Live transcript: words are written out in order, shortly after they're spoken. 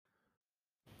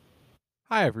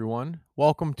Hi, everyone.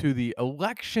 Welcome to the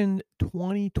Election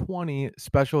 2020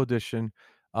 special edition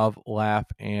of Laugh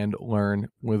and Learn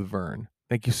with Vern.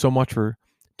 Thank you so much for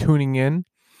tuning in.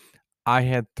 I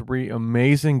had three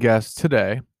amazing guests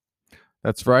today.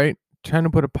 That's right, trying to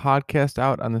put a podcast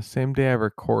out on the same day I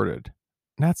recorded.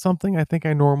 Not something I think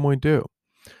I normally do.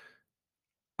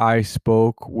 I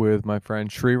spoke with my friend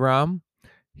Sriram.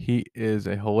 He is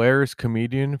a hilarious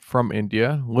comedian from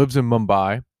India, lives in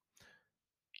Mumbai.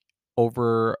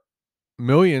 Over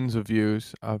millions of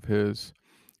views of his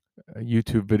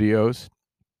YouTube videos.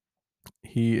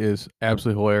 He is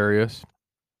absolutely hilarious.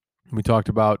 We talked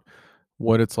about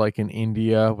what it's like in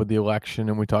India with the election,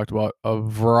 and we talked about a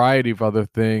variety of other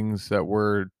things that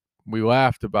we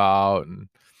laughed about. And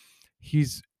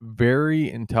he's very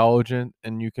intelligent,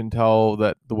 and you can tell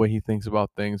that the way he thinks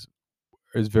about things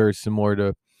is very similar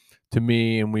to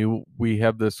me. And we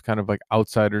have this kind of like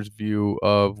outsider's view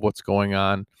of what's going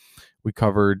on. We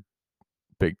covered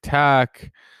big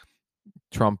tech,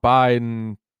 Trump,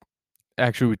 Biden.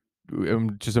 Actually,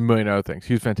 just a million other things.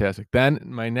 He was fantastic. Then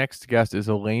my next guest is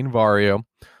Elaine Vario.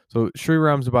 So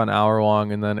Sriram's about an hour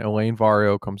long, and then Elaine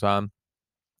Vario comes on.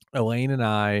 Elaine and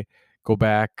I go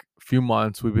back a few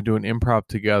months. We've been doing improv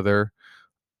together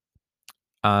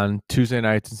on Tuesday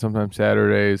nights and sometimes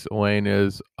Saturdays. Elaine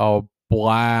is a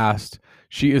blast.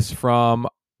 She is from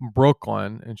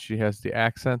Brooklyn, and she has the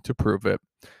accent to prove it.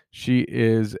 She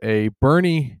is a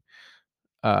Bernie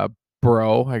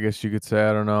bro, I guess you could say.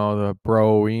 I don't know, the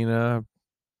broina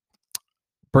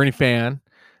Bernie fan,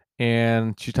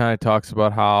 and she kind of talks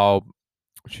about how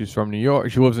she's from New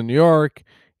York. She lives in New York,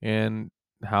 and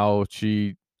how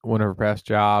one of her past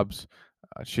jobs,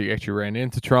 she actually ran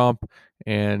into Trump,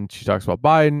 and she talks about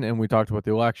Biden, and we talked about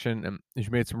the election, and she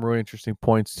made some really interesting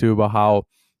points too about how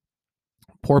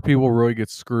poor people really get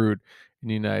screwed in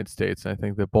the United States. And I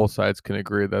think that both sides can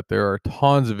agree that there are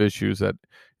tons of issues that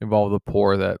involve the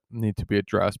poor that need to be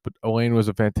addressed. But Elaine was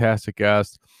a fantastic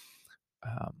guest.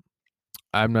 Um,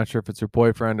 I'm not sure if it's her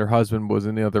boyfriend or husband was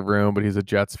in the other room, but he's a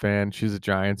Jets fan. She's a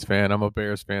Giants fan. I'm a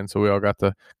Bears fan. So we all got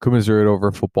to commiserate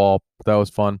over football. That was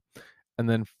fun. And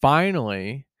then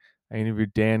finally, I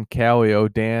interviewed Dan Callio.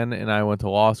 Dan and I went to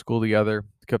law school together,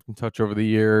 kept in touch over the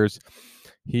years.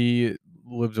 He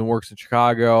lives and works in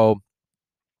Chicago.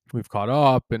 We've caught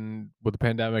up, and with the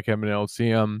pandemic, I haven't been able to see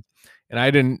him. And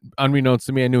I didn't, unbeknownst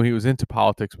to me, I knew he was into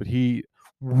politics, but he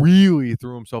really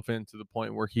threw himself in to the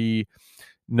point where he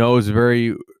knows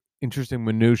very interesting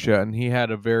minutia, and he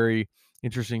had a very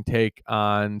interesting take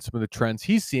on some of the trends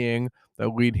he's seeing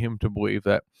that lead him to believe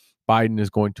that Biden is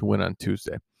going to win on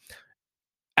Tuesday.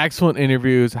 Excellent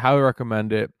interviews. Highly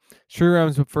recommend it.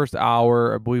 Sriram's the first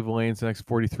hour. I believe Elaine's the next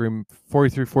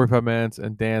 45 minutes,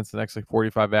 and Dan's the next like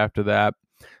 45 after that.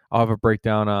 I'll have a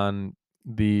breakdown on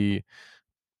the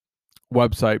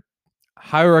website.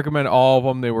 Highly recommend all of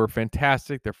them. They were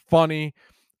fantastic. They're funny.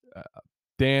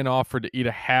 Dan offered to eat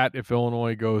a hat if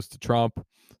Illinois goes to Trump.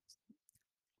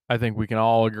 I think we can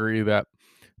all agree that,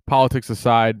 politics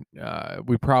aside,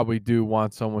 we probably do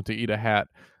want someone to eat a hat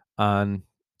on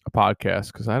a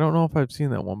podcast, because I don't know if I've seen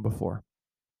that one before.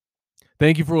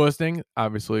 Thank you for listening.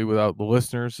 Obviously, without the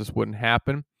listeners, this wouldn't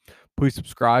happen. Please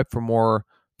subscribe for more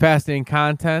fascinating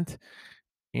content.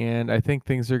 And I think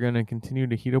things are going to continue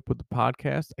to heat up with the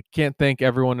podcast. I can't thank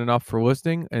everyone enough for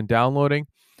listening and downloading.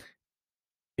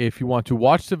 If you want to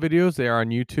watch the videos, they are on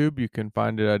YouTube. You can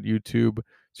find it at YouTube.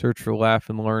 Search for Laugh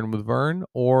and Learn with Vern.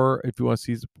 Or if you want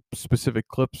to see specific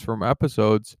clips from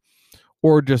episodes,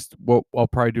 or just what I'll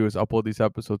probably do is upload these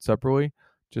episodes separately.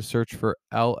 Just search for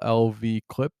LLV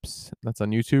Clips. That's on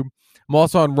YouTube. I'm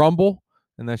also on Rumble,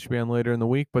 and that should be on later in the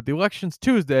week. But the election's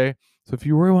Tuesday, so if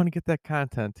you really want to get that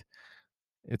content,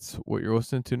 it's what you're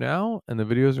listening to now, and the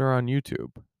videos are on YouTube.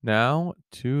 Now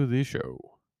to the show.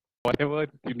 Whatever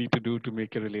you need to do to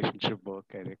make your relationship work,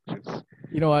 Eric. Just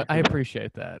You know what? I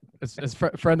appreciate that. As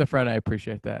friend to friend, I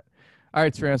appreciate that. All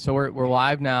right, Sran. So we're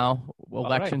live now.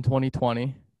 Election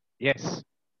 2020. yes.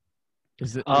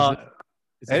 Is it? Uh,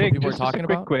 Is this what Eric, people are just a talking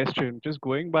quick about? question. Just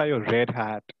going by your red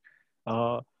hat,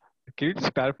 uh, can you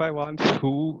just clarify once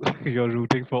who you're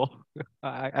rooting for?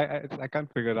 I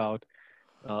can't figure out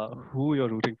who you're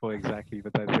rooting for exactly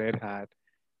with that red hat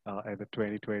and the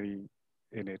 2020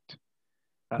 in it.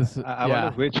 I wonder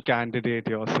Yeah. which candidate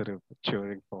you're sort of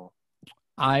cheering for.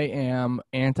 I am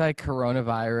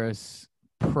anti-coronavirus,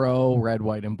 pro red,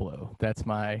 white, and blue. That's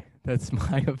my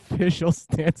official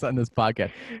stance on this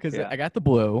podcast, because Yeah. I got the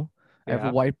blue, I have the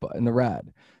Yeah. white and the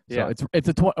red. So Yeah. it's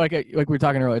a like we were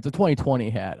talking earlier. It's a 2020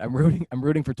 hat. I'm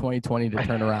rooting for 2020 to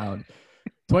turn around.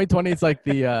 2020 is like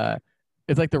the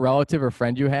It's like the relative or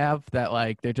friend you have that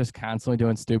like they're just constantly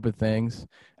doing stupid things,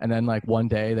 and then like one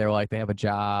day they're like they have a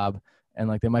job and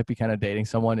like they might be kind of dating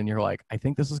someone, and you're like, I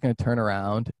think this is gonna turn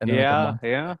around, and then like a Yeah, month.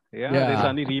 yeah, yeah. They're Yeah,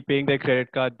 suddenly repaying their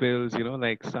credit card bills,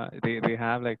 like they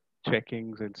have like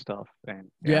checkings and stuff. And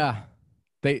yeah. yeah.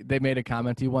 They made a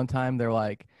comment to you one time. They're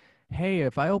like, hey,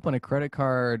 if I open a credit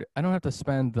card, I don't have to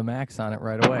spend the max on it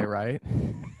right away, right?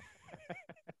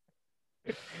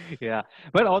 Yeah.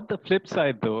 But on the flip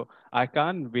side, though, I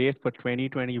can't wait for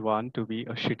 2021 to be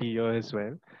a shitty year as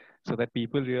well, so that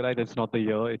people realize it's not the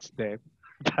year, it's them.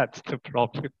 That's the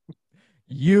problem.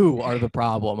 You are the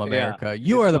problem, Yeah. America.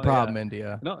 You It's are the not, yeah. problem,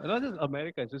 India. No, not just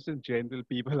America, just in general,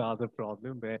 people are the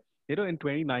problem. Where, in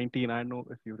 2019, I don't know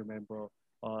if you remember,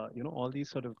 all these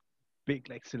sort of big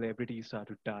like celebrities start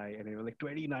to die, and like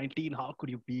 2019, how could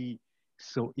you be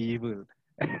so evil?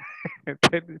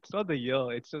 Then it's not the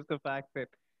year; it's just the fact that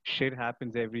shit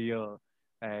happens every year,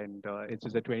 and it's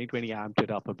just that 2020 amped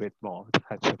it up a bit more.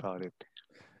 That's about it.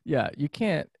 Yeah, you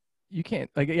can't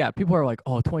like yeah, people are like,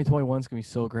 "Oh, 2021 is going to be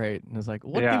so great." And it's like,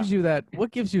 Yeah,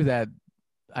 what gives you that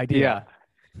yeah, idea?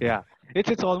 yeah.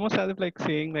 It's almost as if like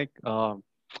saying like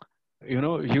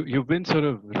you've been sort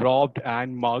of robbed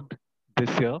and mugged this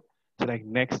year. So like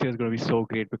next year is going to be so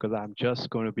great because I'm just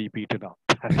going to be beaten up.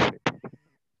 That's it.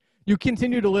 You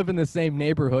continue to live in the same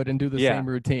neighborhood and do the Yeah, same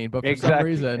routine, but for some exactly,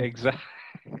 reason, exactly.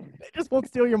 they just won't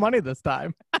steal your money this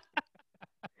time.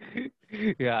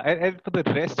 Yeah, and for the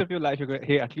rest of your life, you're going,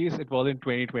 hey, at least it wasn't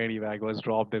 2020 where I was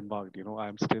robbed and mugged.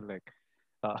 I'm still like,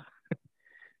 uh,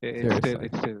 Seriously,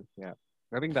 it's still, yeah.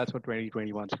 I think that's what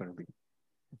 2021 is going to be.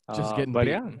 just getting But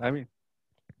yeah, beaten. I mean,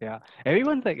 yeah,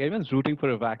 everyone's rooting for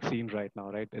a vaccine right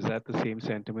now, right? Is that the same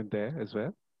sentiment there as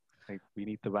well? Like we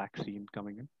need the vaccine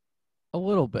coming in. A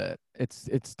little bit.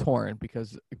 It's torn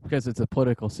because it's a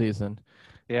political season.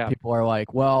 Yeah, People are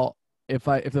like, well, if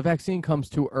the vaccine comes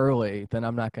too early, then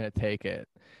I'm not going to take it.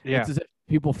 It's yeah, as if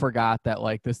people forgot that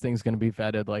like this thing's going to be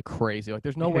vetted like crazy. Like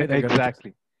there's no way they're going to just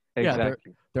exactly, yeah,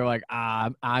 exactly. they're like,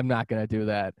 I'm not going to do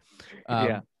that.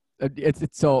 Yeah. It's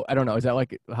so I don't know. Is that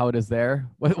like how it is there?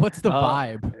 What's the Uh,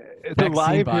 vibe? the Vaccine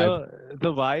vibe vibe. here,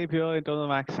 the vibe here in terms of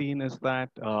vaccine is that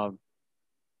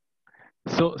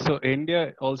so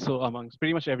India also amongst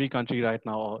pretty much every country right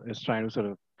now is trying to sort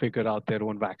of figure out their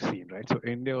own vaccine, right? So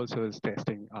India also is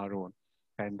testing our own.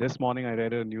 And this morning I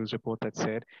read a news report that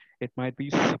said it might be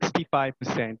 65%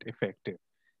 effective.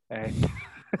 And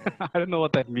I don't know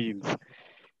what that means.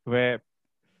 Where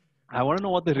I want to know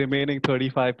what the remaining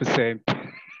 35%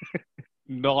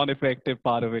 non-effective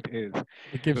part of it is.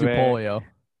 It gives you Where polio.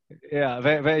 yeah,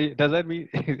 where does that mean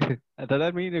does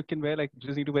that mean you can wear like you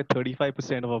just need to wear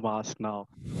 35% of a mask now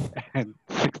and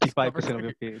Just covers 65% of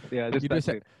your face? Yeah, just you just that's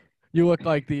it. you look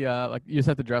like you just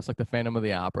have to dress like the Phantom of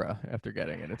the Opera after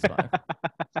getting it. It's fine.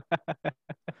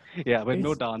 Yeah, but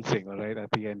no It's dancing, all right,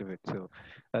 at the end of it. So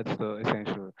that's the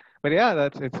essential. But yeah,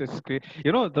 it's great.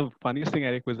 The funniest thing,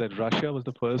 Eric, was that Russia was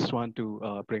the first one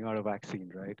to bring out a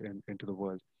vaccine, right, into the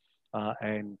world.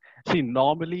 And see,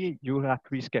 normally you have to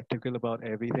be skeptical about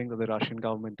everything that the Russian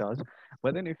government does.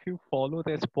 But then if you follow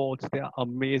their sports, they are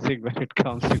amazing when it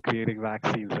comes to creating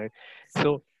vaccines, right?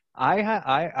 So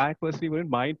I personally wouldn't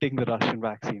mind taking the Russian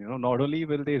vaccine. Not only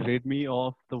will they rid me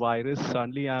of the virus,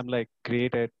 suddenly I'm like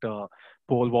great at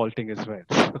pole vaulting as well.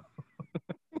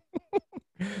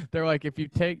 they're like if you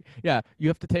take you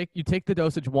have to take the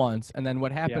dosage once, and then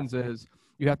what Yeah, happens is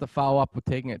you have to follow up with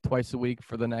taking it twice a week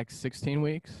for the next 16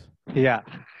 weeks, yeah,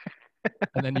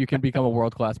 and then you can become a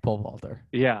world class pole vaulter.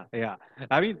 yeah, yeah.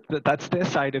 I mean, that's their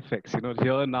side effects.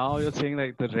 Here now you're saying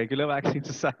like the regular vaccines,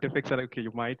 the side effects are like, okay,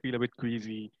 you might feel a bit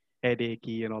queasy,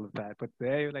 headachy, and all of that. But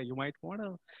there, you're like, you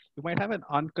might have an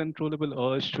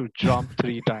uncontrollable urge to jump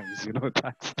 3 times.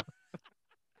 That's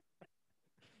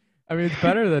I mean, it's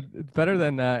better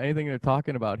than anything they're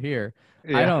talking about here.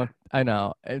 yeah, I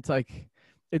know. It's like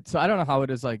it's. I don't know how it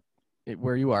is like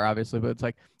where you are, obviously, but it's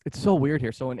like it's so weird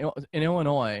here. So in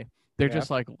Illinois, they're yeah, just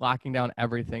like locking down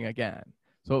everything again.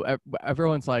 So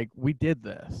everyone's like, we did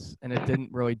this, and it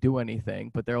didn't really do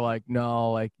anything. But they're like,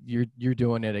 no, like you're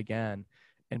doing it again,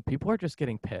 and people are just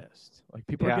getting pissed. Like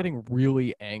people are yeah, getting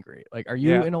really angry. Like, are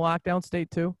you yeah. in a lockdown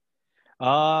state too?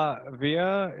 We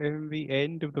are in the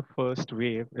end of the first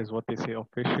wave, is what they say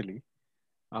officially.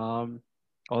 Um,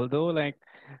 Although like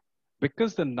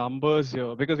because the numbers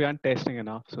here, because we aren't testing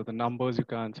enough, so the numbers you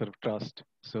can't sort of trust.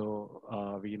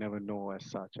 So we never know as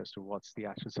such as to what's the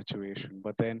actual situation.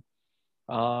 But then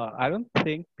I don't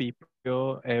think people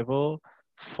here ever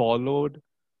followed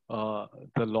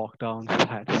the lockdowns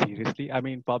that seriously. I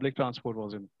mean, public transport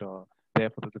wasn't there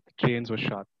for the trains were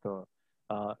shut. So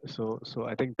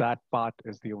I think that part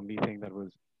is the only thing that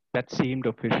was that seemed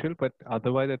official, but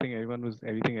otherwise, I think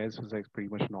everything else was like pretty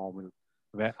much normal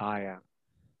where I am.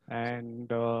 And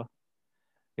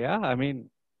yeah, I mean,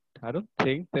 I don't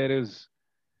think there is.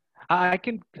 I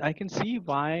can see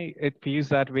why it feels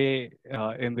that way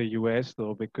in the US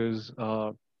though, because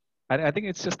I think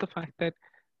it's just the fact that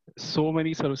so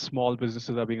many sort of small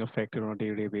businesses are being affected on a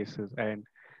day-to-day basis, and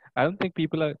I don't think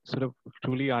people are sort of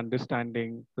truly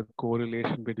understanding the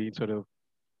correlation between sort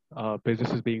of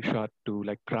businesses being shut to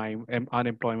like crime,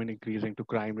 unemployment increasing, to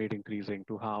crime rate increasing,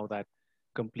 to how that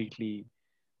completely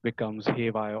becomes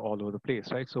haywire all over the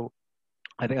place, right? So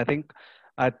I think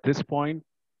at this point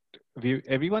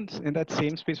everyone's in that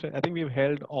same space. Where I think we've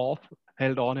held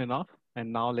on enough,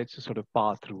 and now let's just sort of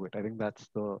power through it. I think that's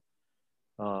the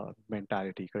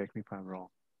mentality. Correct me if I'm wrong.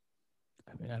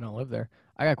 I mean, I don't live there.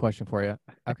 I got a question for you.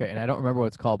 Okay, and I don't remember what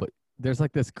it's called, but there's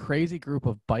like this crazy group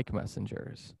of bike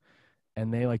messengers,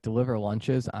 and they like deliver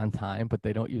lunches on time, but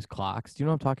they don't use clocks. Do you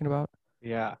know what I'm talking about?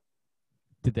 Yeah.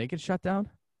 Did they get shut down?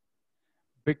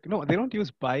 No, they don't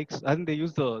use bikes. I think they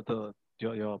use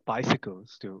your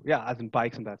bicycles too. Yeah, as in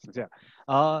bikes in that sense.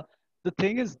 Yeah. The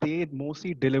thing is, they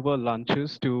mostly deliver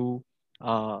lunches to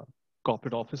uh,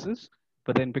 corporate offices,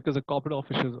 but then because the corporate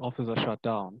offices are shut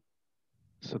down,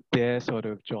 so their sort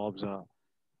of jobs are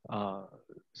uh,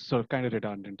 sort of kind of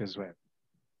redundant as well.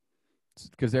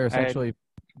 Because they're And essentially.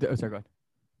 Oh, sorry, go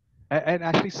ahead. and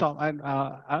actually I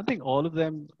don't think all of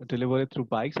them deliver it through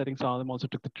bikes. I think some of them also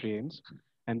took the trains,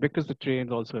 and because the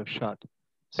trains also have shut,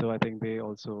 so I think they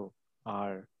also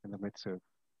are in the midst of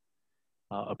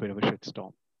a bit of a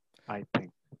shitstorm, I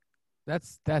think.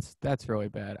 That's really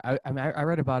bad. I mean, I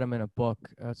read about him in a book,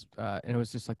 and it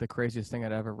was just like the craziest thing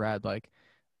I'd ever read. Like,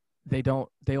 they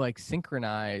like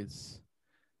synchronize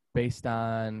based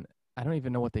on, I don't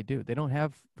even know what they do. They don't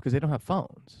have, because they don't have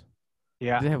phones.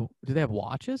 Yeah, Do they have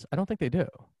watches? I don't think they do.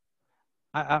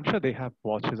 I'm sure they have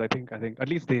watches. I think at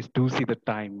least they do see the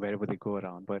time wherever they go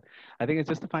around. But I think it's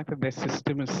just the fact that their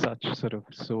system is such sort of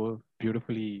so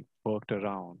beautifully worked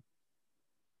around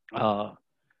uh,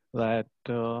 that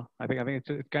I think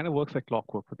it kind of works like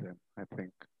clockwork for them. I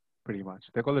think pretty much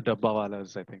they're called the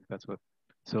dabbawalas. I think that's what.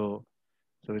 So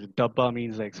so the dabba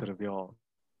means like sort of your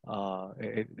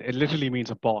it literally means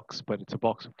a box, but it's a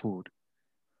box of food.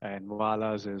 And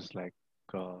walas is like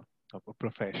uh, a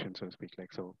profession, so to speak.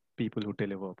 Like so people who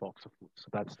deliver a box of food. So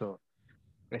that's the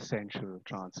essential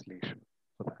translation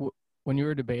for that. When you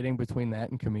were debating between that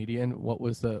and comedian, what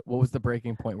was the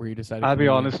breaking point where you decided I'll be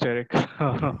comedian? honest, Eric.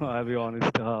 I'll be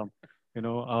honest. You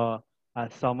know,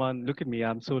 as someone, look at me.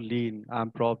 I'm so lean.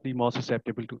 I'm probably more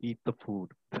susceptible to eat the food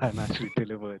than actually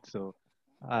deliver it. So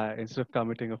instead of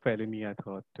committing a felony, I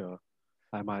thought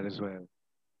I might as well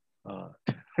uh,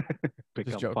 Just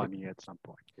become joking. funny at some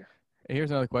point. Yeah. Hey,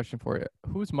 here's another question for you.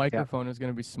 Whose Yeah. microphone is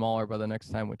going to be smaller by the next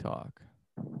time we talk?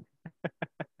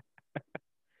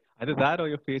 Either that or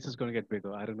your face is going to get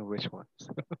bigger. I don't know which one.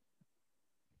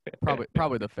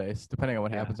 Probably the face, depending on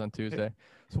what Yeah. happens on Tuesday.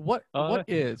 So what Uh,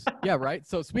 is yeah, right?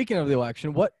 So speaking of the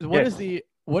election, what Yes.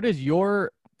 is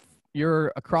your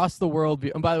across the world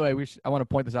view? And by the way, I want to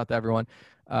point this out to everyone.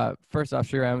 First off,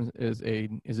 Shriram is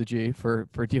a G for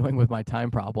dealing with my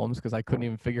time problems, because I couldn't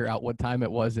even figure out what time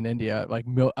it was in India. Like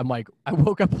I'm like, I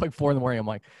woke up like 4 in the morning. I'm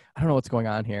like, I don't know what's going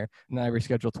on here, and then I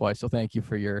rescheduled twice. So thank you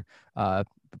for your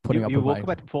putting up You with woke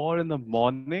my. up at 4 in the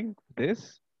morning?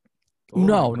 This? Oh my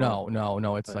God.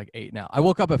 No. It's But- like 8 now. I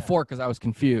woke up at 4 because I was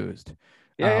confused.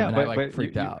 Yeah, And but, I like but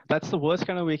freaked out. that's the worst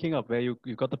kind of waking up where you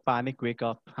got the panic wake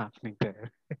up happening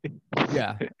there.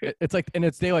 Yeah, it's like, and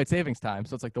it's daylight savings time,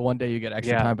 so it's like the one day you get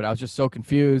extra Yeah. time. But I was just so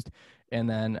confused, and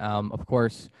then of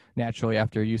course, naturally,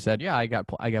 after you said, yeah, I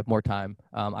got more time,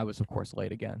 I was of course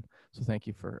late again. So thank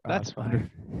you for That's fine.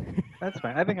 That's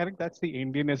fine. I think that's the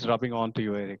Indianness rubbing onto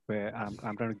you, Eric, where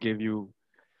I'm trying to give you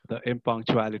the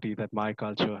impunctuality that my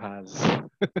culture has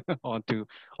onto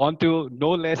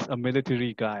no less a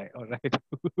military guy, all right?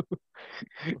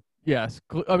 Yes,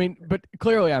 I mean, but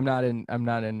clearly I'm not in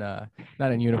not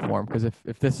in uniform, because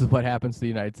if this is what happens to the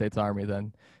United States Army,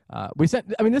 then we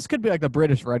sent. I mean, this could be like the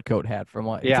British red coat hat from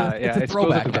what? Yeah, it's a it's closer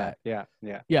throwback to hat. that.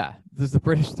 Yeah. Yeah, this is the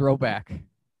British throwback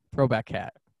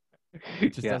hat. It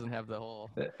just Yeah. doesn't have the whole.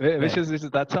 Which thing. is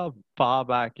that's how far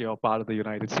back you're part of the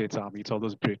United States Army. It's all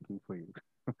those Britain for you.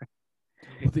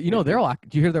 You know, they're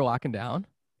do you hear they're locking down?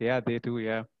 Yeah, they do.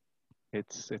 Yeah,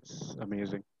 it's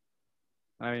amazing.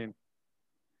 I mean,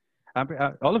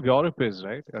 all of Europe is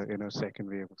right in a second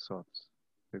wave of sorts.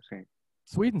 They're saying.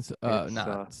 Sweden's It's,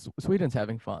 not. Sweden's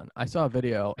having fun. I saw a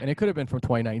video, and it could have been from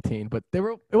 2019, but it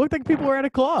looked like people were at a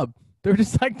club. They were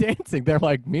just like dancing. They're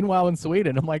like, meanwhile in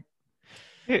Sweden, I'm like,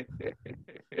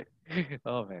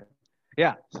 Oh man,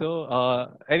 Yeah. So,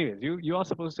 anyways, you are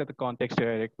supposed to set the context here,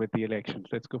 Eric, with the elections.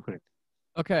 Let's go for it.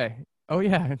 Okay. Oh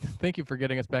yeah. Thank you for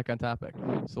getting us back on topic.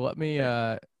 So let me.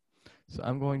 Yeah. So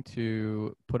I'm going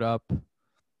to put up.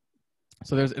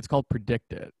 So it's called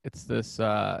Predict It. It's this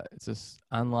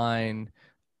online.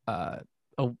 Uh,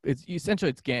 it's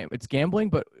essentially it's gambling,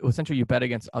 but essentially you bet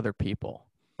against other people.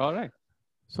 All right.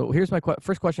 So here's my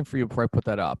first question for you before I put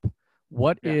that up.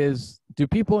 Yeah. Do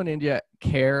people in India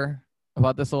care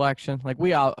about this election? Like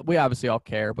we obviously all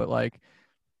care, but like,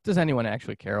 does anyone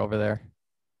actually care over there?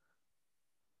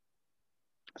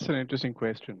 That's an interesting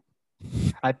question.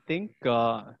 I think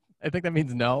I think that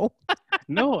means no.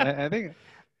 no. I think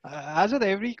as with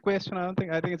every question, I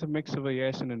think it's a mix of a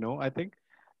yes and a no. I think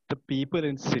the people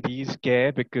in cities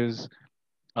care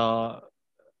uh,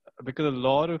 because a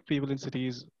lot of people in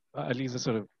cities, at least the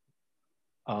sort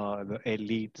of the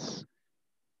elites,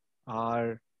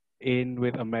 are in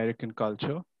with American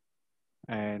culture,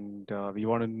 and we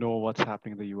want to know what's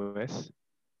happening in the US.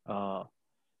 Uh,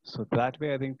 so that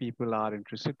way, I think people are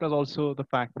interested. Plus, also the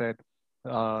fact that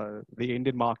the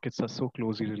Indian markets are so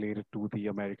closely related to the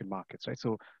American markets, right?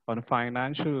 So, on a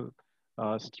financial,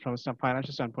 from some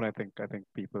financial standpoint, I think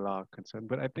people are concerned.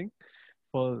 But I think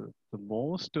for the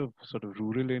most of sort of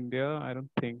rural India, I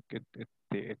don't think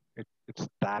it's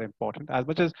that important. As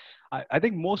much as I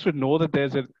think most would know that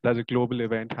there's a global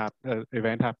event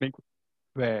happening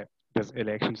where there's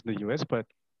elections in the US, but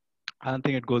I don't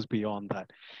think it goes beyond that.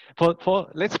 For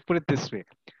let's put it this way,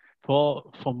 for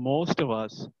most of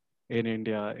us in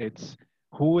India, it's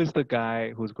who is the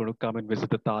guy who's going to come and visit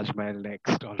the Taj Mahal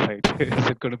next? All right, is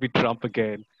it going to be Trump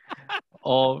again,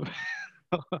 or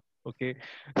okay?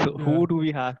 So Yeah. who do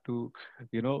we have to,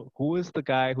 who is the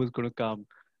guy who's going to come?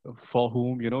 For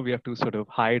whom we have to sort of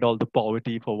hide all the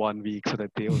poverty for 1 week so that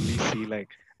they only see like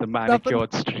the Nothing.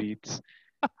 manicured streets.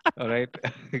 All right.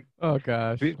 Oh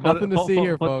gosh. We, Nothing to see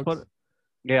here, for folks.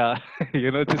 yeah,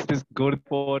 just go to the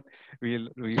port. We'll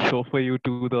chauffeur you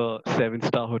to the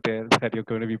 7-star hotel that you're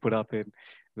going to be put up in.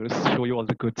 We'll show you all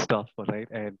the good stuff, all right?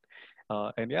 And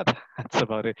yeah, that's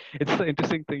about it. It's the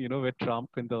interesting thing, where Trump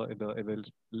in the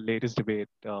latest debate,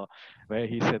 where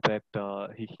he said that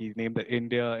he named the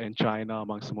India and China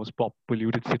amongst the most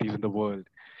polluted cities in the world.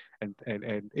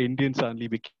 And Indians suddenly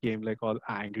became like all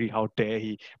angry. How dare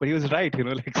he? But he was right,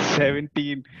 like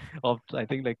 17 of I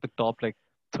think like the top like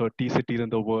 30 cities in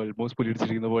the world, most polluted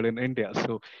cities in the world in India.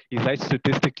 So he's right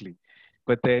statistically.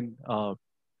 But then uh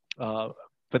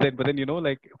but then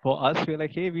like for us we're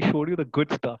like, hey, we showed you the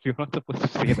good stuff. You're not supposed to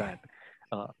say that.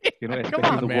 Uh, Come especially when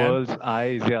on, the man.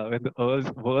 when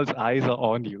the world's eyes are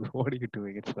on you. What are you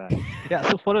doing? It's that. Yeah.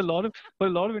 So for a lot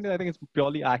of India, I think it's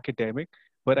purely academic.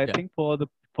 But I Yeah. think for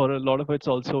a lot of it's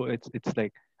also it's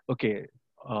like okay,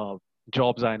 uh,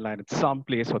 jobs are in line at some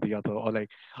place or the other, or like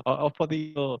or for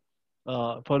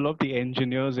a lot of the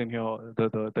engineers in here,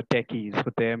 the techies,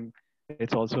 for them,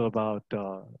 it's also about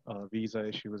visa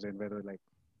issues and whether like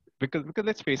because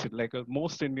let's face it, like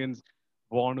most Indians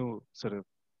want to sort of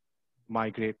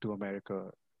migrate to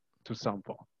America to some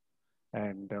form,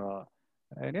 and uh,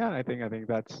 and yeah, I think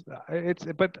that's it's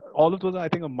but all of those are, I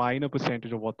think, a minor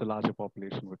percentage of what the larger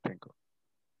population would think of.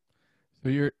 So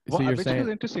you're Which is saying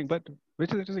interesting, but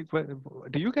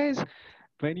do you guys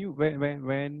when you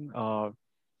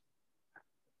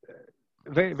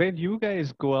when you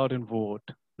guys go out and vote,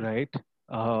 right?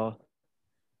 Uh,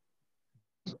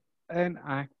 an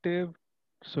active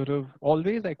sort of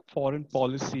always like foreign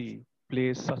policy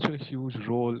plays such a huge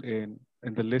role in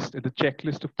the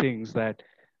checklist of things that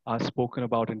are spoken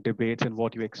about in debates and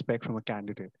what you expect from a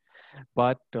candidate.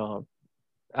 But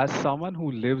as someone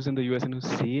who lives in the US and who's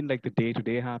seen like the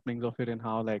day-to-day happenings of it and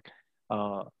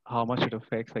how much it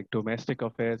affects like domestic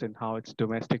affairs and how it's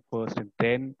domestic first and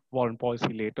then foreign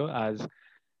policy later, as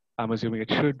I'm assuming it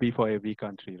should be for every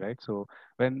country, right? So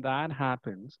when that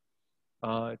happens,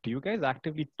 do you guys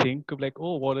actively think of like,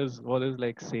 oh, what is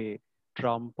like say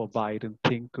Trump or Biden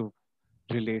think of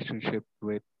relationship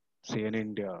with say in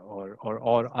India or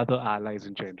other allies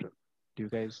in general? Do you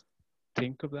guys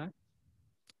think of that?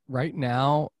 right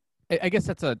now, I guess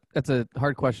that's a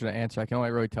hard question to answer. I can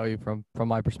only really tell you from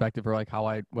my perspective or like how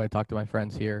when I talk to my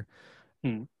friends here.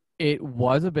 Hmm. It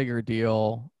was a bigger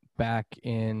deal back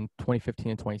in 2015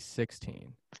 and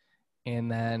 2016,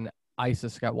 and then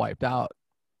ISIS got wiped out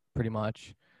pretty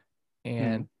much, Hmm.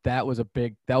 and that was a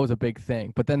big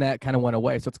thing. But then that kind of went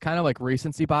away. So it's kind of like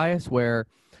recency bias where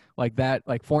like that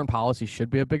like foreign policy should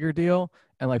be a bigger deal.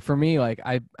 And like for me, like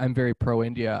I'm very pro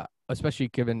India, especially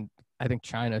given I think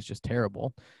China is just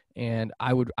terrible. And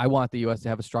I want the US to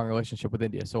have a strong relationship with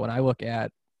India. So when I look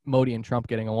at Modi and Trump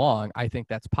getting along, I think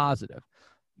that's positive.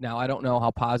 Now, I don't know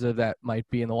how positive that might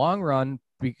be in the long run.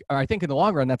 Or I think in the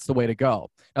long run, that's the way to go.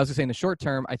 I was going to say in the short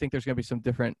term, I think there's going to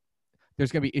be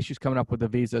there's going to be issues coming up with the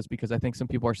visas, because I think some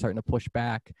people are starting to push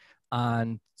back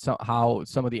on how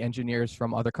some of the engineers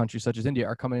from other countries such as India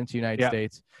are coming into the United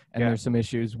States. And there's some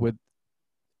issues with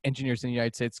engineers in the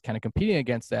United States kind of competing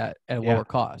against that at a lower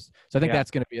cost. So I think that's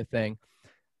going to be a thing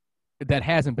that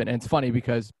hasn't been. And it's funny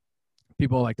because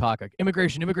people like talk like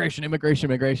immigration.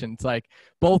 It's like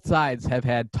both sides have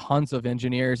had tons of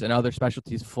engineers and other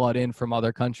specialties flood in from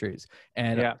other countries.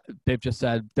 And they've just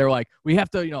said, they're like, we have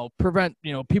to, prevent,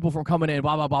 people from coming in,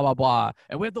 blah, blah, blah, blah, blah.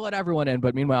 And we have to let everyone in.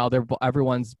 But meanwhile,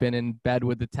 everyone's been in bed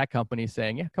with the tech companies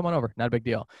saying, yeah, come on over. Not a big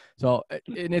deal. So,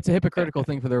 and it's a hypocritical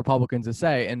thing for the Republicans to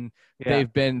say. And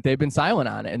they've been silent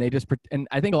on it. And and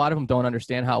I think a lot of them don't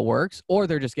understand how it works, or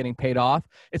they're just getting paid off.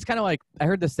 It's kind of like, I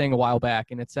heard this thing a while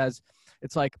back, and it says,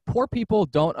 it's like poor people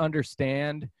don't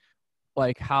understand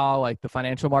like how like the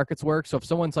financial markets work. So if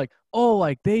someone's like, oh,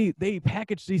 like they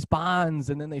packaged these bonds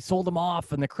and then they sold them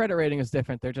off and the credit rating is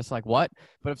different, they're just like, what?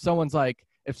 But if someone's like,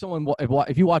 if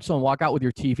you watch someone walk out with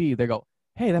your TV, they go,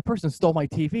 hey, that person stole my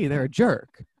TV. They're a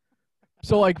jerk.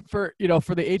 So like for the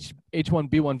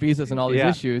H1B1 visas and all these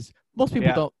issues, most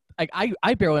people don't. Like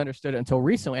I barely understood it until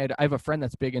recently. I have a friend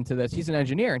that's big into this. He's an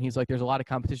engineer, and he's like, there's a lot of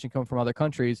competition coming from other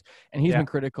countries, and he's been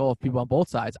critical of people on both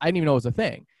sides. I didn't even know it was a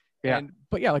thing.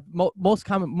 But like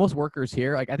most workers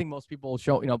here, like I think most people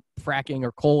show, fracking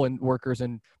or coal and workers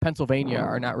in Pennsylvania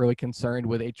are not really concerned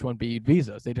with H1B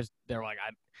visas. They're like,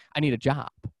 I need a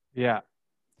job. Yeah.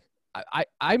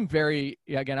 I'm very,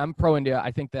 again, I'm pro India.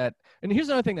 I think that, and here's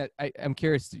another thing that I'm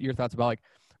curious your thoughts about, like,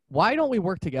 why don't we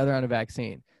work together on a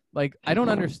vaccine? Like, I don't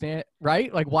understand,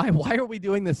 right? Like, why are we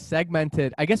doing this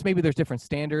segmented? I guess maybe there's different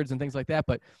standards and things like that,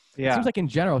 but it seems like in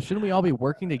general, shouldn't we all be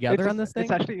working together on this thing?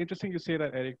 It's actually interesting you say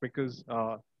that, Eric, because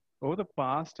over the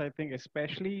past, I think,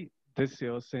 especially this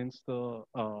year since the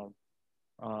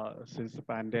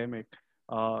pandemic,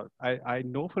 I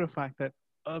know for a fact that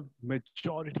a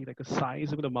majority, like a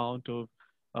sizable amount of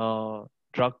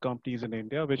drug companies in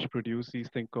India, which produce these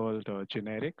things called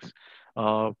generics,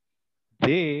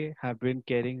 they have been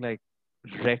getting like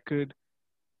record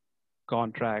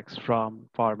contracts from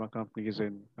pharma companies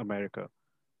in America.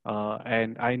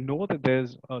 And I know that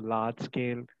there's a large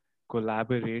scale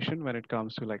collaboration when it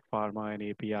comes to like pharma and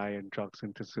API and drug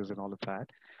synthesis and all of that.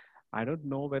 I don't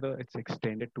know whether it's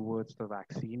extended towards the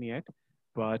vaccine yet,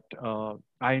 but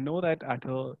I know that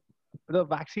the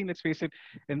vaccine, let's face it,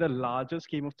 in the larger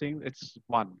scheme of things, it's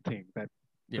one thing that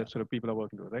sort of people are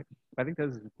working with, right? I think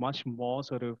there's much more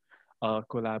sort of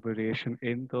collaboration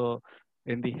in the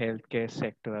healthcare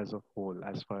sector as a whole,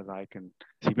 as far as I can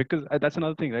see, because that's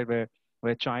another thing, right?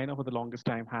 Where China for the longest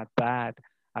time had that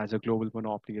as a global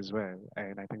monopoly as well,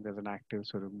 and I think there's an active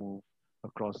sort of move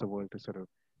across the world to sort of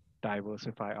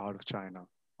diversify out of China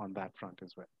on that front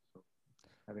as well. So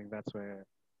I think that's where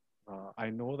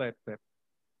I know that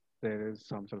there is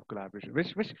some sort of collaboration,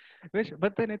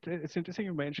 but then it's interesting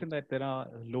you mentioned that there are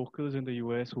locals in the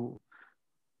US who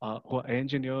are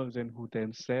engineers and who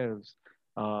themselves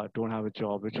don't have a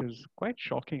job, which is quite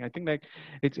shocking. I think like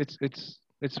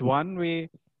it's one way.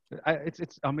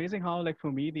 It's amazing how, like,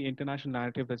 for me, the international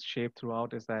narrative that's shaped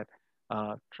throughout is that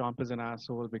Trump is an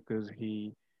asshole because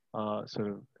he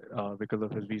because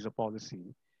of his visa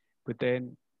policy, but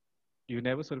then you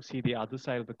never sort of see the other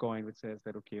side of the coin, which says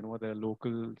that, okay, there are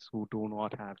locals who do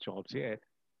not have jobs yet.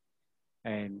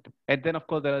 And then, of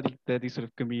course, there are these sort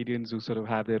of comedians who sort of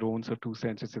have their own sort of 2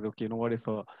 cents and say, okay, if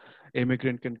a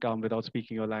immigrant can come without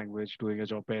speaking your language, doing a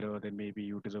job better, then maybe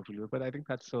you deserve to live. But I think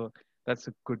that's a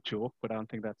good joke, but I don't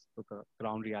think that's the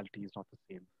ground reality is not the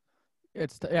same.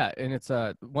 And it's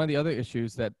one of the other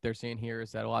issues that they're seeing here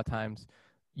is that a lot of times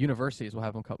universities will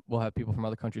have people from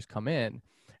other countries come in,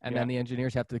 and then the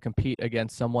engineers have to compete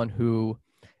against someone who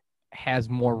has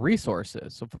more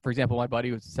resources. So, for example, my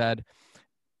buddy said,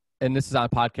 and this is on a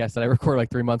podcast that I recorded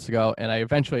like 3 months ago, and I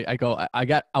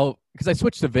got out because I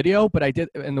switched to video, but I did,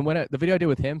 and the video I did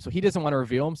with him, so he doesn't want to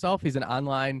reveal himself. He's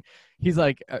he's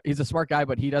a smart guy,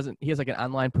 but he has like an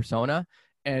online persona,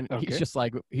 and he's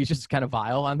just kind of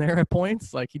vile on there at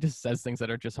points. Like, he just says things that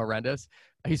are just horrendous.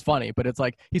 He's funny, but it's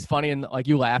like, he's funny and like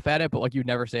you laugh at it, but like you'd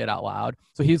never say it out loud.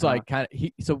 So he's like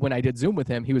so when I did Zoom with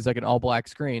him, he was like an all black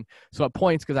screen. So at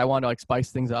points, because I wanted to like spice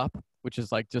things up, which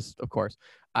is like, just, of course,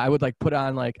 I would like put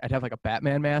on like, I'd have like a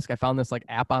Batman mask. I found this like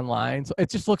app online. So it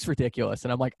just looks ridiculous.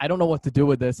 And I'm like, I don't know what to do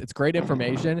with this. It's great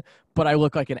information, but I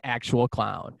look like an actual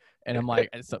clown. And I'm like,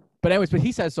 but anyways, but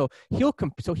he says, so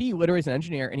he literally is an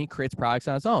engineer and he creates products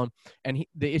on his own. And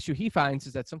the issue he finds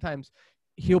is that sometimes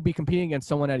he'll be competing against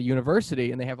someone at a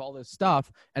university and they have all this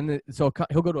stuff. And so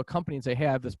he'll go to a company and say, hey,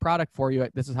 I have this product for you.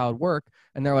 This is how it work.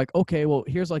 And they're like, okay, well,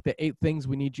 here's like the 8 things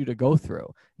we need you to go through.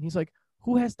 And he's like,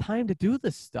 who has time to do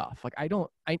this stuff? Like, I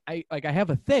have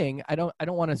a thing. I don't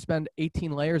want to spend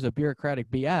 18 layers of bureaucratic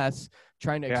BS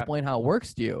trying to explain how it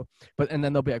works to you. And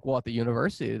then they'll be like, well, at the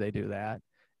university, they do that.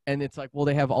 And it's like, well,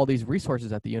 they have all these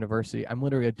resources at the university. I'm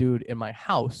literally a dude in my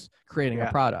house creating a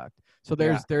product. So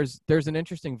there's an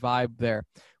interesting vibe there.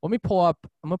 Let me pull up.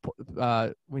 Let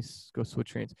me go switch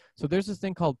screens. So there's this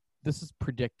thing called, this is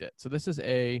PredictIt. So this is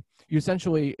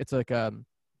it's like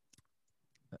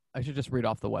I should just read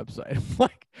off the website.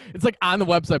 It's like on the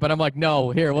website, but I'm like,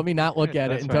 no, here, let me not look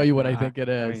at it and tell you what I think it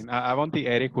is. I mean, I want the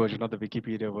Eric version, not the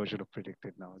Wikipedia version of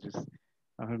PredictIt now.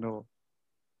 I don't know.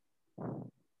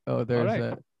 Oh,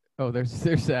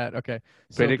 there's that. Okay.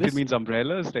 So PredictIt means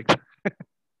umbrellas?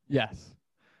 Yes.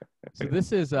 So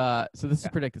this is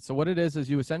PredictIt. So what it is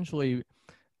you essentially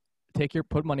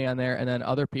put money on there, and then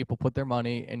other people put their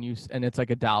money, and it's like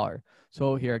 $1.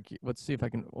 So here, let's see if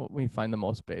let me find the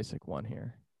most basic one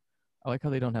here. I like how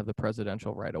they don't have the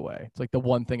presidential right away. It's like the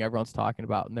one thing everyone's talking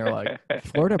about, and they're like,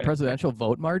 Florida presidential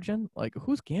vote margin? Like,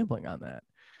 who's gambling on that?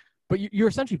 But you're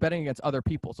essentially betting against other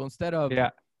people. So instead of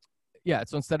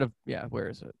where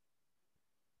is it?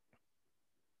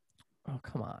 Oh,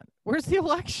 come on. Where's the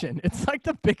election? It's like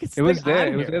the biggest thing. It was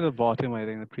there at the bottom, I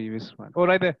think, the previous one. Oh,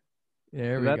 right there.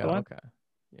 There we go. Okay.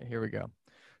 Yeah, here we go.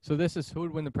 So this is who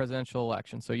would win the presidential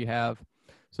election. So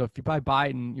if you buy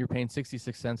Biden, you're paying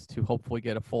 66 cents to hopefully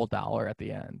get a full $1 at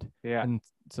the end. Yeah. And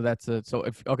so that's it. So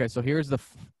so here's I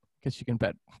guess you can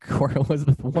bet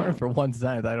Elizabeth Warren for 1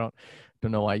 cent. I don't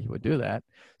know why you would do that.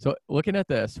 So looking at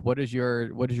this, what is your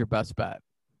best bet?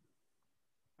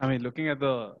 I mean, looking at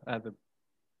the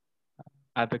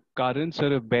current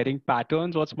sort of betting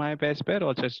patterns, what's my best bet,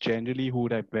 or just generally who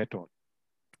would I bet on?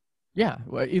 Yeah,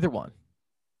 well, either one.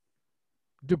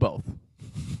 Do both.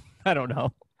 I don't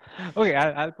know. Okay,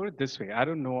 I'll put it this way. I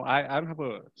don't know. I don't have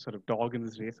a sort of dog in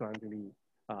this race, so I don't really.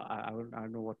 I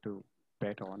don't know what to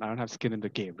bet on. I don't have skin in the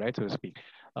game, right, so to speak.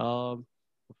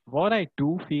 What I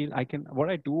do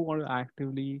want to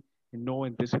actively know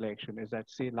in this election is that,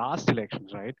 say, last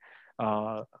elections, right?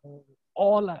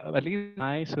 At least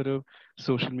my sort of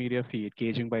social media feed,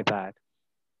 gauging by that,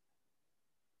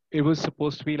 it was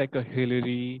supposed to be like a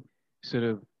Hillary sort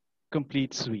of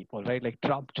complete sweep, all right? Like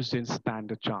Trump just didn't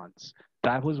stand a chance.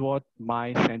 That was what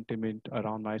my sentiment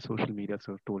around my social media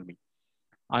sort of told me.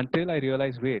 Until I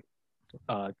realized, wait,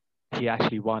 he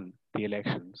actually won the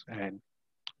elections. And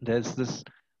there's this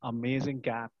amazing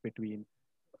gap between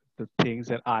the things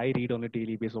that I read on a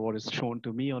daily basis, or what is shown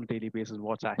to me on a daily basis,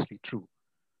 what's actually true.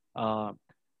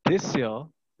 This year,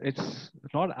 it's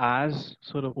not as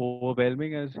sort of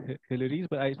overwhelming as Hillary's,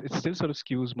 but it still sort of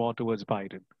skews more towards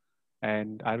Biden.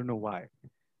 And I don't know why.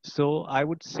 So I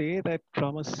would say that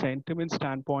from a sentiment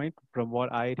standpoint, from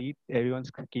what I read, everyone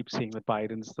keeps saying that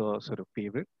Biden's the sort of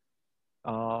favorite.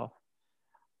 I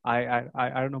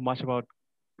don't know much about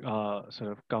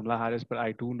sort of Kamala Harris, but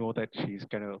I do know that she's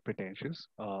kind of pretentious.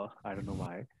 I don't know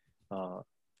why.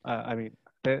 I mean,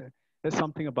 there's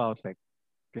something about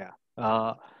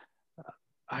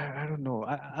I don't know.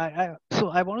 So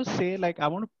I want to say, like, I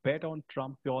want to bet on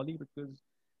Trump purely because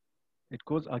it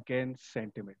goes against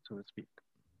sentiment, so to speak.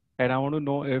 And I want to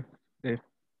know if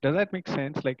does that make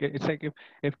sense? Like, it's like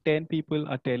if 10 people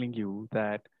are telling you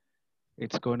that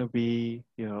it's going to be,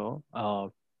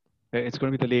 it's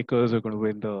going to be the Lakers who are going to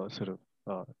win the sort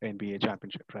of NBA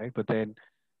championship, right? But then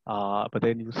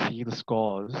you see the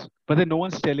scores, but then no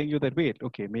one's telling you that, wait,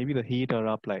 okay, maybe the Heat are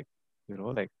up like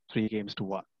 3 games to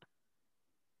 1.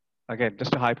 Again,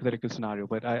 just a hypothetical scenario,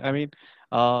 but I mean,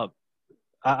 I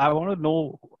want to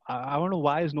know. I want to know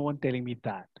why is no one telling me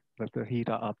that the Heat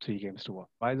are up 3 games to 1?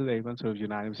 Why is everyone sort of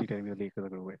unanimously telling me the Lakers are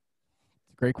going to win?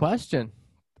 Great question.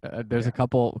 There's a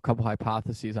couple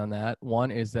hypotheses on that. One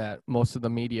is that most of the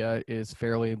media is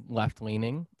fairly left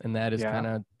leaning, and that is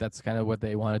that's kind of what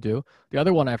they want to do. The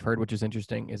other one I've heard, which is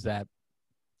interesting, is that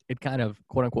it kind of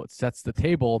quote unquote sets the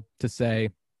table to say,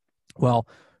 well,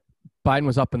 Biden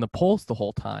was up in the polls the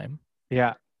whole time.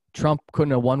 Yeah. Trump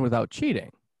couldn't have won without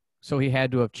cheating. So he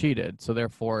had to have cheated. So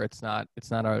therefore it's not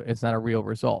a real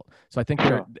result. So I think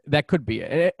that could be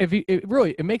it.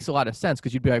 It makes a lot of sense,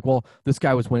 because you'd be like, well, this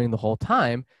guy was winning the whole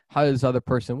time. How does this other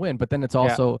person win? But then it's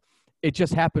also, it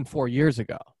just happened 4 years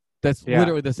ago. That's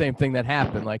literally the same thing that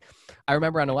happened. Like, I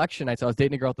remember on election nights, I was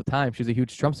dating a girl at the time. She was a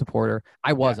huge Trump supporter.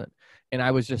 I wasn't. And I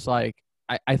was just like,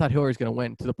 I thought Hillary was going to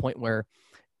win, to the point where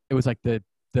it was like it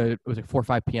was like 4 or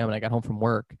 5 p.m. and I got home from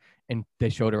work, and they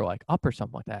showed her like up or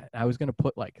something like that. And I was gonna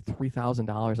put like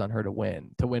 $3,000 on her to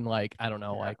win like I don't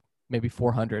know, Yeah. like maybe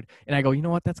 400. And I go, you know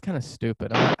what? That's kind of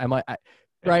stupid.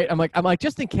 Right? I'm like,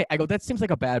 just in case. I go, that seems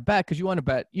like a bad bet because you want to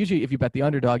bet. Usually, if you bet the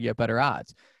underdog, you have better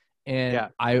odds. And Yeah.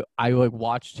 I like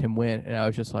watched him win, and I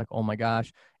was just like, oh my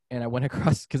gosh. And I went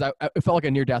across because it felt like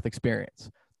a near death experience.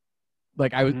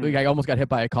 Like I was, Mhm. like, I almost got hit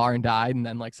by a car and died, and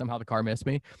then like somehow the car missed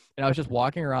me. And I was just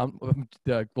walking around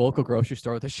the local grocery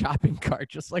store with a shopping cart,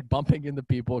 just like bumping into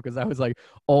people because I was like,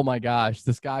 oh my gosh,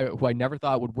 this guy who I never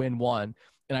thought would win won,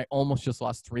 and I almost just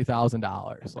lost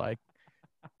 $3,000. Like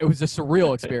it was a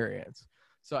surreal experience.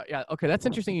 So yeah, okay, that's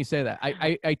interesting you say that.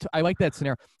 I like that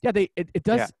scenario. Yeah, it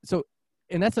does. Yeah. So,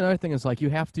 and that's another thing is like you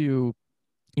have to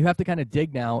kind of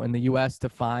dig now in the US to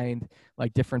find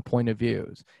like different point of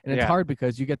views. And it's Yeah. hard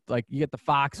because you get the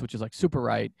Fox, which is like super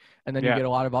right, and then you Yeah. get a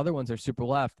lot of other ones that are super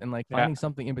left, and like Yeah. finding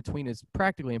something in between is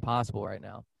practically impossible right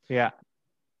now. Yeah.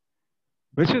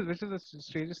 Which is the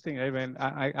strangest thing, right? When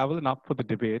I wasn't up for the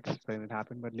debates when it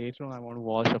happened, but later on I want to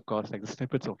watch, of course, like the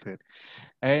snippets of it.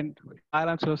 And while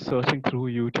I'm sort of searching through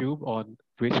YouTube on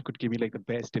which could give me like the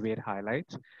best debate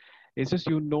highlights, it's just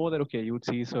that okay, you would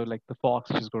see sort of like the Fox,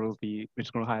 which is going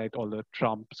to highlight all the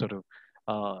Trump sort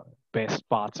of best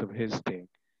parts of his thing,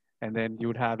 and then you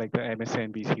would have like the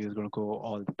MSNBC is going to go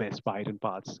all the best Biden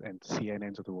parts and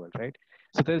CNNs of the world, right?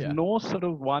 So there's Yeah. no sort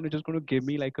of one which is going to give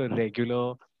me like a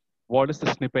regular, what is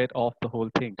the snippet of the whole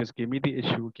thing? Just give me the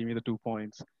issue, give me the 2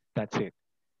 points, that's it,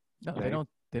 No, right?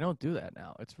 they don't do that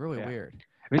now. It's really Yeah. weird.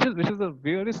 Which is the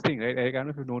weirdest thing, right? I don't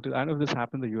know if you've noticed. I don't know if this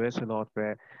happened in the US a lot,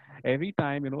 where every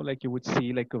time like you would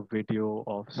see like a video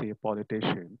of say a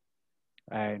politician,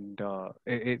 and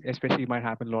especially it might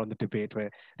happen a lot in the debate where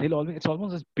it's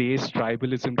almost this base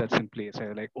tribalism that's in place.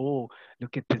 Right? Like, oh,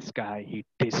 look at this guy, he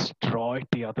destroyed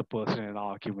the other person in an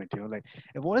argument. Like,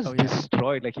 and what is Oh yeah.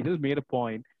 destroyed? Like, he just made a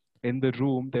point. In the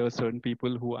room, there were certain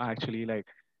people who actually like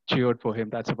cheered for him.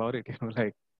 That's about it.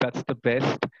 Like that's the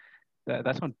best.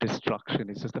 That's not destruction.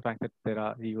 It's just the fact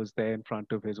that he was there in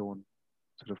front of his own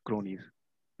sort of cronies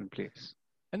in place.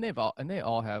 And they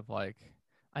all have like,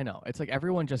 I know it's like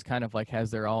everyone just kind of like has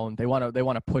their own. They want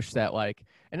to push that like,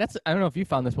 and that's, I don't know if you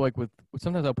found this, but like with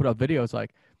sometimes I'll put up videos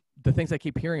like the things I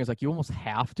keep hearing is like you almost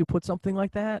have to put something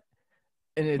like that,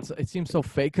 and it seems so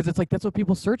fake because it's like that's what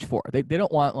people search for. They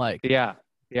don't want like Yeah,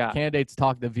 yeah, candidates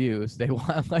talk the views. They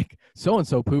want like so and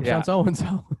so poops on yeah, so and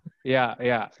so. yeah.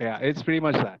 It's pretty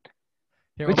much that.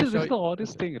 Here, Which let me is show which is you. the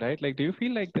oddest thing, right? Like, do you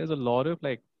feel like there's a lot of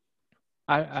like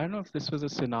I don't know if this was a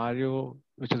scenario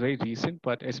which is very recent,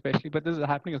 but this is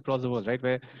happening across the world, right?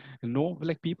 Where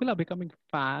like people are becoming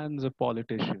fans of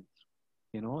politicians.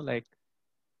 Like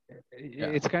Yeah,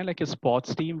 it's kind of like your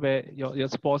sports team where your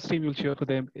sports team will cheer for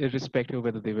them irrespective of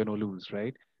whether they win or lose,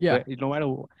 right? yeah, Where no matter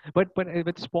but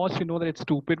with sports you know that it's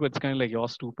stupid, but it's kind of like you're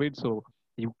stupid, so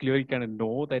you clearly kind of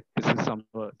know that this is some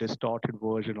distorted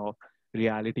version of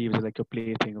reality, which is like a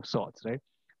plaything of sorts, right?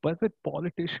 But with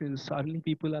politicians, suddenly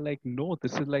people are like, no,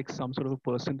 this is like some sort of a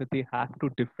person that they have to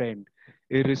defend,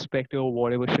 irrespective of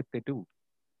whatever shit they do,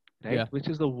 right? yeah. Which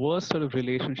is the worst sort of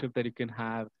relationship that you can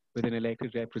have with an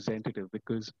elected representative,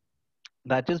 because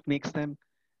that just makes them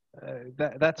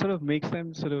that sort of makes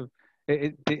them sort of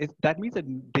that means that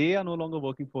they are no longer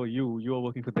working for you, you are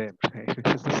working for them, right? Which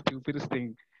is the stupidest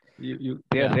thing. They are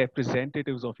Yeah.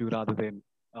 representatives of you rather than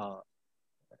uh,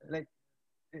 like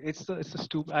it's a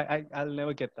stupid. I'll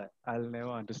never get that. I'll never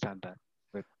understand that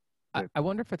with I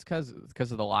wonder if it's because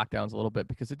of the lockdowns a little bit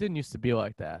because it didn't used to be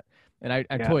like that. And I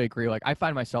yeah, totally agree. Like I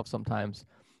find myself sometimes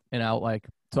and I'll like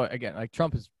so again, like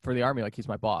Trump is for the army, like he's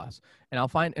my boss. And I'll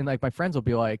find and like my friends will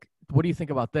be like, what do you think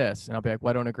about this? And I'll be like,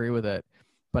 well, I don't agree with it.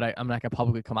 But I'm not gonna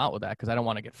publicly come out with that because I don't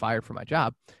want to get fired from my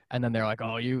job. And then they're like,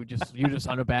 "Oh, you just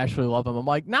unabashedly love him." I'm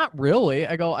like, "Not really."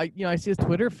 I go, I see his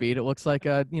Twitter feed. It looks like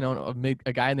a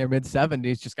guy in their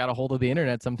mid-70s just got a hold of the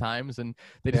internet sometimes, and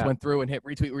they just yeah, went through and hit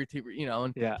retweet,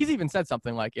 and yeah, he's even said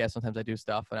something like, "Yeah, sometimes I do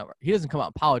stuff," and he doesn't come out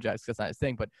and apologize because that's not his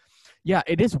thing. But yeah,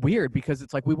 it is weird because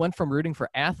it's like we went from rooting for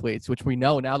athletes, which we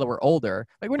know now that we're older.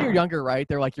 Like when you're younger, right?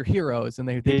 They're like your heroes and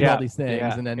they do all yeah, these things.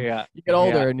 yeah, And then yeah, you get yeah,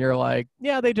 older and you're like,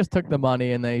 yeah, they just took the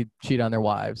money and they cheat on their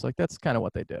wives. Like that's kind of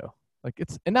what they do. Like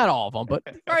and not all of them, but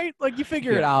right? Like you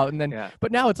figure it yeah, out. And then, yeah.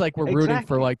 but now it's like we're rooting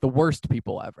for Exactly, like the worst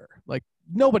people ever. Like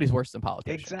nobody's worse than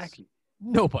politicians. exactly.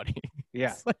 Nobody.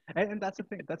 Yeah, It's like, and that's the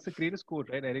thing. That's the greatest quote,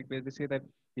 right, Eric? Where they say that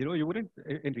you wouldn't,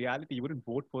 in reality, you wouldn't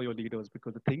vote for your leaders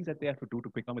because the things that they have to do to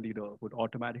become a leader would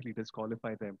automatically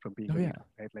disqualify them from being oh a yeah. leader,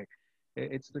 right? Like,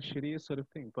 it's the shittiest sort of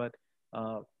thing. But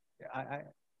uh, I, I,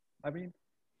 I mean,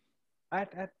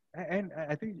 and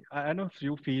I think I don't know if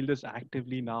you feel this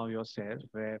actively now yourself,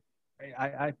 where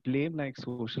I blame like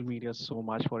social media so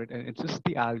much for it, and it's just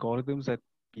the algorithms that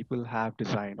people have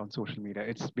designed on social media.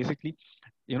 It's basically,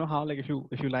 you know how like if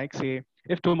you like say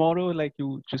if tomorrow like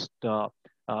you just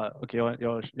okay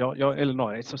you're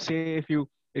Illinois, right? So say if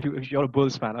you're a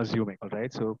Bulls fan, assuming, all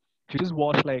right, so if you just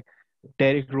watch like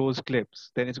Derrick Rose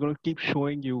clips, then it's going to keep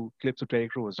showing you clips of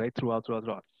Derrick Rose, right, throughout,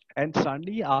 and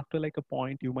suddenly after like a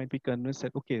point you might be convinced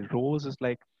that okay, Rose is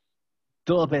like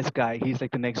the best guy, he's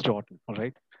like the next Jordan, all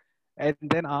right, and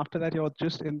then after that you're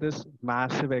just in this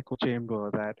massive echo chamber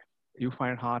that you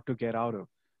find hard to get out of.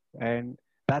 And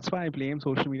that's why I blame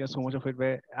social media so much of it,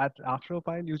 where after a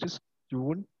while you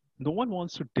wouldn't no one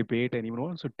wants to debate anymore, no one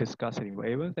wants to discuss anymore.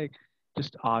 Everyone's like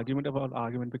just argument about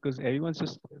argument because everyone's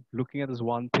just looking at this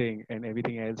one thing and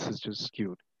everything else is just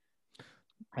skewed.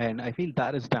 And I feel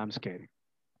that is damn scary.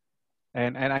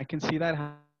 And I can see that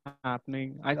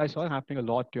happening. I saw it happening a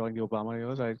lot during the Obama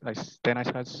years. Then I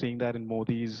started seeing that in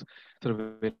Modi's sort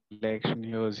of election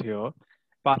years here,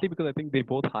 partly because I think they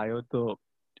both hired the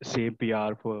same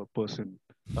PR for person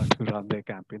to run their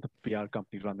campaign, the PR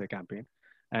company to run their campaign,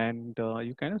 and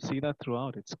you kind of see that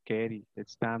throughout. It's scary.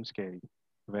 It's damn scary,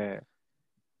 where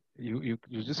you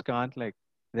just can't like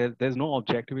there's no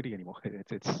objectivity anymore.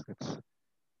 It's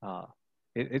uh,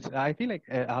 it's I feel like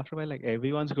after a while, like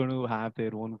everyone's going to have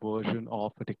their own version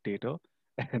of a dictator,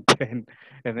 and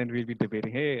then we'll be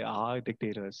debating, hey, our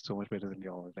dictator is so much better than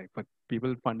yours. Like, but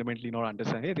people fundamentally not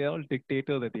understand, hey, they're all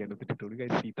dictators at the end of the day. Don't you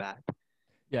guys see that?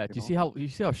 Yeah. You Do know, you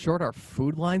see how short our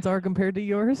food lines are compared to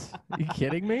yours? Are you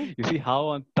kidding me? you see how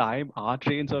on time our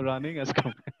trains are running as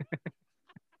compared.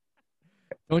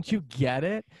 Don't you get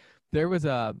it? There was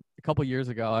a couple years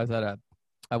ago.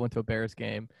 I went to a Bears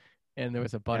game, and there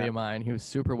was a buddy Yeah, of mine. He was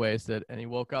super wasted, and he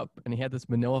woke up and he had this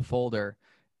Manila folder,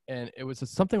 and it was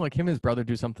something like him and his brother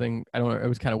do something. I don't know. It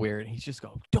was kind of weird. He's just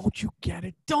go, "Don't you get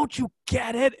it? Don't you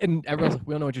get it?" And everyone's like,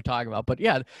 "We don't know what you're talking about." But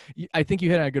yeah, I think you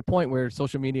hit on a good point where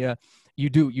social media,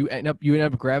 you end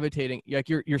up gravitating, like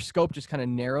your scope just kind of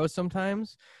narrows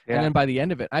sometimes, and yeah, then by the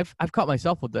end of it, I've caught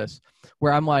myself with this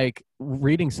where I'm like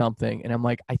reading something and I'm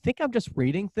like, I think I'm just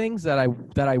reading things that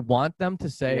I want them to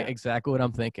say yeah, exactly what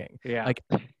I'm thinking. yeah, Like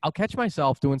I'll catch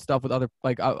myself doing stuff with other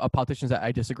like politicians that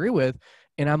I disagree with,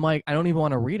 and I'm like, I don't even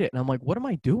want to read it, and I'm like, what am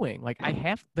I doing? Like I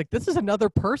have like this is another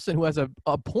person who has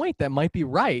a point that might be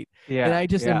right, and yeah, I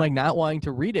just am yeah, like not wanting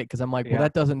to read it because I'm like, well, yeah,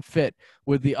 that doesn't fit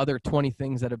with the other 20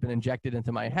 things that have been injected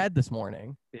into my head this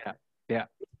morning. yeah, yeah,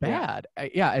 yeah, Bad,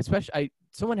 yeah. Especially,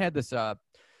 someone had this.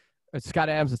 Scott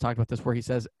Adams has talked about this where he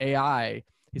says AI.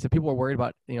 He said people are worried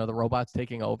about the robots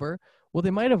taking over. Well,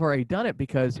 they might have already done it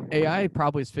because AI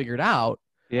probably has figured out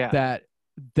yeah, that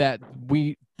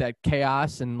that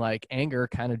chaos and like anger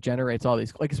kind of generates all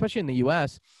these, like especially in the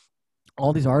U.S.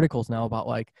 all these articles now about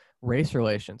like race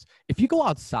relations. If you go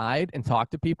outside and talk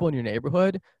to people in your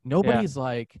neighborhood, yeah, nobody's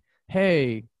like,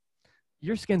 "Hey,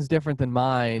 your skin's different than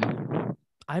mine.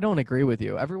 I don't agree with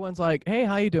you." Everyone's like, "Hey,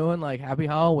 how you doing? Like, happy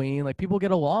Halloween." Like, people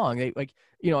get along. They like,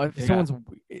 if yeah, someone's,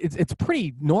 it's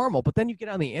pretty normal. But then you get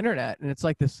on the internet and it's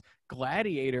like this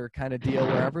gladiator kind of deal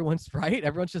where everyone's right,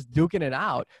 everyone's just duking it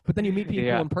out. But then you meet people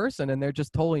yeah, in person and they're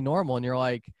just totally normal, and you're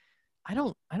like, I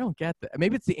don't get that.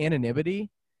 Maybe it's the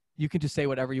anonymity. You can just say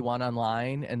whatever you want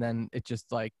online, and then it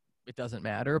just like it doesn't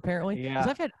matter apparently. Because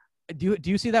yeah, I've had. Do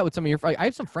you see that with some of your? I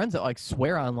have some friends that like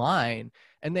swear online,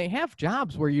 and they have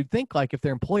jobs where you'd think like if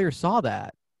their employer saw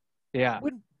that, yeah.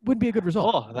 wouldn't be a good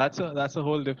result. Oh, that's a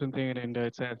whole different thing in India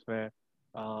itself, where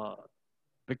uh,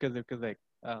 because like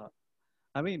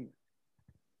I mean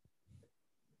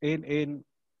in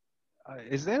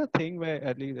is there a thing where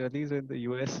at least in the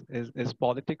US is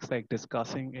politics like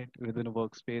discussing it within a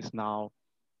workspace now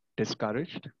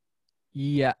discouraged?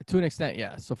 Yeah, to an extent,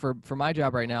 yeah. So for my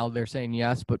job right now, they're saying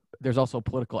yes, but there's also a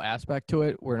political aspect to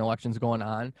it where an election's going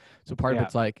on. So part of Yeah,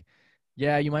 it's like,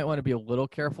 yeah, you might want to be a little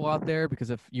careful out there because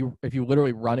if you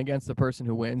literally run against the person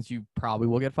who wins, you probably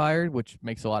will get fired, which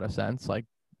makes a lot of sense. Like,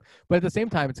 but at the same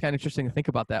time, it's kind of interesting to think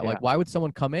about that. Like, yeah, why would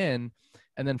someone come in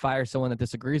and then fire someone that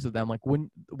disagrees with them? Like,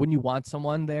 wouldn't you want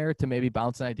someone there to maybe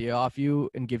bounce an idea off you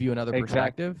and give you another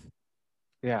exactly. perspective?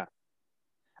 Yeah.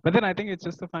 But then I think it's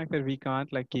just the fact that we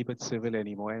can't like keep it civil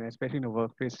anymore, and especially in a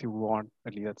workplace, you want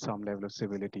at least some level of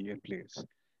civility in place,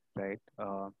 right?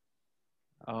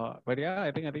 But yeah,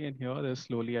 I think in here, there's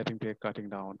slowly, I think they're cutting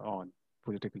down on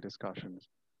political discussions,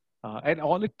 and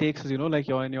all it takes is like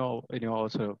you're in your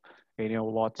also in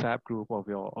your WhatsApp group of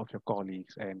your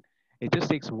colleagues, and it just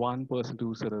takes one person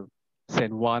to sort of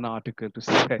send one article to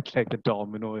set like the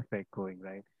domino effect going,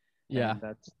 right? Yeah. And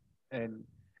that's and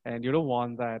and you don't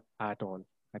want that at all.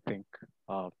 I think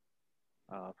uh,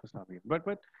 for some reason, but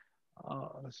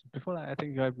Before that, I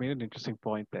think you have made an interesting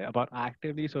point there about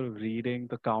actively sort of reading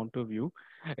the counter view.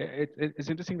 It's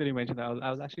interesting that you mentioned that.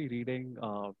 I was actually reading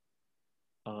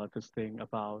this thing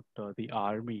about the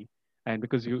army, and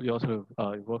because you also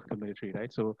sort of work in the military,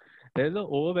 right? So there's an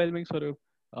overwhelming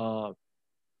uh,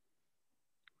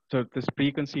 sort of this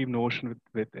preconceived notion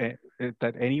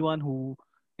that anyone who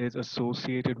is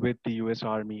associated with the U.S.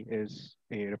 Army is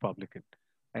a Republican,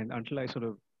 and until I sort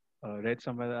of read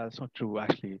somewhere that that's not true.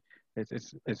 Actually,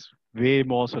 it's way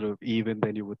more sort of even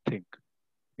than you would think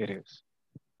it is.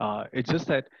 It's just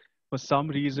that for some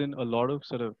reason, a lot of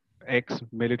sort of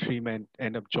ex-military men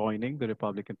end up joining the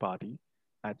Republican Party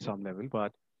at some level,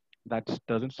 but that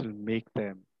doesn't still make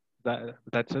them that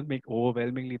doesn't make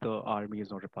overwhelmingly the army is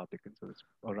not Republican, so it's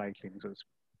or right leaning. So it's,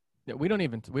 Yeah, we don't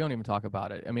even talk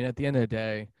about it. I mean, at the end of the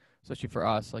day, especially for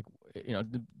us, like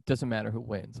it doesn't matter who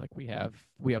wins. Like we have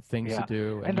things to yeah,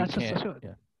 do, and and you that's just can't. such a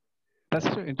Yeah, that's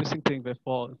such an interesting thing. Where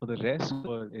for the rest of the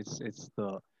world,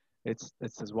 it's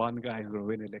this one guy who's going to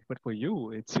win elect, but for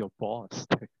you, it's your boss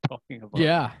that you're talking about,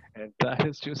 yeah, and that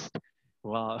is just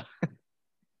wow.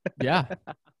 yeah.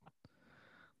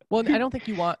 Well, I don't think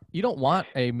you don't want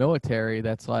a military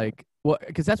that's like, well,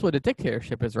 because that's what a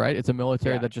dictatorship is, right? It's a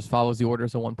military Yeah, that just follows the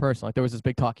orders of one person. Like there was this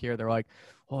big talk here. They're like,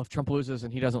 well, if Trump loses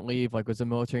and he doesn't leave, like was the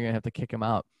military gonna have to kick him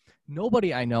out?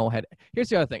 Nobody I know had. Here's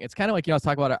the other thing. It's kind of like I was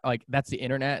talking about like that's the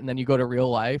internet, and then you go to real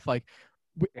life. Like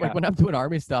yeah, when I'm doing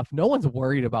army stuff, no one's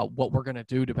worried about what we're gonna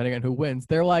do depending on who wins.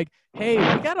 They're like, hey,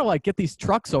 we gotta like get these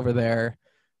trucks over there,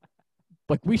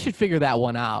 like we should figure that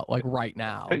one out like right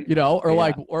now, yeah,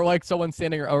 or like someone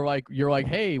standing or like you're like,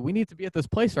 hey, we need to be at this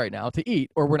place right now to eat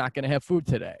or we're not going to have food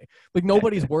today. Like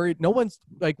nobody's worried. No one's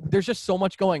like, there's just so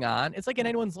much going on. It's like in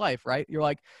anyone's life, right? You're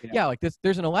like, yeah, yeah, like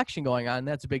there's an election going on,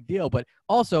 that's a big deal, but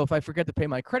also if I forget to pay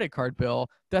my credit card bill,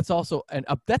 that's also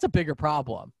that's a bigger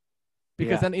problem,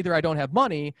 because yeah. then either I don't have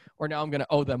money or now I'm going to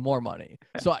owe them more money.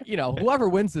 So whoever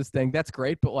wins this thing, that's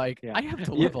great, but like Yeah, I have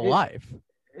to yeah. live a life.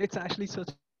 It's actually such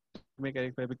make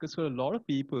it fair because for a lot of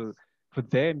people, for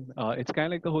them, it's kind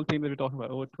of like the whole thing that we're talking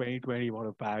about. Oh, 2020, what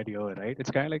a bad year, right?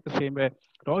 It's kind of like the same way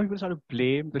a lot of people sort of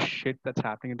blame the shit that's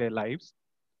happening in their lives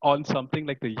on something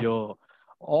like the year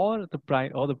or the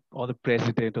prime or the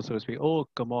president or so to speak. Oh,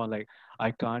 come on, like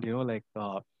I can't, like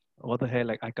what the hell,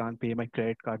 like I can't pay my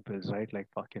credit card bills, right? Like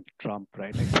fucking Trump,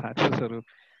 right? Like that's the sort of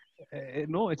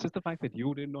no, it's just the fact that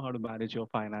you didn't know how to manage your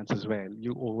finances well.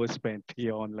 You overspent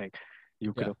beyond like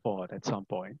you could Yeah. afford at some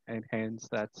point, and hence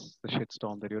that's the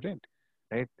shitstorm that you're in,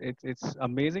 right? It's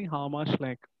amazing how much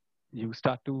like you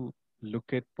start to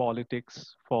look at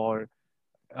politics for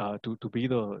to be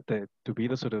to be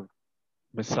the sort of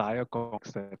messiah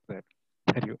complex that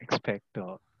you expect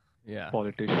Yeah.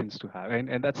 politicians to have,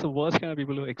 and that's the worst kind of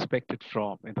people to expect it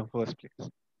from in the first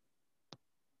place.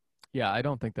 Yeah, I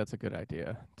don't think that's a good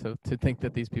idea to think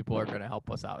that these people are going to help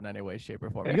us out in any way, shape, or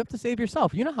form. You have to save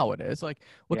yourself. You know how it is. Like,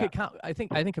 look Yeah, at I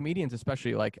think comedians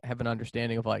especially like have an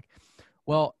understanding of like,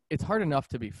 well, it's hard enough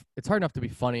to be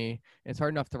funny. It's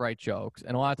hard enough to write jokes,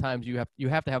 and a lot of times you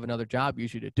have to have another job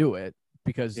usually to do it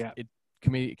because yeah,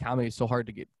 comedy is so hard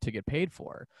to get paid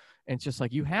for. And it's just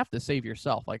like you have to save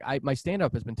yourself. Like my stand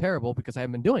up has been terrible because I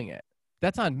haven't been doing it.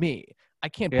 That's on me. I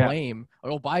can't yeah. blame.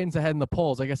 Oh, Biden's ahead in the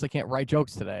polls. I guess I can't write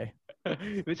jokes today. Like,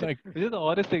 Which is the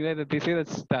oddest thing, right? That they say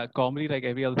that comedy, like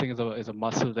every other thing, is a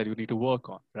muscle that you need to work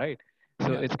on, right?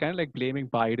 So yeah. it's kind of like blaming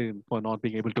Biden for not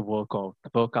being able to work out,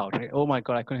 right? Oh my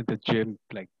God, I couldn't hit the gym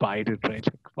like Biden, right?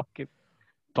 Like fucking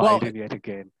Well, Biden yet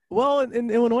again. well, in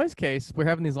Illinois' case, we're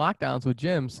having these lockdowns with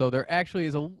gyms, so there actually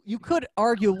is you could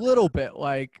argue a little bit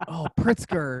like, oh,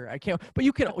 Pritzker, I can't, but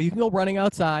you can go running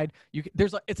outside.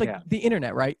 It's like Yeah, the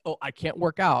internet, right? Oh, I can't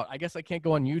work out. I guess I can't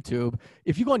go on YouTube.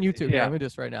 If you go on YouTube, here, yeah, let me do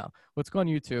this right now. Let's go on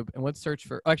YouTube and let's search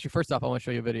for. Actually, first off, I want to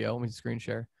show you a video. Let me screen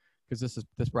share because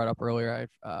this brought up earlier.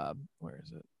 Where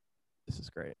is it? This is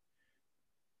great.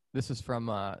 This is from.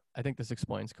 I think this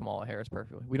explains Kamala Harris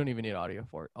perfectly. We don't even need audio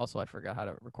for it. Also, I forgot how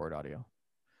to record audio.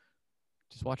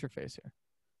 Just watch her face here.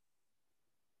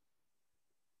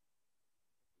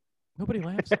 Nobody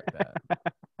laughs like that.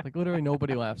 Like literally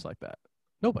nobody laughs like that.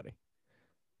 Nobody.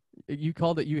 You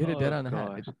called it. You hit it dead Oh on the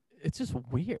head. God. It's just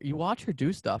weird. You watch her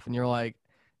do stuff, and you're like,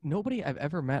 nobody I've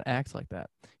ever met acts like that.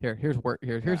 Here's Yeah,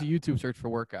 a YouTube search for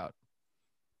workout.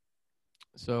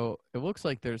 So it looks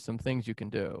like there's some things you can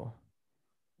do,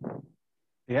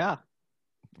 yeah.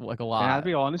 like a And I'll lot.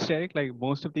 be honest, Eric, like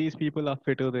most of these people are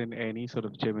fitter than any sort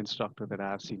of gym instructor that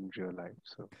I've seen in real life.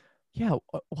 So Yeah,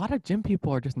 a lot of gym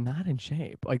people are just not in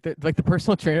shape. Like the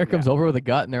personal trainer yeah. comes over with a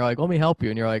gut, and they're like, "Let me help you,"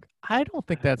 and you're like, "I don't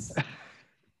think that's.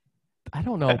 I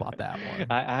don't know about that one."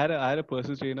 I had a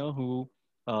personal trainer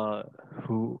uh,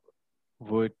 who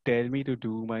would tell me to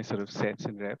do my sort of sets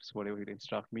and reps, whatever he'd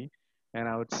instruct me, and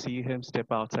I would see him step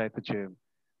outside the gym,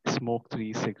 smoke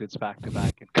 3 cigarettes back to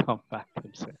back, and come back to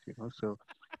himself. So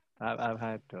I've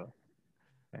had.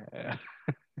 Uh,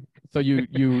 So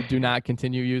you do not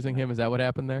continue using him? Is that what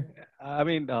happened there? I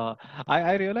mean,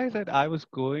 I realized that I was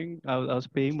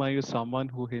paying money to someone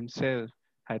who himself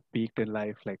had peaked in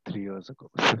life like 3 years ago.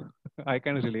 So I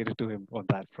kind of related to him on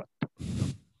that front.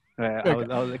 I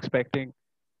was expecting,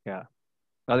 yeah,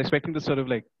 I was expecting the sort of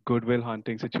like Goodwill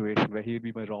Hunting situation where he'd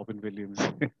be my Robin Williams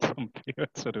in some weird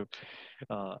sort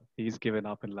of, he's given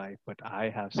up in life, but I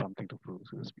have something to prove,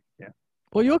 so to speak. Yeah.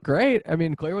 Well, you look great. I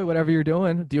mean, clearly, whatever you're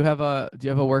doing. Do you have a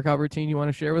workout routine you want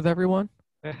to share with everyone?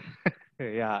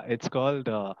 Yeah, it's called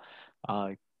uh,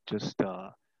 just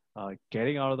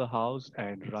getting out of the house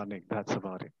and running. That's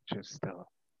about it.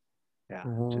 Yeah, just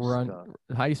Run.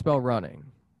 How you spell running?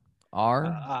 uh, R.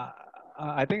 uh,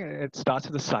 I think it starts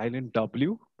with a silent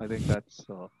W. I think that's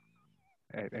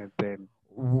and then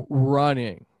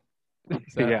Running.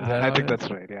 Is that yeah, I how think it is?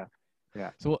 that's right. Yeah,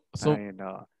 yeah. So And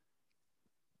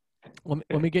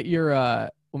let me get your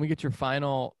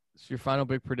final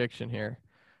big prediction here,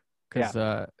 yeah,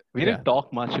 because we yeah, didn't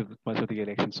talk much of the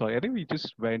election, so I think we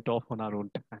just went off on our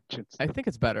own tangents. I think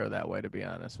it's better that way, to be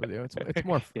honest with you. It's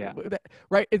more Yeah,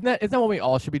 right. Isn't that what we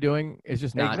all should be doing? Is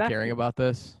just not caring exactly, about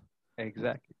this.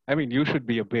 exactly. I mean, you should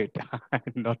be a bit,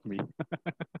 not me.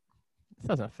 It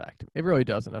doesn't affect me. It really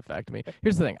doesn't affect me.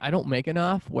 Here's the thing. I don't make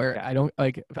enough where Yeah, I don't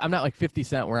like, I'm not like 50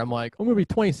 Cent where I'm like, I'm going to be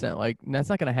 20 Cent. Like, that's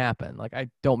not going to happen. Like, I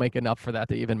don't make enough for that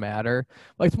to even matter.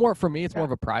 Like, it's more for me, it's more yeah,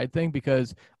 of a pride thing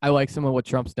because I like some of what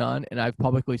Trump's done and I've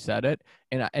publicly said it.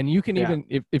 And you can yeah.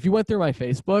 even, if you went through my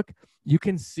Facebook, you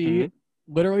can see Hmm.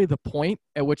 literally the point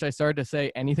at which I started to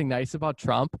say anything nice about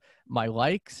Trump. My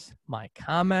likes, my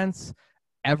comments,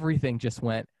 everything just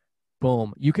went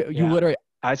boom. You Yeah, literally,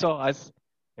 I saw us.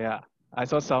 Yeah, I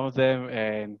saw some of them,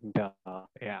 and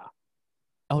yeah,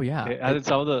 oh yeah. I think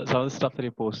some of the stuff that he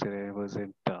posted, it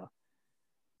wasn't. Which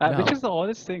No. is the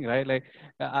honest thing, right? Like,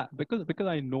 because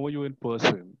I know you in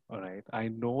person, all right. I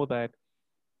know that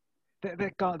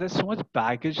there's so much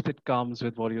baggage that comes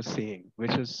with what you're saying,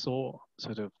 which is so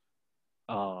sort of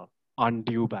uh,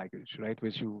 undue baggage, right?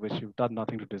 Which you've done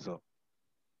nothing to deserve.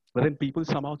 But then people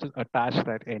somehow just attach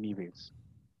that anyways,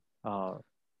 uh,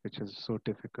 which is so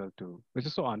difficult to, which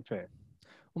is so unfair.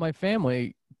 Well, my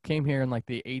family came here in like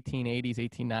the 1880s,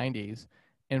 1890s,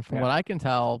 and from Yeah. what I can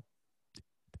tell,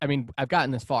 I mean, I've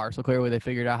gotten this far, so clearly they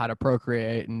figured out how to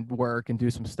procreate and work and do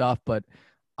some stuff, but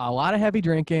a lot of heavy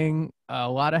drinking, a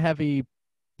lot of heavy,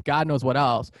 God knows what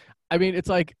else. I mean, it's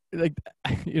like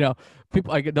you know,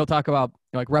 people like they'll talk about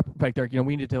like like they're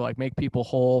we need to like make people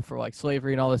whole for like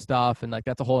slavery and all this stuff, and like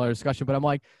that's a whole other discussion. But I'm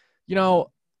like, you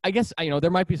know, I guess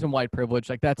there might be some white privilege,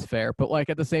 like that's fair, but like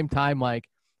at the same time, like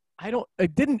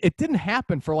it didn't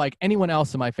happen for like anyone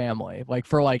else in my family, like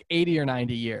for like 80 or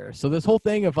 90 years. So this whole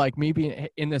thing of like me being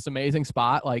in this amazing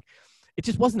spot, like it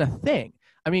just wasn't a thing.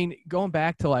 I mean, going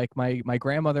back to like my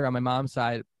grandmother on my mom's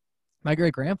side, my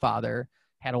great grandfather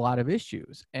had a lot of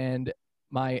issues. And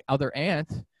my other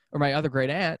aunt, or my other great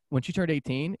aunt, when she turned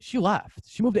 18, she left.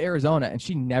 She moved to Arizona and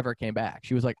she never came back.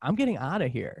 She was like, I'm getting out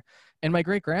of here. And my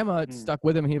great grandma Mm. stuck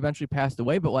with him and he eventually passed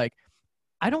away. But like,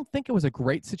 I don't think it was a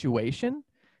great situation.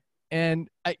 And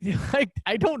I like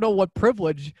I don't know what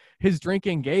privilege his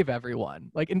drinking gave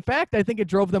everyone. Like in fact, I think it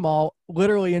drove them all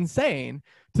literally insane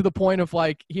to the point of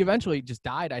like he eventually just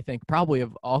died, I think, probably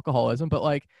of alcoholism. But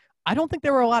like I don't think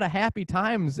there were a lot of happy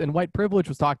times and white privilege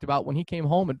was talked about when he came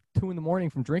home at 2 a.m.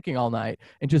 from drinking all night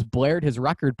and just blared his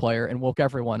record player and woke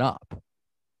everyone up.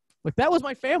 Like that was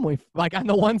my family, like on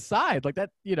the one side, like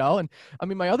that, and I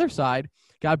mean, my other side,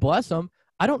 God bless him.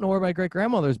 I don't know where my great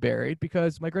grandmother's buried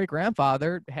because my great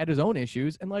grandfather had his own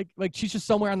issues and like she's just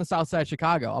somewhere on the south side of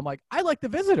Chicago. I'm like, I like to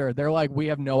visit her. They're like, we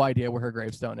have no idea where her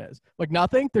gravestone is. Like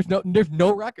nothing. There's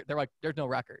no record. They're like, there's no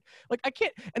record. Like I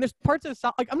can't. And there's parts of the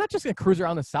south. Like I'm not just gonna cruise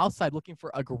around the south side looking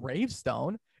for a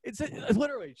gravestone. It's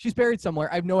literally she's buried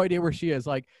somewhere. I have no idea where she is.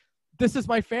 Like this is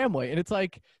my family, and it's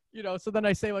like so then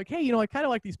I say like, hey, I kind of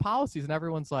like these policies, and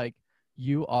everyone's like,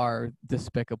 you are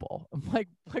despicable. I'm like,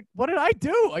 what did I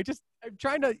do? I'm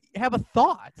trying to have a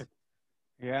thought.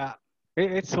 Yeah.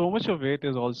 It's so much of it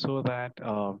is also that,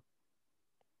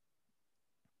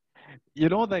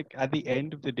 like at the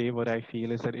end of the day, what I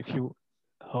feel is that if you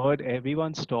heard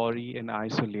everyone's story in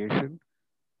isolation,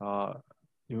 uh,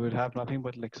 you would have nothing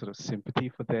but like sort of sympathy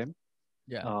for them,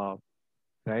 Yeah. uh,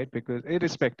 right? Because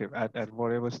irrespective at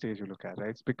whatever stage you look at, right?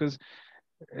 It's because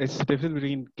it's the difference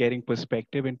between getting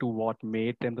perspective into what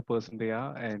made them the person they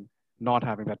are and not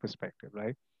having that perspective,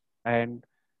 right? And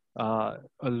a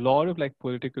lot of like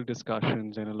political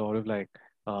discussions and a lot of like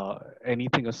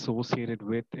anything associated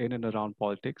with in and around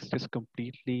politics just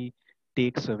completely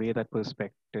takes away that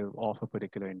perspective of a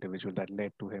particular individual that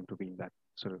led to him to be in that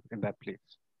sort of in that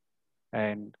place.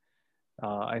 And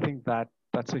I think that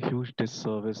that's a huge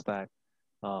disservice that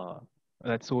uh,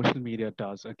 that social media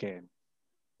does again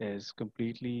is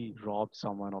completely rob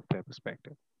someone of their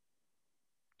perspective.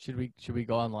 Should we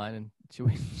go online and should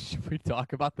we should we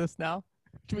talk about this now?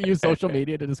 Should we use social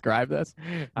media to describe this?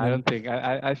 I don't think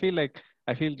I feel like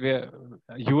I feel we're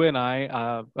you and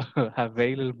I have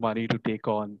very little money to take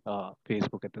on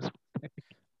Facebook at this point.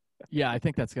 Yeah, I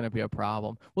think that's going to be a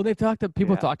problem. Well, they've talked to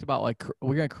people Yeah, talked about like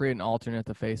we're going to create an alternate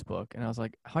to Facebook, and I was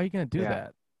like, how are you going to do yeah,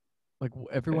 that? Like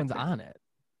everyone's on it.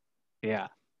 yeah.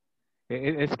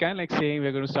 It's kind of like saying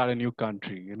we're going to start a new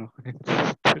country. You know,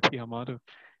 the amount of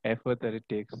effort that it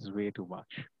takes is way too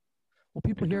much Well,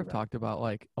 to people here do have that. talked about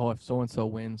like, oh, if so and so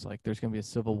wins, like there's going to be a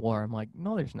civil war. I'm like,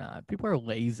 no, there's not. People are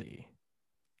lazy.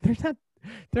 There's not.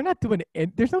 They're not doing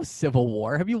it. There's no civil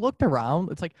war. Have you looked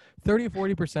around? It's like 30 or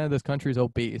 40% of this country is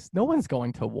obese. No one's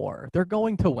going to war. They're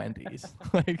going to Wendy's.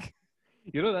 Like,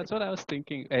 You know, that's what I was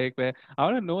thinking, Eric. Where I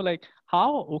want to know, like,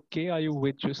 how okay are you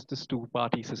with just this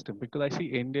two-party system? Because I see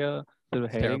India sort of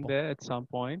it's heading terrible. there at some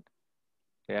point.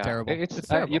 Yeah, Terrible. it's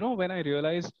It's you terrible. know when I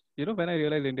realized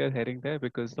India is heading there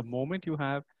because the moment you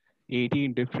have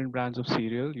 18 different brands of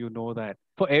cereal, you know that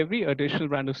for every additional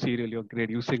brand of cereal, you're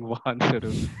reducing one sort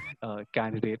of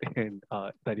candidate in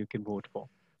that you can vote for.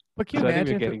 But can you So I think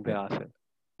we're imagine if getting there ourselves.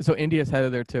 so India's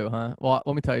headed there too, huh? Well,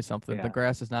 let me tell you something. The Yeah,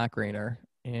 grass is not greener,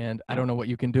 and I don't know what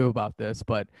you can do about this,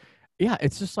 but yeah,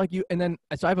 it's just like you. And then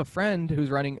so I have a friend who's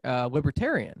running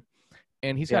libertarian,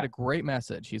 and he's got yeah, a great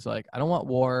message. He's like, I don't want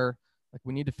war. Like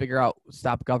we need to figure out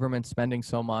stop government spending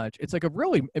so much. It's like a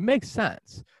really it makes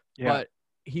sense, yeah, but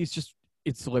he's just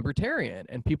it's libertarian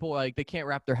and people like they can't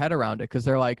wrap their head around it because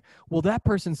they're like, well, that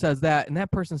person says that and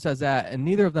that person says that and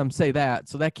neither of them say that,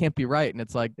 so that can't be right. And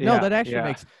it's like, no, yeah, that actually yeah,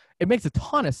 makes it makes a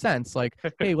ton of sense. Like,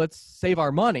 hey, let's save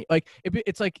our money. Like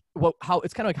it's like well, how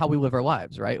it's kind of like how we live our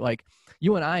lives, right? Like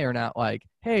you and I are not like,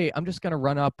 hey, I'm just gonna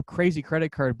run up crazy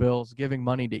credit card bills giving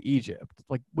money to Egypt.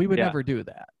 Like we would yeah, never do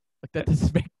that. Like that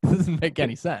doesn't make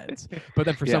any sense. But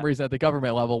then for some yeah, reason at the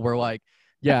government level, we're like,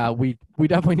 yeah, we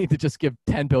definitely need to just give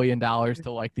 $10 billion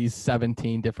to like these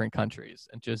 17 different countries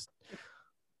and just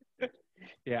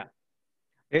yeah.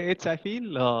 It's I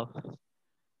feel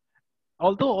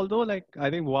although like I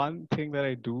think one thing that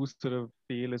I do sort of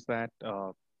feel is that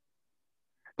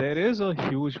there is a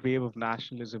huge wave of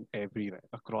nationalism everywhere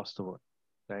across the world,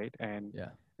 right? yeah.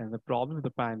 And the problem with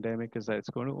the pandemic is that it's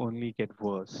going to only get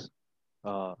worse.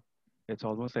 Uh, it's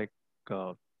almost like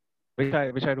uh, which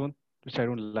I don't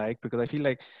like because I feel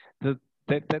like the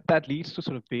that leads to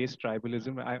sort of base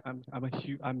tribalism.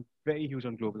 I'm very huge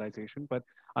on globalization, but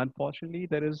unfortunately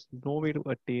there is no way to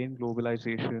attain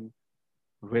globalization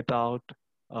without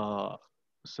uh,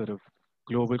 sort of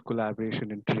global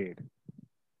collaboration and trade.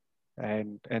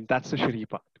 And that's the shitty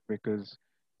part because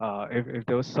if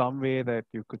there was some way that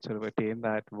you could sort of attain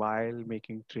that while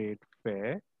making trade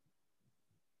fair,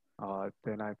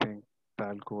 then I think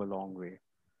that'll go a long way.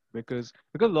 Because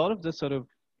a lot of the sort of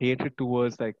hatred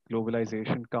towards like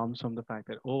globalization comes from the fact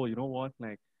that, oh, you know what,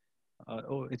 like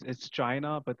oh, it's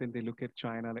China, but then they look at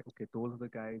China like, okay, those are the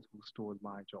guys who stole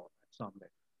my job at some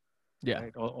level, Yeah.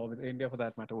 right? Or with India for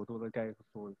that matter, oh, those are the guys who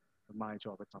stole my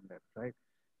job at some level, right?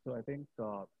 So I think,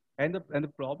 and the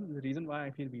problem, the reason why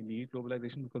I feel we need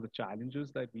globalization because the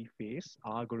challenges that we face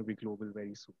are going to be global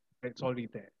very soon. It's already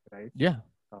there, right? Yeah.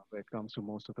 When it comes to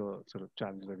most of the sort of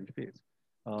challenges that we face,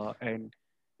 uh, and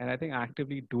and I think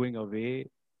actively doing away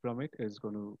from it is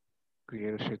going to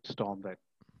create a shit storm that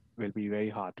will be very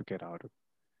hard to get out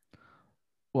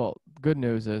Well, good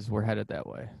news is we're headed that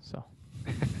way. So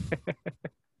of.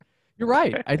 you're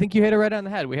right. I think you hit it right on the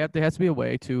head. There has to be a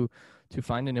way to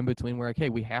find an in between where like, hey,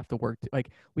 we have to work like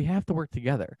we have to work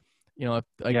together. You know, if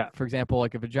like Yeah, for example,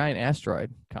 like if a giant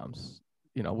asteroid comes,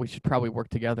 you know, we should probably work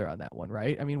together on that one,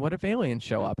 right? I mean, what if aliens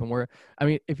show up and I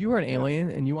mean, if you were an yeah, alien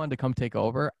and you wanted to come take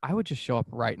over, I would just show up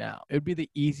right now. It would be the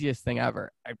easiest thing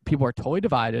ever. People are totally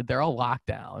divided. They're all locked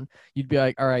down. You'd be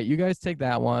like, all right, you guys take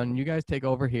that one. You guys take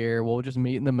over here. We'll just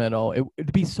meet in the middle.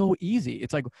 It'd be so easy.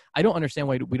 It's like, I don't understand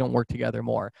why we don't work together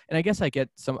more. And I guess I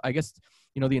guess,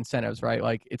 you know, the incentives, right?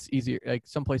 Like it's easier. Like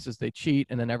some places they cheat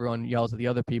and then everyone yells at the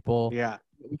other people. yeah,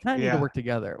 We kind of need to yeah, work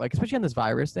together, like especially on this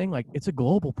virus thing. Like it's a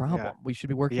global yeah, problem. We should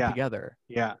be working yeah, together.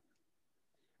 yeah.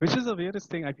 Which is the weirdest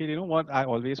thing. I feel, you know what? I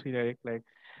always feel like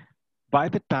by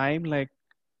the time, like,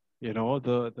 you know,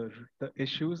 the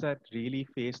issues that really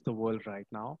face the world right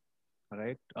now,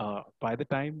 right? By the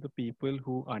time the people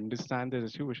who understand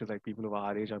this issue, which is like people of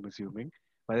our age, I'm assuming,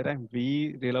 by the time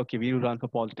we realize, okay, we need to run for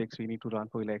politics, we need to run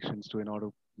for elections to in order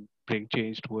to bring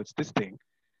change towards this thing.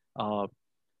 Uh,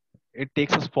 it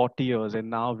takes us 40 years, and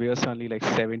now we are suddenly like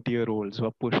 70-year-olds who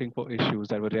are pushing for issues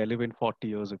that were relevant 40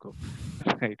 years ago,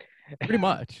 right? Pretty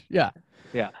much. Yeah.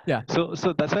 Yeah. Yeah. So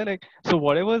that's why like so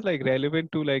whatever is like relevant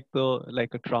to like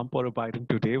a Trump or a Biden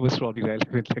today was probably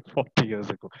relevant like 40 years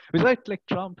ago. Which is like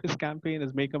Trump, his campaign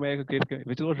is Make America Great Again,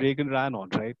 which is what Reagan ran on,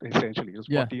 right? Essentially, it was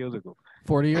Yeah. 40 years ago.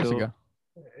 40 years So ago.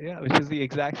 yeah, which is the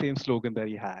exact same slogan that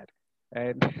he had,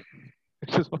 and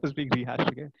which is what is being rehashed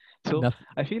again. So Nothing.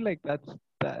 I feel like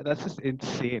that's just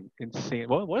insane.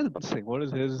 What is Biden saying?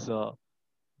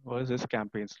 What is his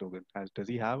campaign slogan? Does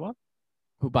he have one?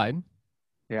 Who, Biden?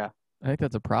 Yeah. I think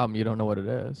that's a problem. You don't know what it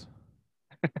is.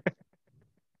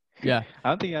 Yeah. I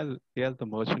don't think he has the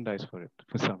merchandise for it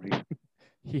for some reason.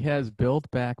 He has Build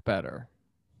Back Better.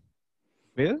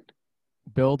 Build?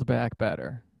 Build Back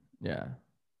Better. Yeah.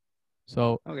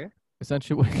 So Okay.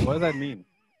 essentially, What does that mean?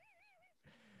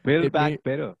 Build It back mean-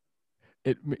 better.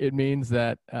 it means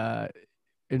that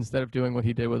instead of doing what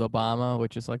he did with Obama,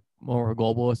 which is like more of a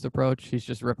globalist approach, he's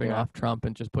just ripping Yeah. off Trump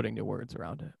and just putting new words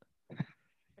around it.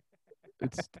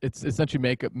 It's essentially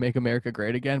make America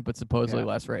great again, but supposedly Yeah.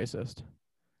 less racist.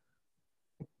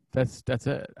 That's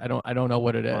it. I don't know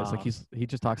what it is. Like Wow. he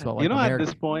just talks about like You know, America.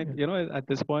 at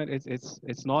this point,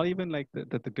 it's not even like the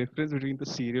difference between the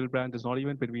cereal brand is not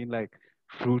even between like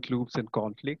Fruit Loops and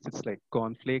cornflakes. It's like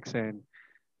cornflakes and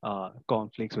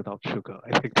cornflakes without sugar.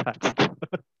 I think that's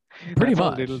Pretty that's how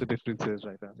much. little the difference is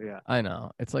right now. Yeah. I know.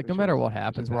 It's like no Which matter is- what which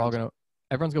is happens,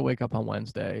 everyone's gonna wake up on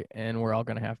Wednesday and we're all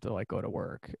gonna have to like go to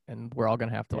work and we're all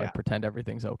gonna have to like Yeah. pretend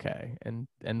everything's okay and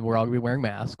we're all gonna be wearing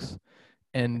masks.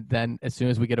 And then as soon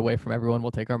as we get away from everyone,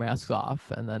 we'll take our masks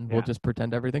off and then we'll Yeah. just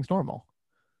pretend everything's normal.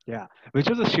 Yeah, which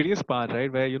was the shittiest part,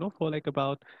 right? Where for like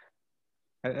about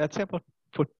I'd say about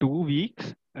for 2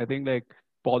 weeks, I think like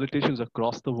politicians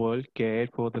across the world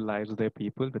cared for the lives of their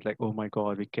people with like, oh my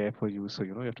God, we care for you. So,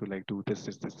 you have to like do this.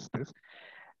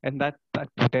 And that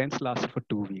pretense lasted for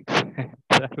 2 weeks.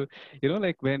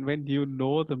 Like when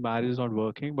the marriage is not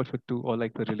working, but or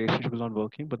like the relationship is not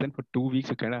working, but then for 2 weeks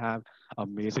you kind of have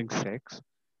amazing sex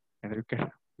and you can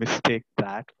mistake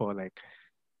that for like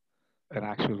an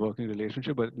actual working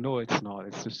relationship. But no, it's not.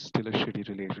 It's just still a shitty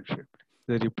relationship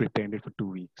that you pretended for 2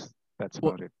 weeks. That's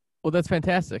Well, about it. Well, that's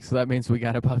fantastic. So that means we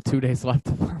got about 2 days left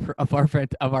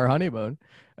of our honeymoon,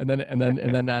 and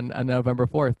then on November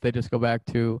 4th they just go back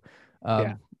to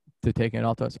Yeah. to taking it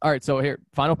all to us. All right. So here,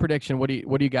 final prediction. What do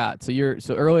you got? So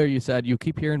earlier you said you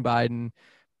keep hearing Biden,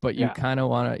 but you Yeah. kind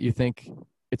of you think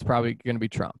it's probably going to be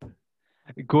Trump.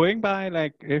 Going by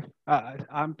like if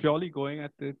I'm purely going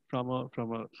at it from a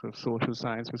sort of social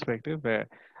science perspective, where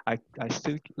I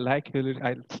still like Hillary.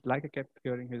 I kept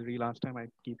hearing Hillary last time. I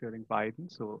keep hearing Biden.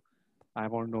 So I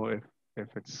want to know if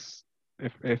it's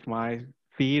if my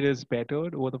feed is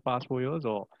bettered over the past 4 years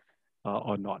or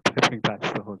not. I think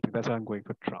that's the whole thing. That's why I'm going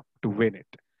for Trump to win it.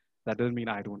 That doesn't mean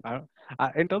I don't.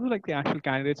 In terms of like the actual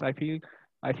candidates, I feel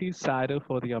sadder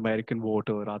for the American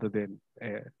voter rather than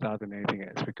anything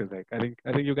else, because like I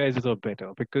think you guys deserve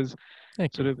better, because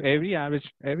Thank sort you. of every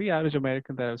average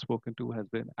American that I've spoken to has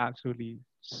been absolutely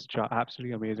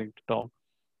amazing to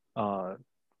talk.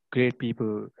 Great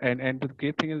people, and the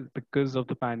great thing is because of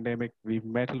the pandemic, we've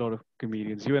met a lot of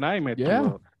comedians. You and I met Yeah.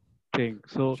 through a thing,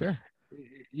 so Sure.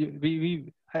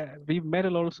 we've met a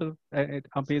lot of sort of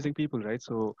amazing people, right?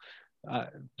 So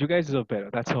you guys deserve better.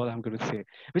 That's all I'm going to say.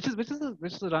 Which is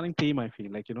a running theme. I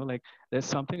feel like like there's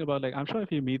something about like I'm sure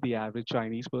if you meet the average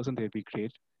Chinese person, they'd be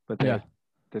great, but Yeah.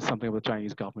 there's something about the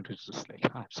Chinese government which is just like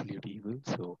absolute evil.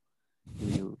 So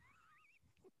you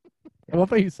I love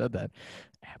how you said that.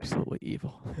 Absolutely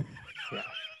evil.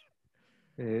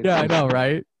 it's Yeah, I just- know,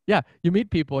 right? Yeah, you meet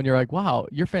people and you're like, wow,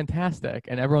 you're fantastic.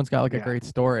 And everyone's got like a Yeah. great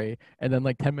story. And then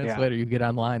like 10 minutes Yeah. later, you get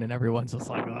online and everyone's just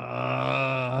like,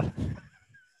 Ugh.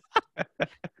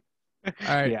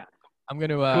 All right. Yeah. I'm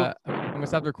gonna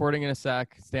stop recording in a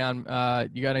sec. Stay on.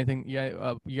 You got anything? You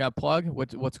got a plug?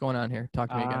 What's going on here? Talk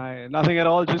to me again. Nothing at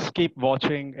all. Just keep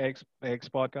watching X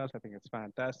podcast. I think it's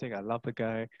fantastic. I love the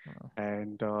guy, Oh.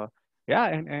 and yeah,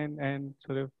 and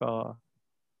sort of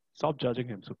stop judging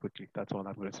him so quickly. That's all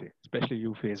I'm gonna say. Especially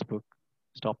you, Facebook.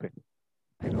 Stop it.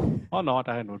 Or not.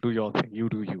 I don't know. Do your thing. You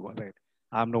do you. All right.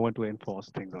 I'm no one to enforce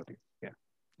things on you.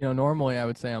 Yeah. Normally I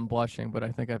would say I'm blushing, but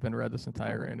I think I've been read this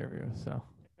entire interview. So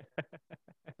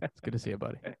it's good to see you,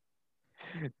 buddy.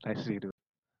 Nice to see you. Dude.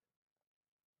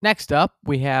 Next up,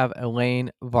 we have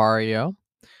Elaine Vario.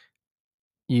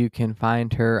 You can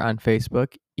find her on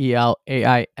Facebook,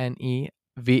 ELAINE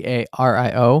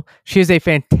Vario. She is a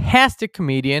fantastic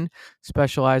comedian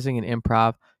specializing in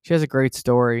improv. She has a great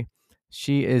story.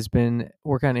 She has been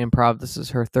working on improv. This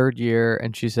is her 3rd year,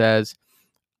 and she says,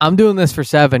 I'm doing this for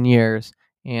 7 years,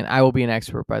 and I will be an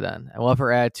expert by then. I love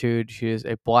her attitude. She is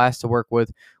a blast to work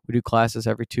with. We do classes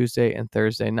every Tuesday and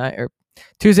Thursday night, or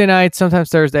Tuesday nights, sometimes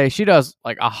Thursday. She does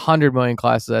like 100 million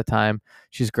classes at a time.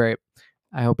 She's great.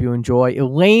 I hope you enjoy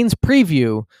Elaine's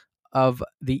preview of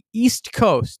the East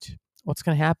Coast. What's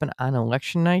going to happen on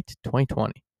election night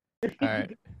 2020?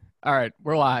 All right,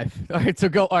 we're live. All right, so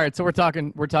go. All right, so we're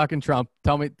talking Trump.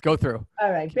 Tell me, go through.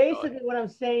 All right, basically what I'm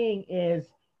saying is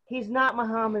he's not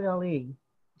Muhammad Ali.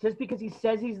 Just because he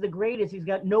says he's the greatest, he's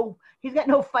got no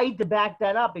fight to back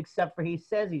that up, except for he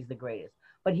says he's the greatest.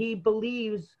 But he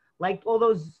believes, like all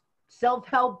those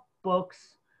self-help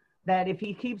books, that if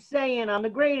he keeps saying I'm the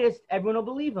greatest, everyone will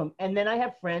believe him. And then I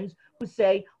have friends who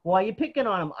say, why are you picking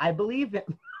on him? I believe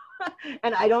him.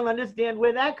 And I don't understand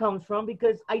where that comes from,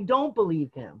 because I don't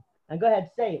believe him. And go ahead,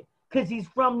 say it. Because he's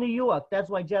from New York. That's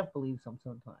why Jeff believes him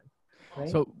sometimes. Right?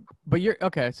 So, but you're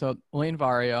okay. So Elaine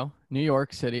Vario, New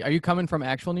York City. Are you coming from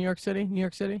actual New York City? New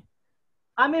York City?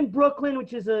 I'm in Brooklyn,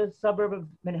 which is a suburb of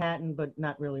Manhattan, but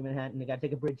not really Manhattan. You got to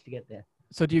take a bridge to get there.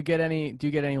 So do you get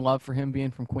any love for him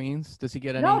being from Queens? Does he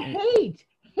get any? No, hate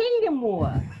him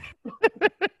more.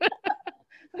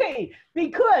 Hey,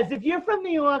 because if you're from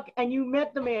New York and you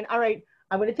met the man, all right,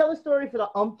 I'm going to tell the story for the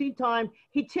umpteenth time.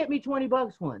 He tipped me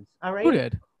 $20 once. All right. Who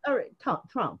did? All right,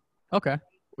 Trump. Okay.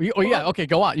 Oh yeah. Okay,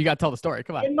 go on. You got to tell the story.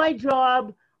 Come on. In my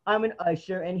job, I'm an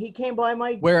usher, and he came by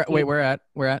my. Where at?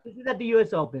 This is at the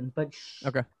U.S. Open, but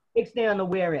okay. Stay on the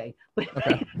where a.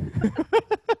 Okay.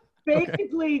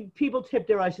 Basically, people tip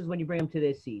their ushers when you bring them to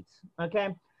their seats.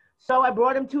 Okay. So I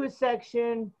brought him to his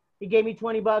section. He gave me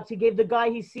 $20. He gave the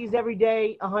guy he sees every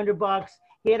day $100.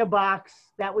 He had a box.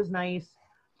 That was nice.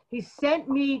 He sent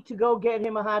me to go get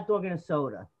him a hot dog and a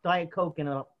soda, Diet Coke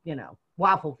and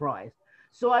waffle fries.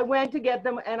 So I went to get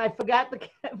them, and I forgot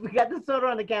the soda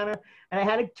on the counter, and I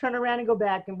had to turn around and go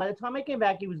back. And by the time I came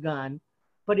back, he was gone.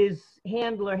 But his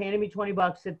handler handed me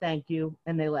 $20, said thank you,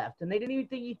 and they left. And they didn't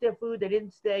even eat their food. They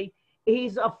didn't stay.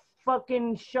 He's a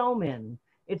fucking showman.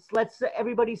 It's let's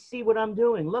everybody see what I'm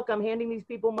doing. Look, I'm handing these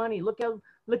people money. Look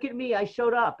at me. I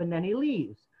showed up, and then he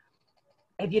leaves.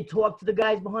 If you talk to the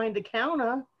guys behind the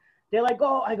counter, they're like,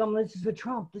 oh, I go, this is for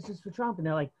Trump. This is for Trump. And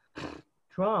they're like,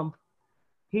 Trump?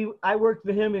 I worked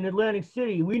for him in Atlantic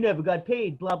City. We never got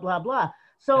paid, blah, blah, blah.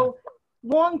 So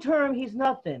long term, he's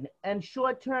nothing. And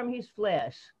short term, he's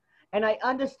flash. And I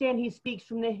understand he speaks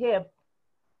from the hip,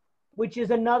 which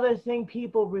is another thing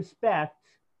people respect.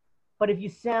 But if you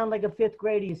sound like a fifth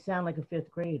grader, you sound like a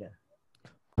fifth grader.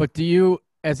 But do you,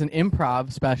 as an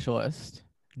improv specialist,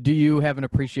 do you have an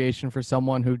appreciation for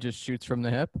someone who just shoots from the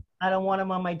hip? I don't want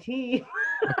him on my team.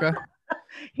 Okay.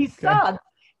 He sucks.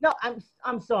 No,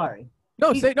 I'm sorry.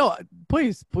 No,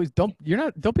 please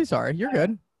don't be sorry. You're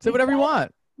good. Say whatever you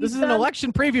want. This is an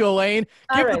election preview, Elaine.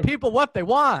 Give the people what they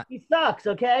want. He sucks,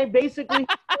 okay? Basically.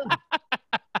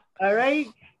 All right?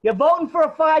 You're voting for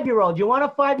a 5-year-old. You want a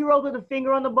 5-year-old with a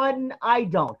finger on the button? I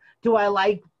don't. Do I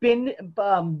like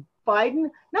Biden?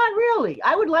 Not really.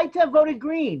 I would like to have voted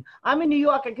green. I'm in New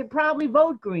York. I could probably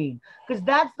vote green because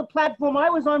that's the platform I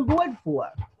was on board for.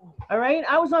 All right?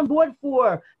 I was on board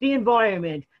for the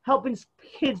environment, helping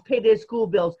kids pay their school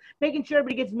bills, making sure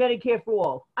everybody gets Medicare for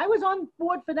all. I was on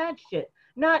board for that shit.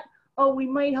 Not, oh, we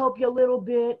might help you a little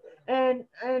bit and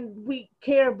we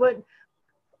care, but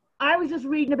I was just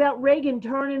reading about Reagan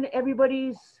turning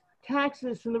everybody's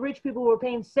taxes from the rich people who were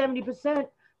paying 70%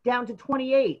 down to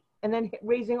 28% and then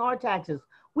raising our taxes.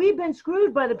 We've been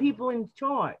screwed by the people in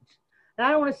charge. And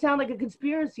I don't want to sound like a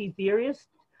conspiracy theorist,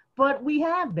 but we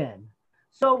have been.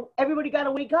 So everybody got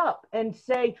to wake up and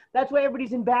say, that's why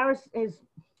everybody's embarrassing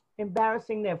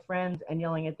their friends and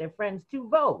yelling at their friends to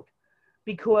vote,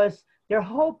 because they're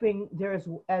hoping they're as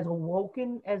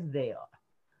awoken as they are.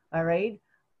 All right?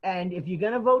 And if you're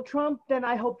going to vote Trump, then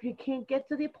I hope you can't get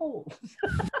to the polls.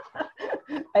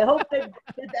 I hope that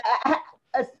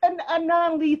a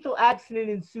non-lethal accident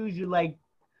ensues you, like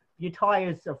your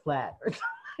tires are flat.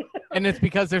 And it's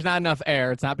because there's not enough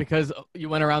air. It's not because you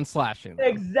went around slashing them.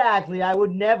 Exactly. I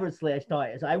would never slash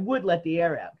tires. I would let the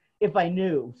air out if I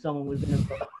knew someone was going to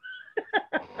vote.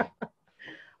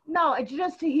 No, it's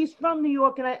just he's from New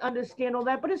York, and I understand all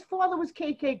that. But his father was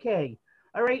KKK.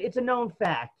 All right? It's a known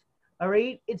fact. All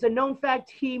right? It's a known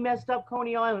fact he messed up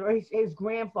Coney Island, or his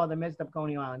grandfather messed up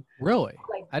Coney Island. Really?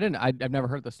 I've never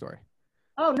heard the story.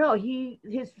 Oh, no.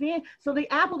 So the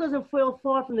apple doesn't fall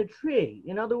far from the tree.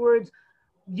 In other words,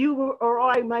 you or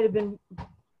I might have been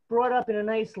brought up in a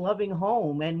nice, loving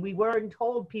home, and we weren't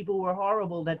told people were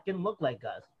horrible that didn't look like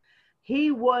us.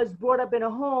 He was brought up in a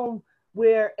home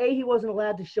where A, he wasn't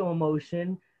allowed to show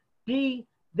emotion. B,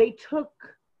 they took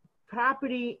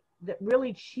property that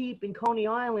really cheap in Coney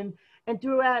Island and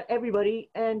threw out everybody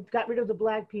and got rid of the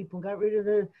black people, got rid of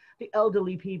the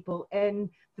elderly people. And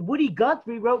Woody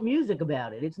Guthrie wrote music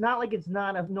about it. It's not like it's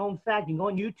not a known fact. You can go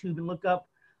on YouTube and look up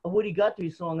a Woody Guthrie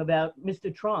song about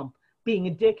Mr. Trump being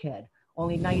a dickhead,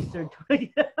 only nicer.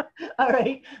 All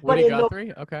right. Woody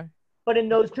Guthrie? Okay. But in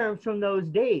those terms from those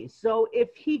days. So if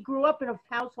he grew up in a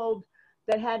household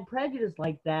that had prejudice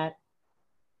like that,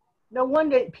 no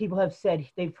wonder people have said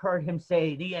they've heard him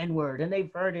say the N-word, and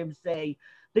they've heard him say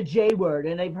the J-word,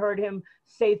 and they've heard him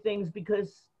say things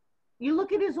because you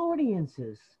look at his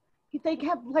audiences. They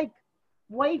have like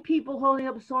white people holding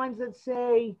up signs that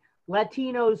say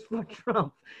Latinos for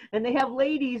Trump, and they have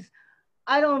ladies,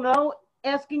 I don't know,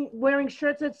 wearing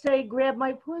shirts that say grab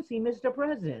my pussy, Mr.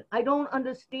 President. I don't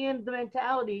understand the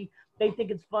mentality. They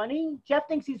think it's funny. Jeff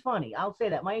thinks he's funny. I'll say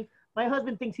that. My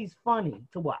husband thinks he's funny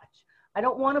to watch. I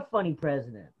don't want a funny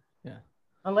president. Yeah.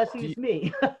 Unless he's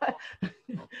me.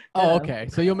 Oh, okay.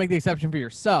 So you'll make the exception for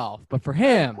yourself, but for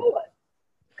him.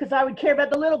 Because I would care about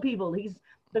the little people.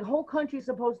 The whole country's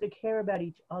supposed to care about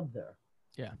each other.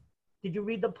 Yeah. Did you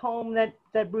read the poem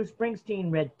that Bruce Springsteen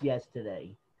read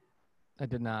yesterday? I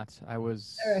did not. I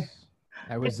was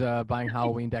buying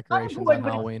Halloween decorations on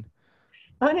Halloween.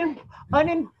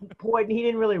 Unimportant. He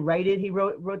didn't really write it. He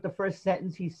wrote the first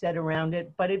sentence he said around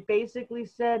it, but it basically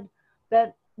said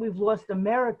that we've lost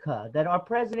America, that our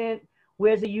president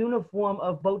wears a uniform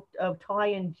of tie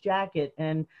and jacket,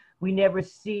 and we never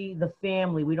see the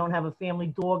family. We don't have a family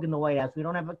dog in the White House. We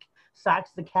don't have a Socks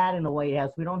the cat in the White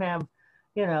House. We don't have,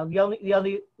 the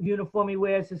other uniform he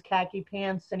wears is khaki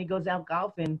pants, and he goes out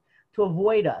golfing to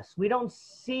avoid us. We don't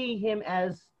see him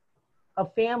as a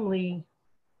family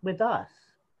with us.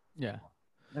 Yeah.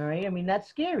 All right. I mean, that's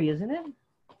scary, isn't it?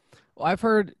 Well, I've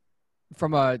heard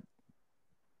from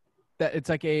that it's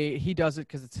like he does it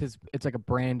because it's like a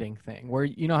branding thing where,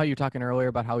 how you're talking earlier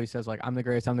about how he says like, I'm the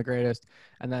greatest.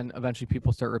 And then eventually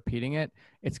people start repeating it.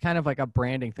 It's kind of like a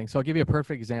branding thing. So I'll give you a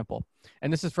perfect example.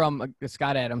 And this is from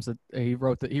Scott Adams. He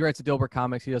writes the Dilbert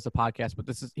comics. He does a podcast,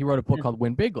 but he wrote a book called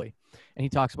Win Bigly. And he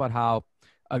talks about how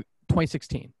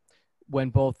 2016,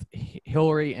 when both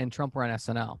Hillary and Trump were on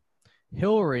SNL,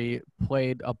 Hillary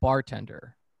played a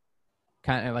bartender,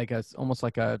 kind of like almost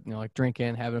like a, like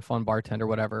drinking, having a fun bartender,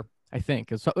 whatever. I think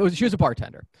she was a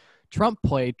bartender. Trump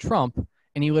played Trump,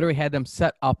 and he literally had them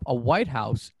set up a White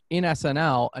House in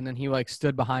SNL, and then he like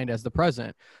stood behind as the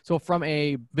president. So from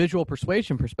a visual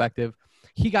persuasion perspective,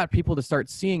 he got people to start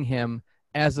seeing him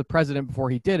as the president before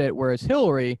he did it, whereas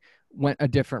Hillary went a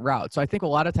different route. So I think a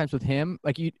lot of times with him,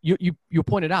 like you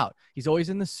pointed out, he's always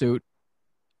in the suit,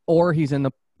 or he's in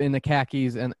the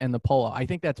khakis and the polo. I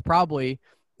think that's probably,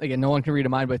 again, no one can read a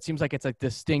mind, but it seems like it's a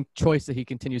distinct choice that he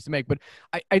continues to make. But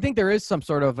I think there is some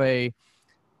sort of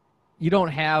you don't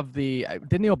have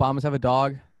didn't the Obamas have a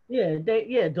dog? Yeah,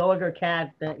 dog or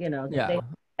cat.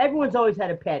 Everyone's always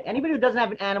had a pet. Anybody who doesn't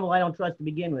have an animal, I don't trust to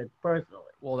begin with, personally.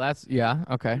 Well, that's, yeah,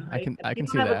 okay. Right? I can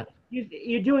see that.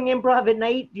 You're doing improv at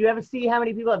night. Do you ever see how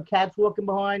many people have cats walking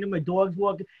behind them or dogs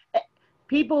walking?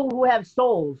 People who have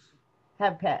souls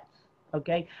have pets.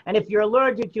 Okay, and if you're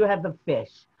allergic, you have a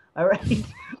fish, all right,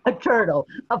 a turtle,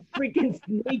 a freaking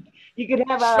snake. You could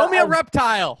have Show me a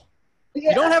reptile.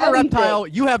 You don't have a reptile.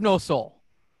 You have no soul.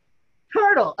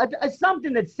 Turtle,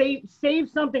 something that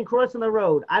saves something crossing the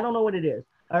road. I don't know what it is.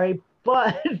 All right,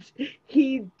 but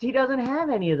he doesn't have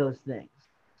any of those things.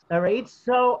 All right,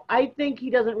 so I think he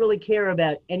doesn't really care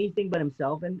about anything but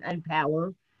himself and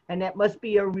power, and that must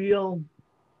be a real,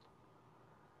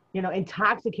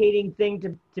 intoxicating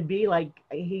thing to be like.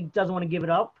 He doesn't want to give it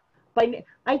up. But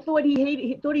I thought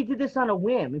he did this on a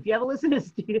whim. If you ever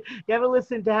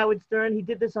listen to Howard Stern, he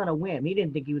did this on a whim. He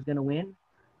didn't think he was going to win.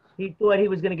 He thought he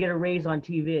was going to get a raise on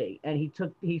TV, and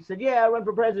he said, "Yeah, I run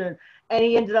for president," and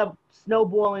he ended up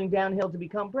snowballing downhill to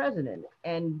become president.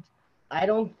 And I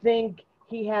don't think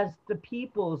he has the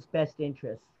people's best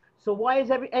interests. So why is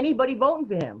anybody voting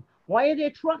for him? Why are there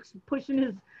trucks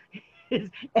pushing his?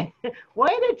 Why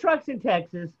are there trucks in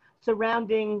Texas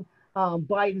surrounding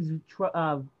Biden's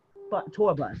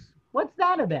tour bus? What's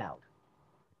that about?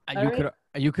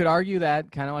 You could argue that,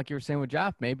 kind of like you were saying with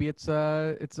Jeff. Maybe it's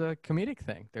a comedic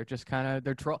thing. They're just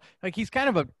they're troll. Like, he's kind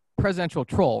of a presidential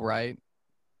troll, right?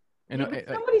 And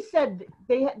somebody said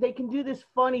they can do this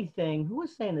funny thing. Who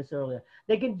was saying this earlier?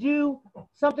 They can do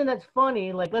something that's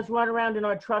funny, like let's run around in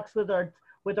our trucks with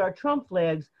our Trump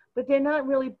flags, but they're not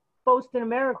really boasting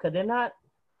America. They're not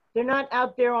They're not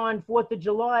out there on 4th of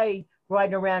July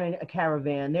riding around in a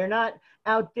caravan. They're not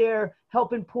out there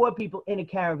helping poor people in a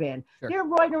caravan. Sure. They're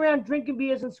riding around drinking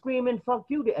beers and screaming "fuck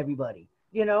you" to everybody.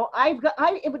 You know,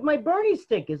 with my Bernie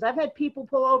stickers, I've had people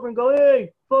pull over and go,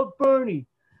 "Hey, fuck Bernie,"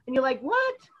 and you're like,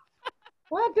 "What?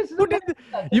 What? This is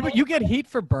you get heat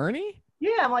for Bernie?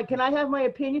 Yeah." I'm like, "Can I have my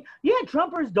opinion?" Yeah,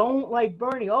 Trumpers don't like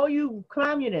Bernie. Oh, you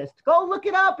communist! Go look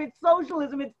it up. It's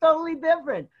socialism. It's totally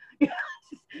different.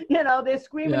 You know, they're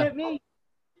screaming at me.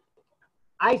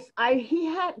 I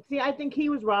think he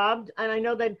was robbed, and I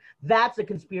know that that's a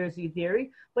conspiracy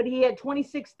theory, but he had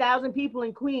 26,000 people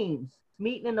in Queens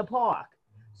meeting in the park.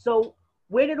 So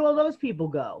where did all those people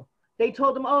go? They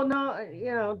told him, oh, no,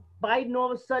 you know, Biden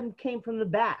all of a sudden came from the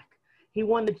back. He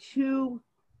won the 2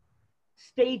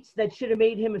 states that should have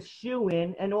made him a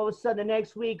shoo-in, and all of a sudden the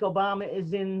next week Obama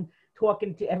is in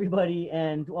talking to everybody,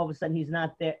 and all of a sudden he's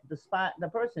not the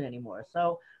person anymore.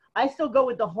 So I still go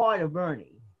with the heart of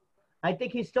Bernie. I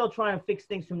think he's still trying to fix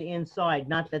things from the inside.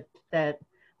 Not that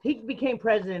he became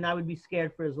president, I would be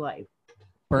scared for his life.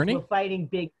 Bernie? We're fighting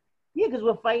because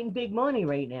we're fighting big money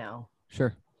right now.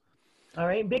 Sure. All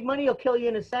right, big money will kill you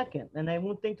in a second, and they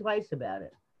won't think twice about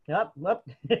it. Yep.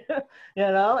 You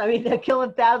know, I mean, they're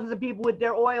killing thousands of people with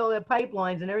their oil, their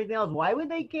pipelines, and everything else. Why would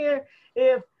they care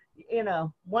if, you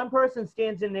know, one person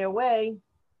stands in their way?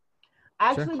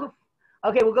 Actually, Sure.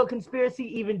 Okay, we'll go conspiracy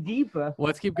even deeper.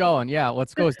 Let's keep going. Yeah,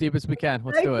 let's go as deep as we can.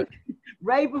 Let's do it.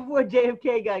 Right before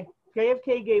JFK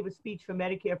gave a speech for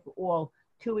Medicare for All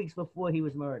 2 weeks before he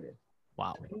was murdered.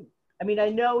 Wow. I mean,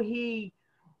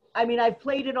 I've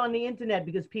played it on the internet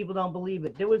because people don't believe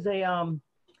it. There was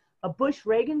a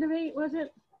Bush-Reagan debate, was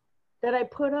it, that I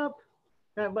put up?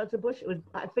 What's a Bush?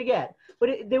 I forget.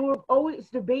 But there were always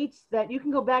debates that you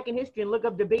can go back in history and look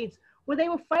up debates where they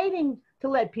were fighting to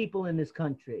let people in this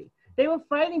country. They were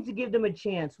fighting to give them a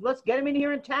chance. Let's get them in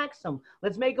here and tax them.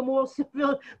 Let's make them all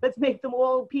civil. Let's make them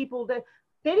all people that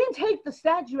they didn't take the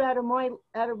statue out of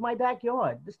my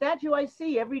backyard. The statue I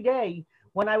see every day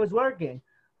when I was working.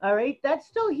 All right, that's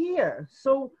still here.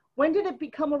 So when did it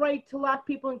become a right to lock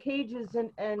people in cages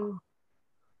and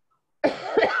I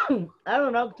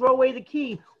don't know, throw away the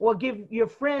key or give your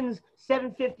friends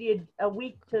 $750 a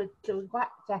week to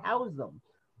house them?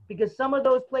 Because some of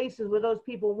those places where those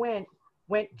people went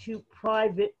to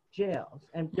private jails,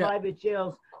 and private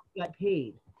jails got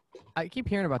paid. I keep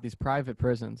hearing about these private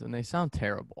prisons, and they sound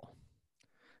terrible.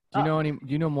 Do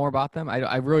you know more about them?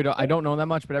 I really don't. I don't know that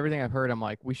much, but everything I've heard, I'm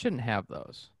like, we shouldn't have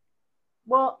those.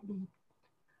 Well,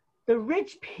 the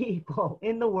rich people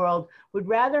in the world would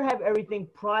rather have everything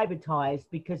privatized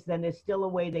because then there's still a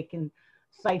way they can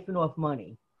siphon off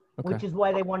money, which is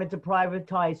why they wanted to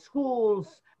privatize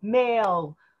schools,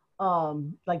 mail,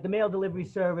 like the mail delivery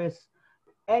service,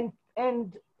 and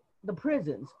the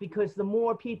prisons, because the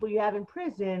more people you have in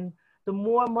prison, the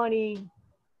more money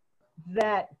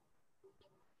that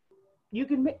you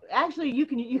can make. Actually, you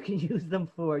can use them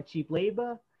for cheap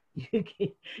labor. You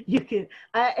can.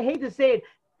 I hate to say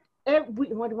it.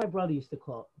 What did my brother used to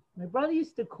call? My brother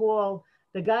used to call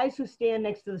the guys who stand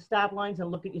next to the stop lines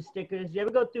and look at your stickers. You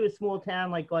ever go through a small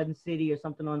town like Garden City or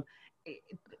something on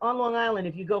Long Island?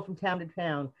 If you go from town to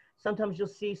town, sometimes you'll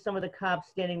see some of the cops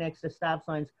standing next to stop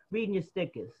signs reading your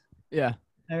stickers. Yeah.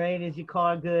 All right. Is your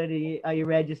car good? Are you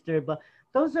registered? But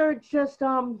those are just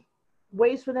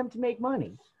ways for them to make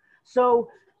money. So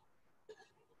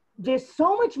there's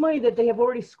so much money that they have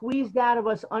already squeezed out of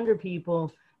us under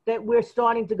people that we're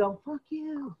starting to go, fuck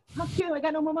you, I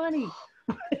got no more money.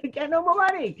 I got no more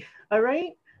money. All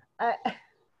right.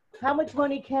 How much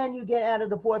money can you get out of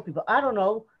the poor people? I don't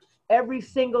know. Every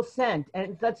single cent.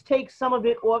 And let's take some of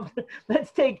it off.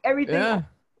 Let's take everything. Yeah.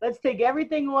 Let's take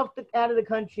everything out of the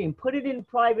country and put it in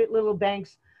private little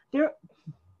banks. The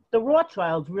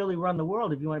Rothschilds really run the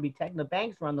world. If you want to be technical, the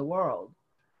banks run the world.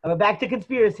 We're back to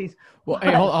conspiracies. Well,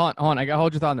 hey, hold on. I got to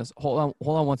hold your thought on this. Hold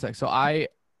on 1 sec. So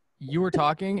you were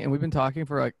talking, and we've been talking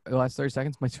for like the last 30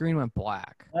 seconds. My screen went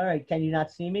black. All right. Can you not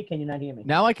see me? Can you not hear me?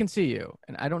 Now I can see you,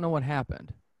 and I don't know what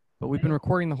happened, but we've been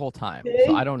recording the whole time, See?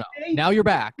 so I don't know. See? Now you're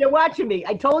back. They're watching me.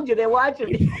 I told you they're watching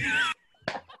me.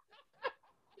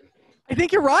 I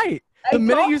think you're right. The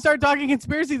minute you start talking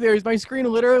conspiracy theories, my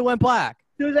screen literally went black.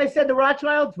 As soon as I said the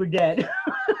Rothschilds were dead.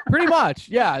 Pretty much,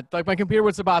 yeah. Like my computer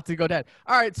was about to go dead.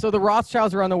 All right, so the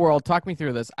Rothschilds around the world. Talk me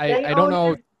through this. I don't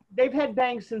know. They've had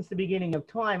banks since the beginning of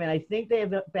time, and I think they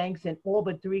have banks in all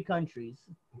but 3 countries.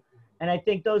 And I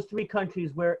think those 3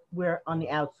 countries we're on the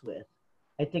outs with.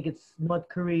 I think it's North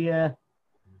Korea,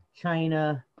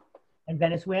 China, and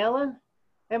Venezuela.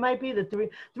 It might be the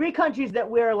three countries that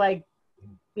we're like,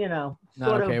 you know,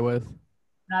 Not okay with.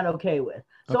 Not okay with.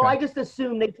 So Okay. I just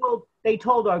assumed they told they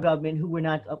told our government who we're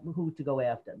not who to go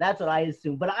after. That's what I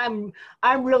assume. But I'm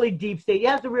really deep state. You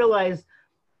have to realize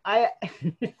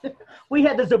we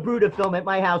had the Zabruta film at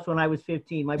my house when I was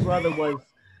 15. My brother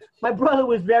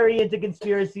was very into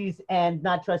conspiracies and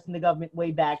not trusting the government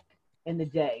way back in the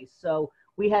day. So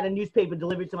we had a newspaper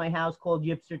delivered to my house called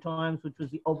Yipster Times, which was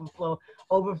the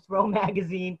Overthrow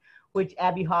magazine, which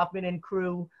Abby Hoffman and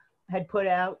crew had put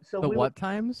out. So what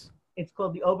times? It's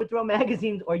called the Overthrow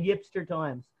magazines or Yipster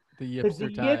Times. The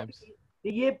Yipster Times.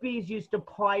 The Yippies used to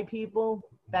pry people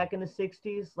back in the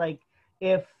 60s. Like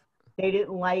if they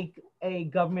didn't like a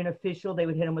government official, they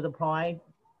would hit them with a pry.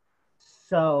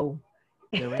 So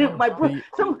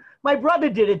my brother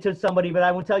did it to somebody, but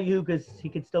I won't tell you who because he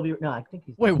could still be. No, I think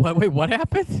he's. Wait, what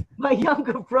happened? My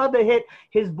younger brother hit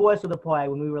his boss with a pry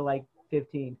when we were like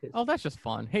 15. Oh, that's just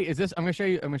fun. Hey, is this? I'm gonna show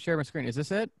you. I'm gonna share my screen. Is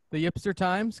this it? The Yipster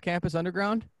Times Campus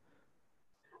Underground.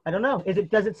 I don't know.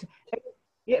 Does it?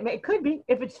 Yeah, it could be.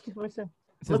 If it's. It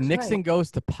says Nixon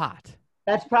goes to pot.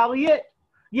 That's probably it.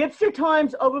 Yipster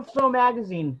Times Overthrow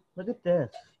magazine. Look at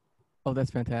this. Oh,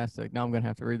 that's fantastic. Now I'm gonna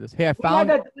have to read this. Hey,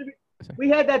 we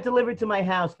had that delivered to my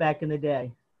house back in the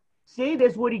day. See,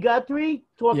 there's Woody Guthrie.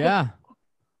 Yeah.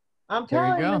 I'm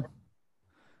telling you. There you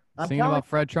go. Singing about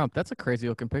Fred Trump. That's a crazy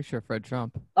looking picture of Fred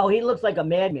Trump. Oh, he looks like a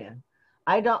madman.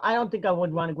 I don't think I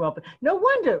would want to grow up. No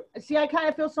wonder. See, I kind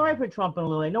of feel sorry for Trump in a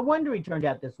little way. No wonder he turned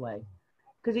out this way.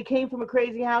 Because he came from a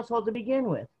crazy household to begin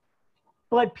with.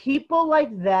 But people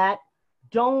like that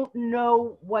don't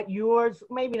know what yours,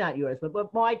 maybe not yours, but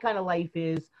what my kind of life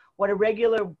is, what a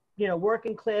regular,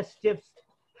 working class stiff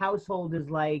household is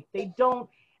like. They don't,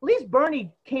 at least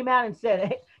Bernie came out and said,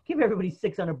 hey, give everybody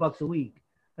 $600 a week.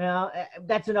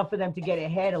 That's enough for them to get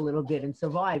ahead a little bit and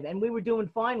survive. And we were doing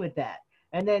fine with that.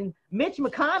 And then Mitch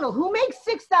McConnell, who makes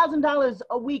 $6,000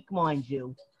 a week, mind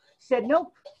you, said,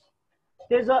 nope.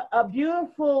 There's a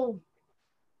beautiful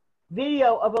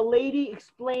video of a lady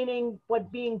explaining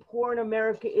what being poor in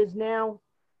America is now.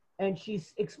 And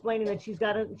she's explaining that she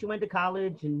went to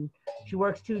college and she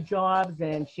works 2 jobs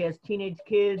and she has teenage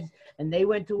kids and they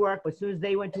went to work. But as soon as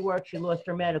they went to work, she lost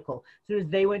her medical. As soon as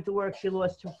they went to work, she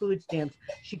lost her food stamps.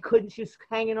 She was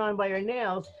hanging on by her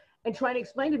nails and trying to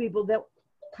explain to people that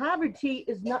poverty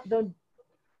is not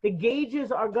the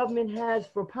gauges our government has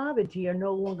for poverty are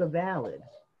no longer valid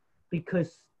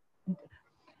because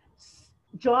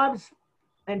jobs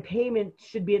and payment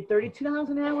should be at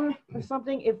 $32 an hour or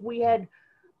something. If we had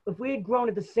grown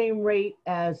at the same rate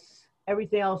as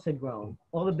everything else had grown,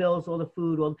 all the bills, all the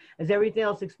food, as everything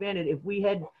else expanded, if we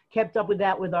had kept up with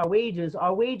that with our wages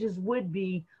would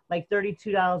be like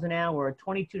 $32 an hour or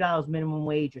 $22 minimum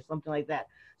wage or something like that.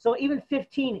 So even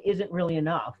 15 isn't really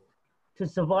enough to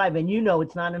survive. And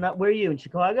it's not enough. Where are you, in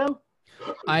Chicago?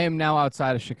 I am now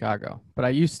outside of Chicago, but I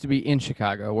used to be in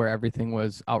Chicago where everything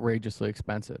was outrageously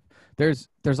expensive. There's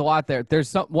a lot there.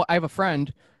 I have a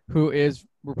friend who is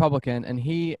Republican and I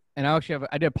did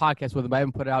a podcast with him. I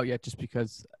haven't put it out yet just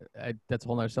because that's a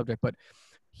whole nother subject, but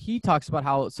he talks about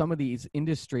how some of these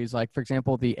industries, like for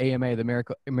example, the AMA, the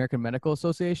American Medical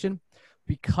Association,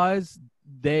 because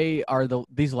they are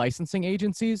these licensing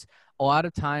agencies, a lot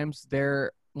of times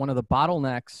they're one of the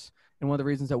bottlenecks. And one of the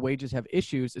reasons that wages have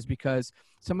issues is because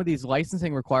some of these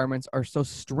licensing requirements are so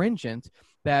stringent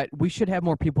that we should have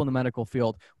more people in the medical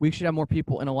field. We should have more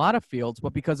people in a lot of fields,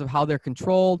 but because of how they're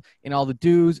controlled and all the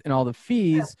dues and all the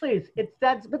fees. Yeah, please,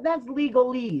 that's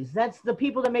legalese. That's the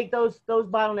people that make those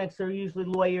bottlenecks are usually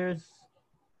lawyers,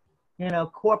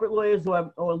 corporate lawyers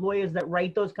or lawyers that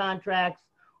write those contracts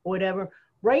or whatever.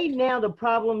 Right now, the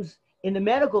problems in the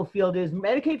medical field is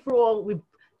Medicaid for All.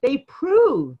 They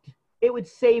proved it would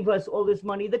save us all this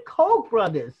money. The Koch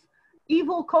brothers,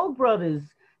 evil Koch brothers,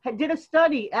 did a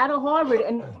study out of Harvard,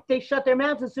 and they shut their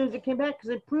mouths as soon as it came back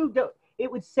because it proved that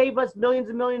it would save us millions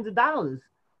and millions of dollars.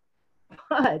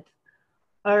 But,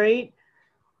 all right,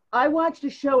 I watched a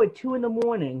show at 2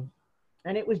 a.m,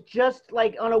 and it was just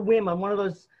like on a whim on one of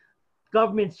those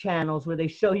government channels where they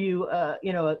show you, a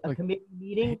committee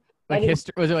meeting. Like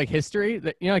history? Was it like history?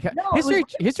 No,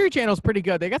 History Channel's pretty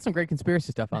good. They got some great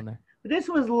conspiracy stuff on there. This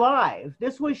was live.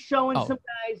 This was showing some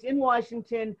guys in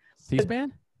Washington.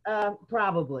 C-SPAN?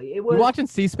 Probably. It was. You're watching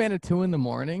C-SPAN at 2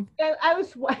 a.m? I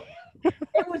was.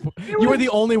 You were the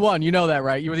only one. You know that,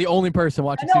 right? You were the only person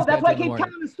watching C-SPAN. That's why I keep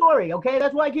telling the story. Okay,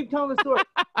 that's why I keep telling the story.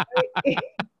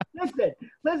 Listen.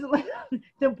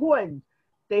 It's important.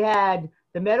 They had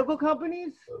the medical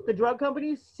companies, the drug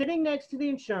companies, sitting next to the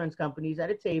insurance companies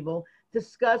at a table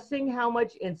discussing how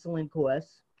much insulin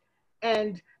costs.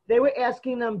 And they were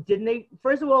asking them,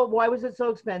 first of all, why was it so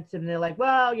expensive? And they're like,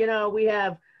 well, we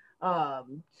have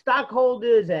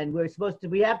stockholders and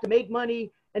we have to make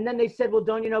money. And then they said, well,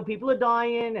 don't you know people are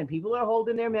dying and people are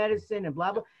holding their medicine and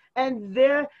blah blah. And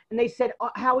they said,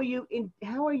 how are you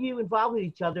involved with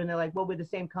each other? And they're like, well, we're the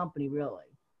same company, really.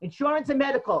 Insurance and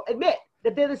medical admit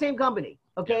that they're the same company.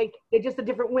 Okay, they're just a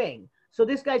different wing. So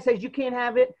this guy says you can't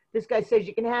have it. This guy says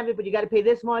you can have it, but you got to pay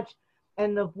this much.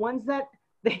 And the ones that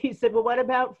they said, well, what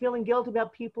about feeling guilt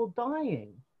about people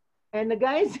dying? And the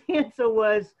guy's answer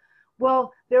was,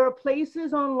 well, there are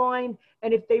places online,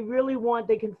 and if they really want,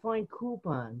 they can find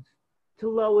coupons to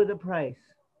lower the price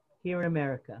here in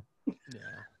America.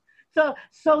 Yeah.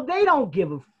 So they don't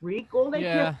give a freak. All they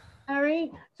Yeah. care, all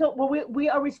right? So well, we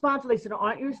are responsible. They said,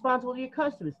 aren't you responsible to your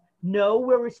customers? No,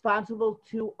 we're responsible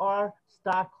to our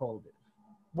stockholders.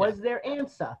 Was their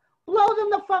answer. Blow them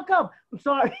the fuck up. I'm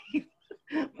sorry.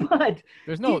 But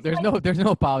There's no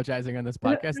apologizing on this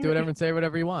podcast. Do whatever and say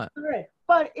whatever you want. right.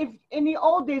 But if in the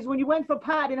old days when you went for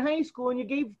pot in high school and you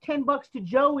gave $10 to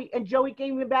Joey and Joey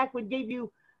came back and gave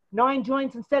you 9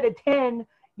 joints instead of 10,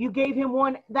 you gave him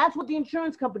 1. That's what the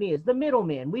insurance company is, the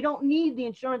middleman. We don't need the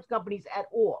insurance companies at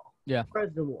all. Yeah.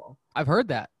 First of all. I've heard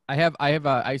that.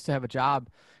 I used to have a job,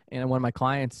 and one of my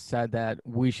clients said that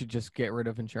we should just get rid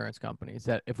of insurance companies.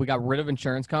 That if we got rid of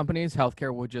insurance companies,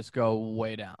 healthcare would just go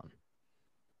way down.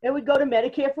 It would go to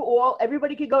Medicare for all.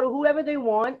 Everybody could go to whoever they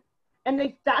want, and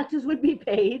the doctors would be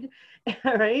paid,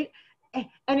 all right?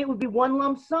 And it would be one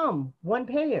lump sum, one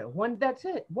payer, one. That's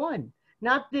it, one.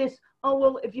 Not this. Oh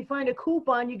well, if you find a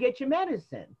coupon, you get your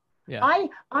medicine. Yeah.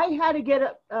 I had to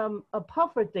get a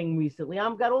puffer thing recently.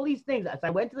 I've got all these things. I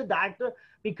went to the doctor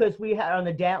because we have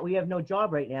no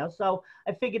job right now. So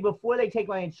I figured before they take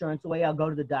my insurance away, I'll go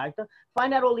to the doctor,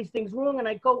 find out all these things wrong, and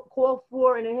I go call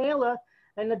for an inhaler.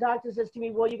 And the doctor says to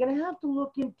me, well, you're going to have to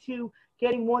look into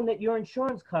getting one that your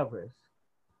insurance covers.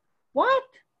 What?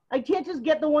 I can't just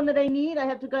get the one that I need. I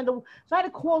have to so I had to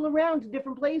call around to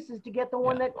different places to get the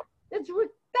one and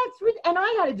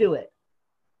I had to do it.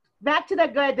 Back to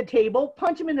that guy at the table,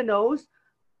 punch him in the nose.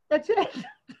 That's it.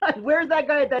 Where's that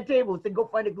guy at that table? Said, go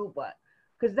find a coupon.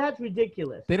 Because that's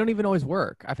ridiculous. They don't even always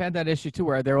work. I've had that issue too,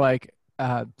 where they're like,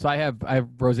 so I have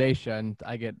rosacea and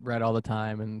I get red all the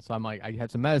time. And so I'm like, I had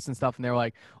some medicine stuff and they're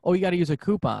like, oh, you got to use a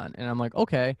coupon. And I'm like,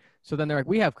 okay. So then they're like,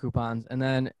 we have coupons. And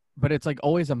then, but it's like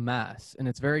always a mess and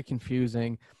it's very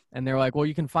confusing. And they're like, well,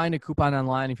 you can find a coupon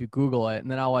online if you Google it.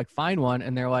 And then I'll like find one.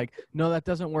 And they're like, no, that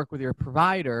doesn't work with your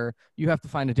provider. You have to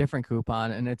find a different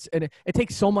coupon. And it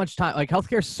takes so much time. Like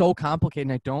healthcare is so complicated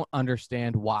and I don't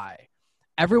understand why.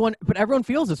 Everyone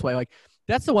feels this way. Like,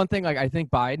 that's the one thing like I think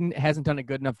Biden hasn't done a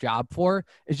good enough job for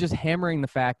is just hammering the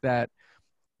fact that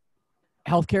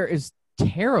healthcare is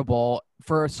terrible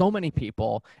for so many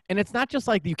people. And it's not just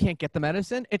like you can't get the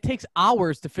medicine. It takes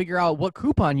hours to figure out what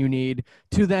coupon you need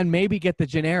to then maybe get the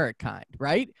generic kind,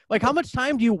 right? Like how much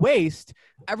time do you waste?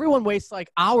 Everyone wastes like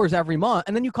hours every month.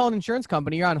 And then you call an insurance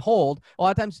company, you're on hold. A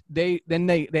lot of times they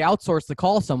outsource the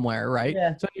call somewhere, right?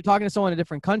 Yeah. So you're talking to someone in a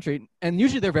different country and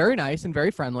usually they're very nice and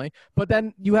very friendly, but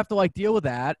then you have to like deal with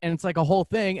that. And it's like a whole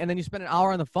thing. And then you spend an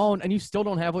hour on the phone and you still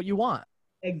don't have what you want.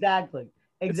 Exactly.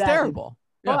 It's terrible.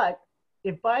 Yeah. But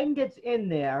if Biden gets in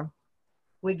there,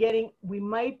 we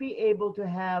might be able to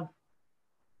have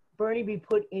Bernie be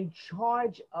put in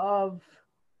charge of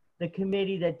the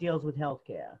committee that deals with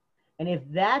healthcare. And if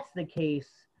that's the case,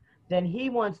 then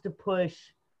he wants to push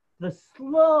the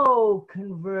slow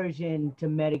conversion to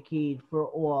Medicaid for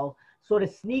all, sort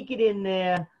of sneak it in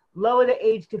there, lower the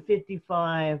age to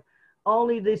 55.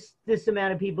 Only this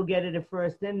amount of people get it at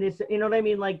first, then this, you know what I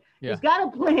mean? Like, He's got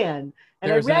a plan.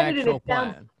 And there's I read an actual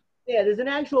plan. Yeah, there's an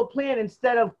actual plan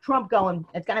instead of Trump going,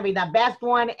 it's going to be the best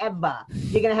one ever.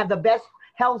 You're going to have the best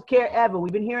health care ever.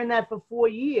 We've been hearing that for 4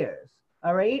 years,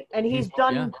 all right? And he's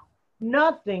done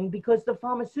nothing because the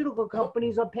pharmaceutical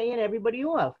companies are paying everybody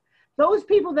off. Those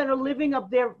people that are living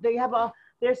up there,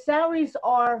 their salaries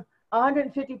are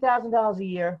 $150,000 a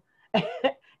year,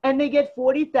 and they get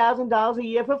 $40,000 a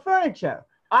year for furniture.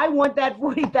 I want that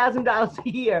 $40,000 a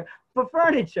year for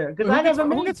furniture because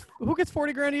who gets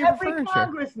 40 grand a year for furniture? Every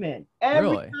congressman,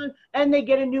 and they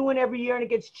get a new one every year, and it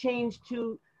gets changed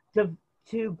to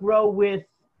grow with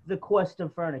the cost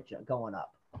of furniture going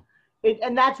up.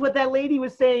 And that's what that lady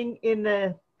was saying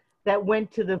that went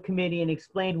to the committee and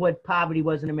explained what poverty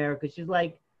was in America. She's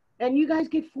like, and you guys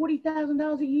get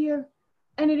 $40,000 a year,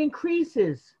 and it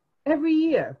increases every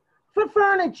year for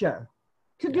furniture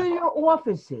to do your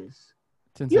offices.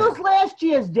 Use last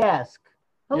year's desk.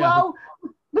 Hello? Yeah.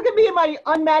 Look at me in my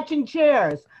unmatching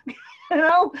chairs. You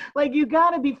know, like you got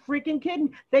to be freaking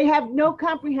kidding. They have no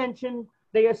comprehension.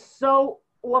 They are so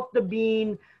off the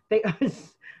bean. They are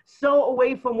so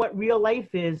away from what real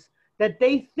life is that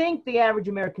they think the average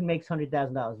American makes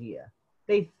 $100,000 a year.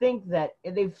 They think that,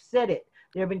 and they've said it.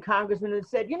 There have been congressmen that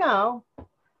said, they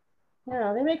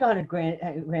make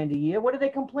 $100,000 a year. What are they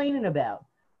complaining about?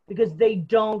 Because they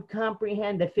don't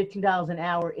comprehend that $15 an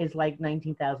hour is like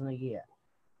 $19,000 a year.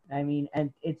 I mean,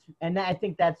 and I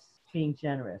think that's being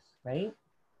generous, right?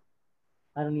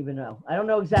 I don't even know. I don't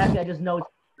know exactly. I just know it's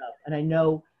enough, and I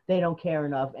know they don't care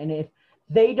enough. And if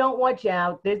they don't watch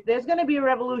out, there's going to be a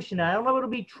revolution. I don't know if it'll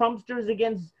be Trumpsters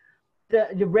against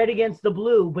the red against the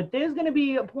blue, but there's going to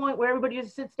be a point where everybody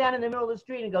just sits down in the middle of the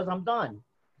street and goes, "I'm done."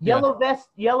 Yeah.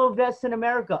 Yellow vests in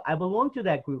America. I belong to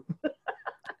that group.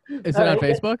 Is it on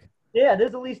Facebook? Yeah,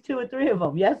 there's at least 2 or 3 of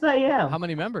them. Yes, I am. How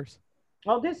many members?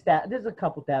 Oh, there's a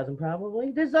couple thousand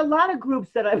probably. There's a lot of groups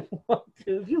that I belong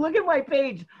to. If you look at my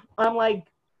page, I'm like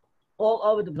all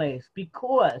over the place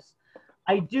because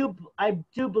I do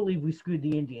believe we screwed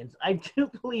the Indians. I do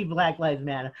believe Black Lives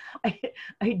Matter.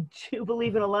 I do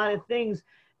believe in a lot of things,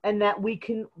 and that we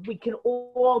can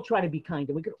all try to be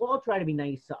kinder. We can all try to be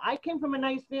nice. So I came from a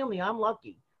nice family. I'm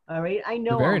lucky. All right, I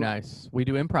know. You're very nice. We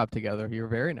do improv together. You're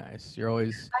very nice. You're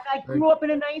always. I grew up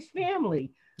in a nice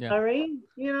family. Yeah. All right,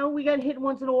 we got hit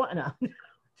once in a while. No,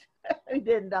 I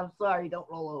didn't. I'm sorry. Don't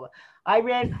roll over.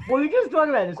 We were just talking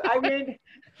about this.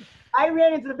 I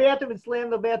ran into the bathroom and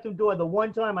slammed the bathroom door. The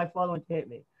one time my father went to hit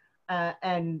me,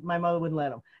 and my mother wouldn't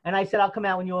let him. And I said, "I'll come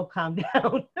out when you all calm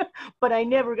down." But I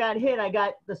never got hit. I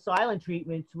got the silent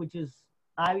treatment, which is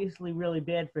obviously really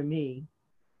bad for me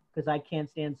because I can't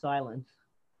stand silence.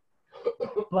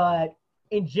 But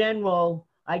in general,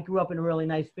 I grew up in a really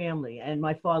nice family, and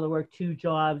my father worked 2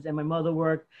 jobs, and my mother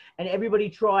worked, and everybody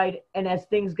tried. And as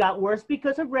things got worse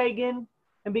because of Reagan,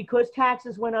 and because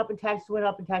taxes went up,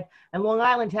 and Long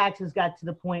Island taxes got to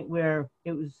the point where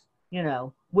it was,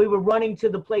 we were running to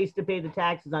the place to pay the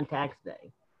taxes on tax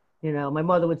day. My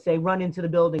mother would say, "Run into the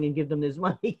building and give them this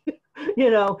money."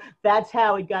 That's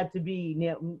how it got to be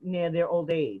near their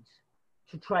old age,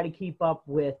 to try to keep up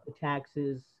with the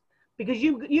taxes. Because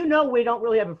we don't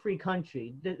really have a free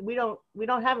country. We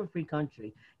don't have a free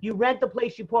country. You rent the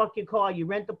place you park your car. You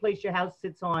rent the place your house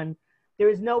sits on. There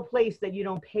is no place that you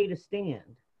don't pay to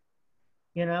stand.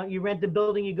 You rent the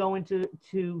building you go into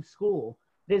school.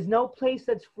 There's no place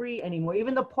that's free anymore.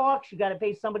 Even the parks, you got to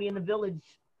pay somebody in the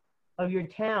village of your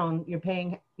town. You're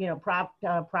paying,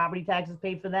 property taxes,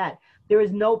 pay for that. There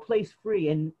is no place free.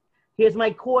 And here's my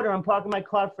quarter. I'm parking my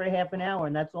car for a half an hour,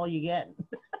 and that's all you get.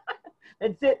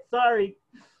 That's it. Sorry.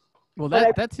 Well,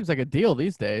 that seems like a deal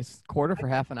these days. Quarter for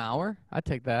half an hour. I'd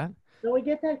take that. Don't we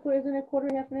get that? Isn't it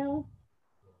quarter, half an hour?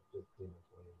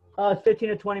 Oh, it's 15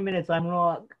 or 20 minutes. I'm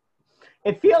wrong.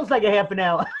 It feels like a half an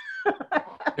hour.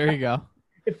 There you go.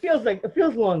 It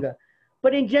feels longer.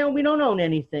 But in general, we don't own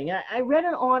anything. I read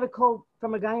an article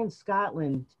from a guy in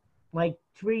Scotland like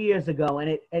 3 years ago,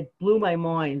 and it blew my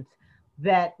mind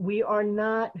that we are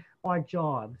not our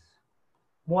jobs.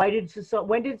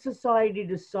 When did society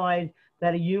decide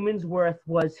that a human's worth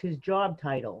was his job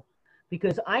title?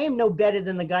 Because I am no better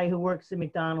than the guy who works at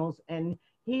McDonald's, and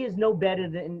he is no better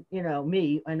than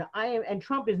me, and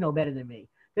Trump is no better than me.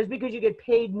 Just because you get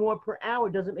paid more per hour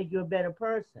doesn't make you a better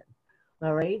person.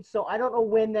 All right. So I don't know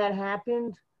when that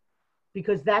happened,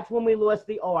 because that's when we lost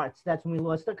the arts. That's when we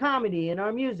lost the comedy and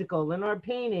our musical and our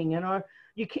painting and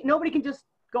nobody can just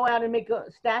go out and make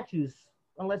statues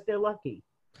unless they're lucky.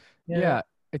 Yeah.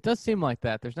 It does seem like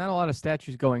that. There's not a lot of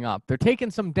statues going up. They're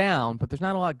taking some down, but there's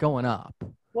not a lot going up.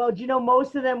 Well, do you know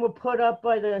most of them were put up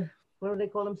by what do they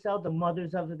call themselves? The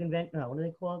mothers of the convention? No, what are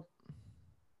they called?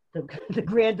 The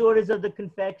granddaughters of the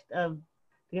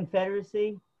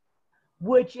Confederacy.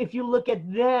 Which, if you look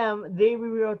at them, they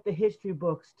rewrote the history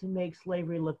books to make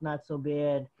slavery look not so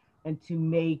bad, and to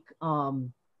make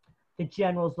the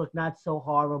generals look not so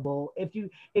horrible. If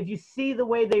you see the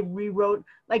way they rewrote,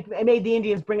 like they made the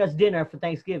Indians bring us dinner for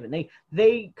Thanksgiving.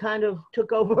 They kind of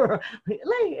took over.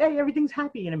 Hey, everything's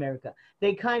happy in America.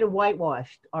 They kind of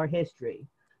whitewashed our history.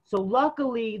 So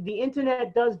luckily, the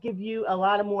internet does give you a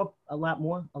lot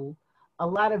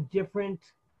of different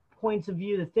points of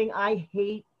view. The thing I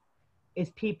hate is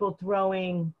people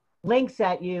throwing links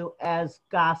at you as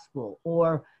gospel,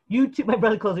 or YouTube. My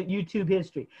brother calls it YouTube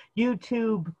history.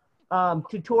 YouTube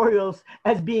tutorials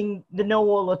as being the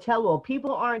know-all or tell-all.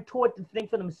 People aren't taught to think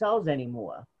for themselves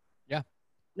anymore. Yeah.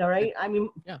 All right. I mean.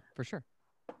 Yeah, for sure.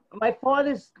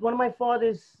 One of my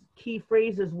father's key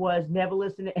phrases was never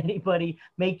listen to anybody.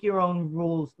 Make your own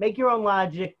rules. Make your own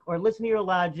logic, or listen to your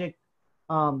logic.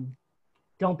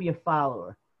 Don't be a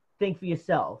follower. Think for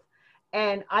yourself.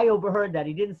 And I overheard that.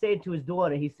 He didn't say it to his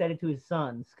daughter. He said it to his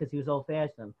sons because he was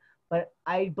old-fashioned. But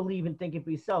I believe in thinking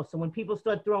for yourself. So when people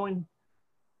start throwing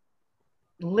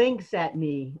links at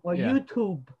me or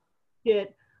YouTube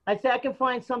shit, I say I can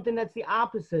find something that's the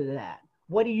opposite of that.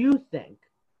 What do you think?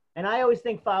 And I always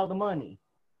think follow the money.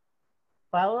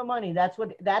 Follow the money. That's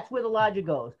where the logic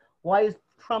goes. Why is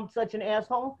Trump such an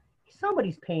asshole?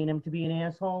 Somebody's paying him to be an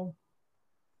asshole.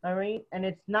 All right? And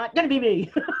it's not going to be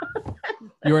me.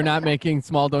 You are not making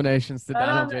small donations to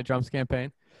Donald J. Trump's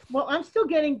campaign? Well, I'm still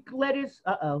getting letters.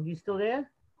 You still there?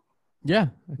 Yeah,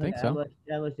 I think so.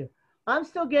 I lost you. I'm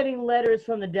still getting letters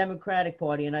from the Democratic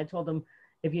Party, and I told them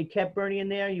if you kept Bernie in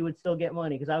there, you would still get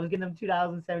money because I was giving them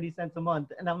 $2.70 a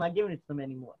month, and I'm not giving it to them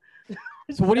anymore.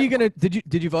 So what are you gonna?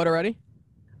 Did you vote already?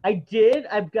 I did.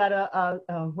 I've got a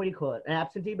what do you call it? An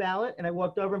absentee ballot, and I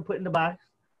walked over and put it in the box.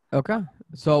 Okay.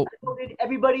 So I voted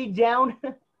everybody down.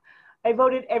 I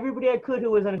voted everybody I could who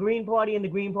was on the Green Party in the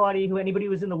Green Party, anybody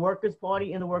who was in the Workers'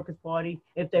 Party in the Workers' Party,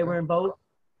 if they were in both.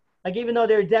 Like even though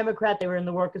they're a Democrat, they were in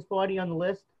the Workers' Party on the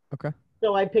list. Okay.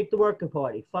 So I picked the Worker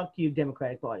Party. Fuck you,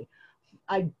 Democratic Party.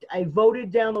 I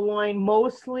voted down the line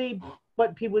mostly,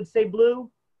 but people would say blue.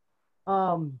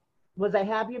 Was I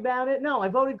happy about it? No, I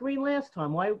voted green last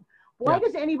time. Why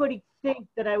does anybody think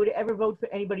that I would ever vote for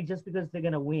anybody just because they're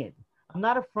going to win? I'm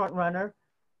not a front runner.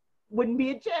 Wouldn't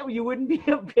be a champ. You wouldn't be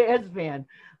a Bears fan.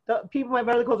 The people my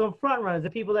brother calls them front runners, the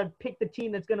people that pick the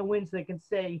team that's going to win so they can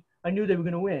say, I knew they were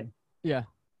going to win. Yeah.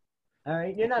 All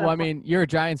right. You're not. Well, I mean, you're a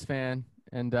Giants fan,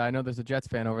 and I know there's a Jets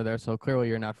fan over there, so clearly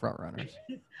you're not front runners.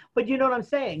 But you know what I'm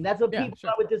saying? That's what people sure.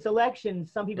 are with this election.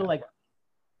 Some people are like,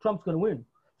 Trump's going to win,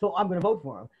 so I'm going to vote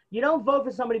for him. You don't vote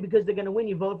for somebody because they're going to win.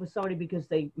 You vote for somebody because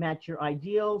they match your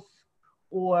ideals,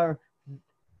 or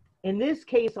in this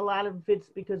case, a lot of it's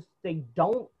because they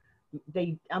don't.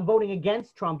 I'm voting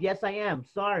against Trump. Yes, I am.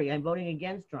 Sorry, I'm voting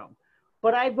against Trump.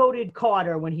 But I voted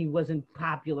Carter when he wasn't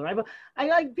popular. I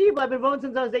like people. I've been voting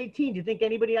since I was 18. Do you think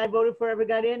anybody I voted for ever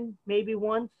got in? Maybe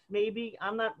once, maybe.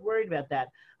 I'm not worried about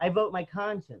that. I vote my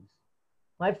conscience.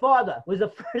 My father was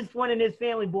the first one in his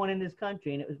family born in this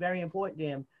country, and it was very important to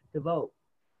him to vote.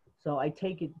 So I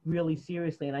take it really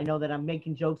seriously, and I know that I'm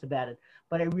making jokes about it,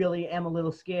 but I really am a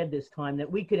little scared this time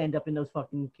that we could end up in those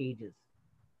fucking cages.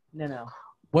 No.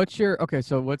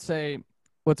 So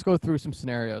let's go through some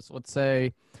scenarios. Let's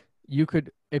say you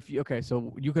could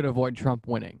avoid Trump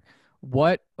winning.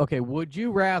 Would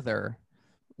you rather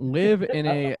live in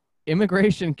a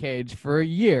immigration cage for a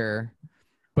year,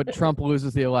 but Trump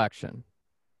loses the election?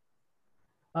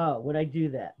 Oh, would I do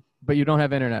that? But you don't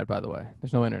have internet, by the way.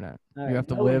 There's no internet. All you right. have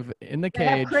to live in the Can I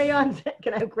cage. have crayons?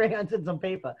 Can I have crayons and some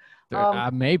paper?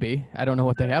 Maybe. I don't know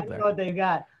what they have there. I don't know what they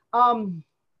got.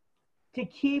 To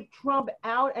keep Trump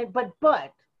out, but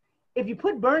if you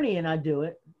put Bernie in, I'd do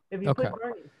it. If you put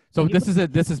Bernie. So this is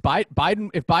Biden.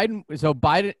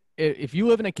 If you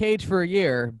live in a cage for a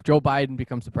year, Joe Biden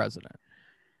becomes the president.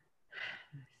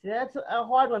 That's a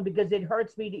hard one because it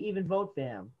hurts me to even vote for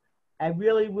him. I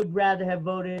really would rather have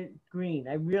voted Green.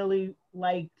 I really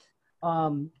liked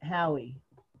Howie.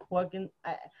 Howie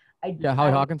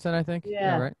Hawkinson, I think.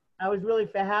 Yeah, right. I was really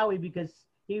for Howie because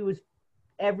he was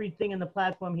everything in the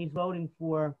platform he's voting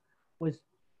for was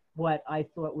what I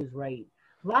thought was right.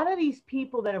 A lot of these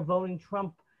people that are voting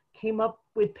Trump came up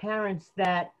with parents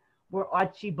that were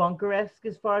Archie Bunker-esque,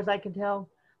 as far as I can tell.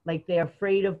 Like they're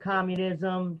afraid of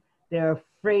communism. They're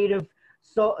afraid of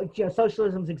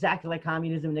socialism is exactly like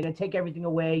communism. They're going to take everything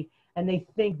away, and they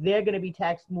think they're going to be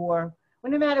taxed more.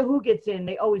 Well, no matter who gets in,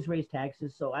 they always raise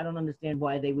taxes. So I don't understand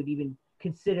why they would even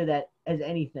consider that as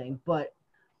anything. But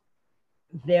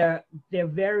they're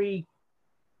very,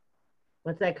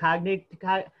 what's that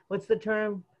what's the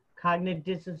term? Cognitive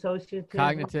dissociative?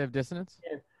 Cognitive dissonance?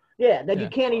 Yeah, you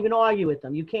can't even argue with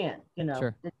them. You can't,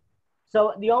 Sure.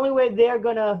 So the only way they're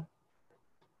going to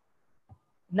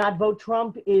not vote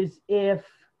Trump is if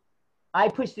I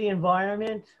push the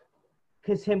environment,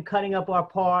 because him cutting up our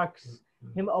parks,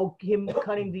 him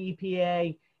cutting the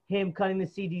EPA, him cutting the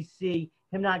CDC,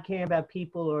 him not caring about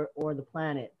people or the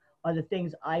planet are the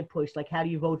things I push. Like, how do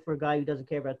you vote for a guy who doesn't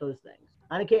care about those things?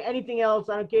 I don't care anything else.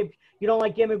 I don't care if you don't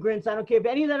like immigrants. I don't care if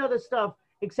any of that other stuff,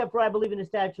 except for I believe in the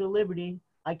Statue of Liberty.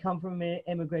 I come from an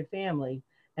immigrant family,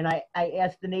 and I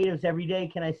ask the natives every day,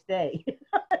 can I stay?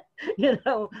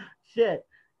 Shit.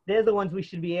 They're the ones we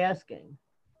should be asking.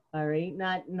 All right?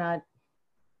 That's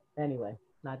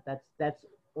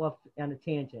off on a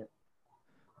tangent.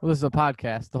 Well, this is a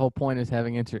podcast. The whole point is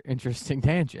having interesting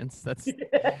tangents. That's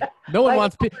no one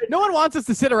wants us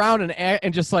to sit around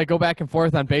and just like go back and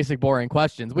forth on basic boring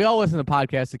questions. We all listen to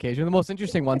podcasts occasionally. The most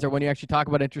interesting ones are when you actually talk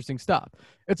about interesting stuff.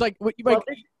 It's like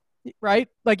right?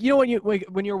 Like, you know,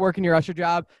 when you're working your usher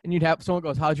job and you'd have someone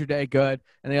goes, "How's your day?" Good.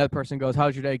 And the other person goes,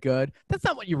 "How's your day?" Good. That's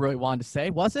not what you really wanted to say,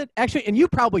 was it? Actually, and you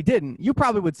probably didn't. You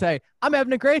probably would say, "I'm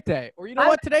having a great day," or, "You know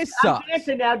what? Today I'm sucks."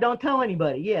 dancing now. Don't tell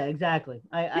anybody. Yeah, exactly.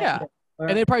 Yeah.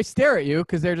 And they probably stare at you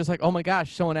because they're just like, "Oh my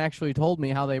gosh, someone actually told me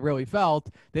how they really felt.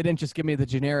 They didn't just give me the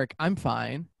generic, 'I'm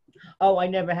fine.'" Oh, I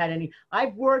never had any.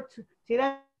 I've worked. See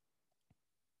that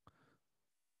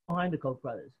behind the Koch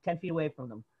brothers, 10 feet away from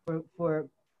them for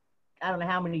I don't know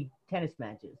how many tennis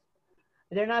matches.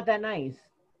 They're not that nice.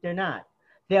 They're not.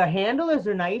 Their handlers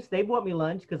are nice. They bought me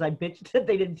lunch because I bitched that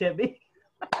they didn't tip me.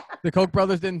 The Koch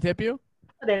brothers didn't tip you?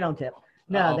 They don't tip.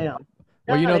 No, Uh-oh. they don't.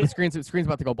 Well, you No, know, they- the screen's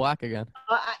about to go black again.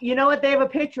 you know what? They have a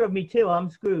picture of me too. I'm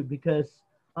screwed because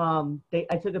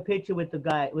I took a picture with the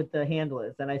guy with the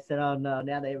handlers, and I said, "Oh no,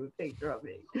 now they have a picture of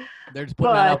me." They're just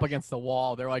putting that up But- against the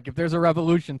wall. They're like, if there's a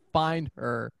revolution, find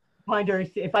her. Find her.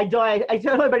 If I die, I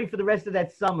tell everybody for the rest of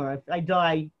that summer. If I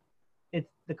die, it's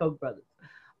the Koch brothers.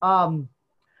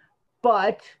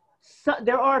 But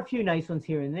there are a few nice ones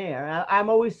here and there. I'm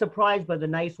always surprised by the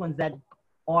nice ones that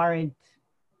aren't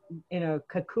in a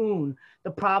cocoon.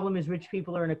 The problem is rich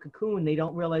people are in a cocoon. They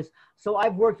don't realize. So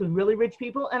I've worked with really rich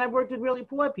people and I've worked with really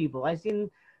poor people. I've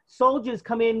seen soldiers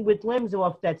come in with limbs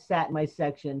off that sat in my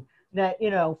section that,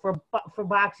 you know, for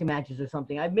boxing matches or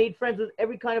something. I've made friends with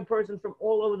every kind of person from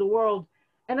all over the world,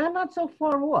 and I'm not so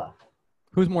far off.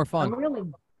 Who's more fun?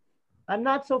 I'm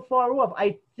not so far off.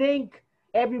 I think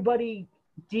everybody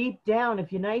deep down,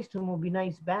 if you're nice to them, will be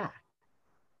nice back.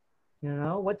 You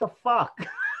know, what the fuck?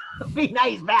 Be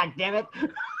nice back, damn it.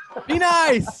 Be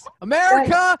nice.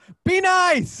 America, be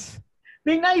nice.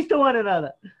 Be nice to one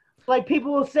another. Like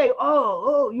people will say,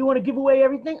 oh, you want to give away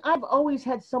everything? I've always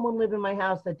had someone live in my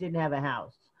house that didn't have a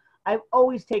house. I've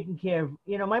always taken care of,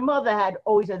 you know, my mother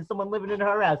always had someone living in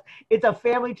her house. It's a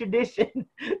family tradition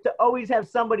to always have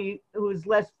somebody who's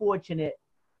less fortunate,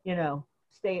 you know,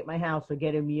 stay at my house or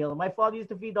get a meal. And my father used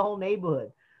to feed the whole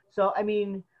neighborhood. So, I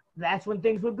mean, that's when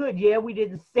things were good. Yeah, we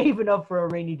didn't save enough for a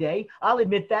rainy day. I'll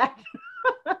admit that.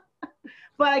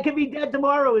 But I could be dead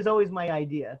tomorrow is always my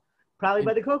idea. Probably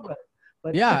by the Koch brothers.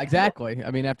 But, Yeah, exactly.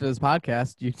 I mean, after this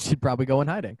podcast, you should probably go in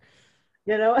hiding.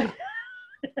 You know?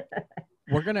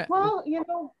 We're going to. Well, you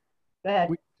know. Go ahead.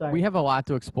 Sorry. We have a lot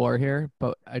to explore here,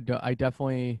 but I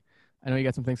definitely, I know you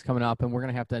got some things coming up, and we're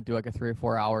going to have to do like a 3 or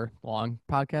 4 hour long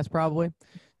podcast probably,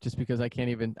 just because I can't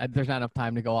even, there's not enough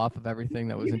time to go off of everything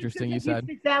that was interesting you said.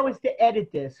 6 hours to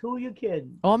edit this. Who are you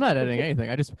kidding? Oh, I'm not editing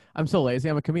anything. I'm so lazy.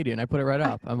 I'm a comedian. I put it right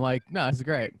up. I'm like, no, this is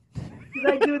great.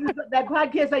 I do that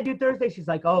podcast I do Thursday. She's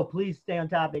like, oh, please stay on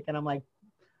topic. And I'm like,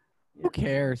 Who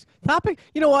cares? Topic,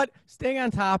 you know what? Staying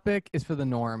on topic is for the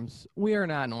norms. We are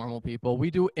not normal people. We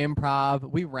do improv.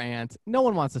 We rant. No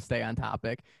one wants to stay on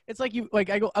topic. It's like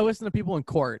I listen to people in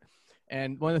court,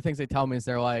 and one of the things they tell me is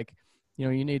they're like, you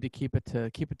know, you need to keep it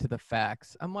to the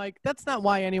facts. I'm like, that's not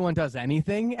why anyone does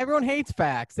anything. Everyone hates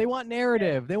facts. They want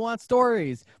narrative. They want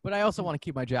stories. But I also want to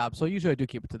keep my job, so usually I do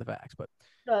keep it to the facts. But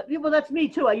well, that's me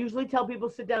too. I usually tell people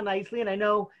sit down nicely, and I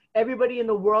know everybody in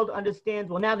the world understands.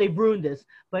 Well, now they've ruined this,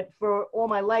 but for all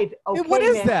my life, okay. what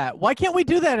is man, that? Why can't we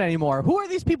do that anymore? Who are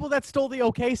these people that stole the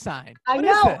okay sign? I What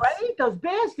is know, this? right? Those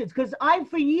bastards. Because I,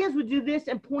 for years, would do this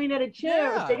and point at a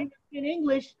chair. Yeah. If they didn't speak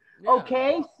English, Yeah.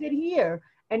 okay, sit here.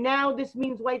 And now this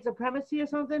means white supremacy or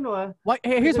something, or Why,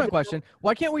 hey, here's my question.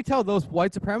 Why can't we tell those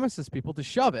white supremacist people to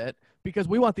shove it because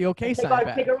we want the okay sign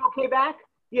back? take our okay back?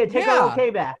 Yeah, take Yeah. our okay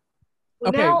back. Well,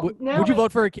 Okay, now would you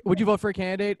vote for a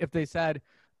candidate if they said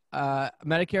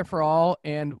Medicare for all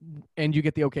and you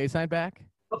get the okay sign back?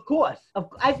 Of course.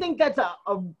 I think that's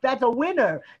a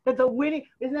winner. That's a winning.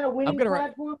 Isn't that a winning gonna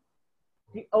platform?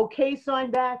 The okay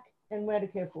sign back and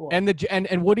Medicare for all.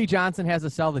 And Woody Johnson has to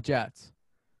sell the Jets.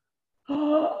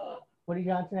 Woody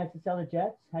Johnson has to sell the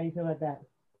Jets. How do you feel about that?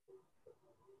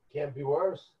 Can't be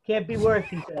worse. Can't be worse,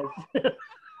 he says.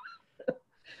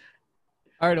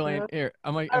 All right, Elaine. Here,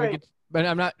 I'm gonna right. get, but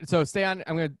I'm not. So stay on.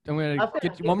 I'm gonna I'll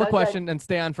get stay you one more on. question and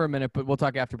stay on for a minute, but we'll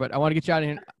talk after. But I want to get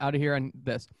you out of here on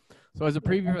this. So as a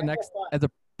preview for next, as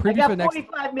a I preview got for next.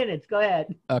 45 minutes. Go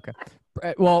ahead. Okay.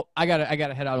 Well, I gotta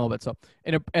head out a little bit. So,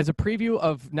 as a preview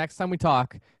of next time we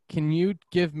talk, can you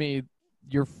give me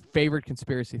your favorite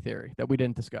conspiracy theory that we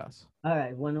didn't discuss? All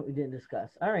right, one that we didn't discuss.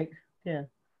 All right, yeah,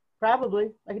 probably.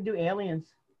 I could do aliens.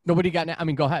 Nobody got. I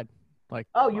mean, go ahead.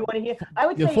 Oh, you want to hear? I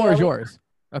would The say floor is aliens. yours.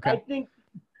 Okay.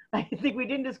 I think we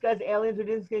didn't discuss aliens. We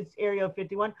didn't discuss Area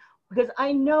 51 because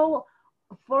I know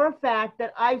for a fact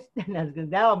that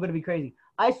now I'm going to be crazy.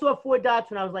 I saw 4 dots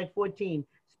when I was like 14,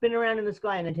 spin around in the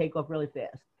sky and then take off really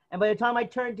fast. And by the time I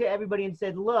turned to everybody and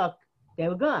said, "Look," they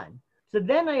were gone. So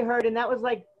then I heard, and that was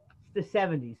like the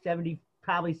 70s, 70,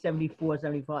 probably 74,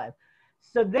 75.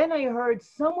 So then I heard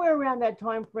somewhere around that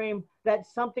time frame that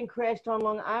something crashed on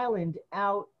Long Island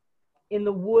out in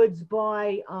the woods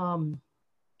by what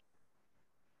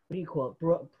do you call it?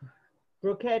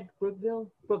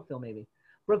 Brookville maybe.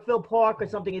 Brookville Park or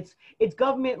something. It's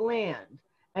government land,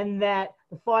 and that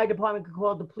the fire department got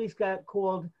called, the police got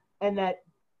called, and that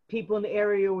people in the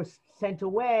area were sent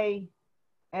away,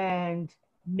 and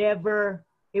never.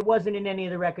 It wasn't in any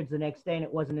of the records the next day, and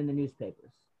it wasn't in the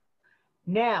newspapers.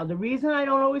 Now, the reason I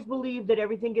don't always believe that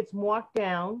everything gets marked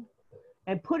down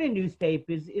and put in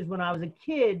newspapers is when I was a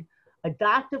kid, a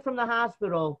doctor from the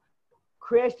hospital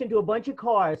crashed into a bunch of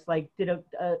cars, like did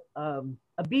a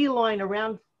beeline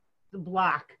around the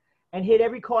block and hit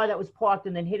every car that was parked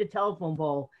and then hit a telephone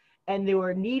pole. And there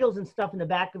were needles and stuff in the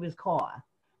back of his car.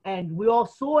 And we all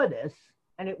saw this,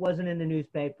 and it wasn't in the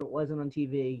newspaper. It wasn't on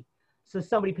TV. So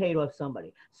somebody paid off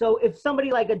somebody. So if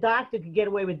somebody like a doctor could get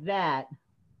away with that,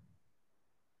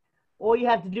 all you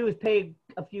have to do is pay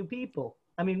a few people.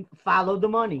 I mean, follow the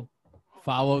money.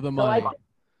 Follow the money.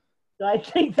 So I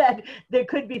think that there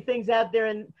could be things out there,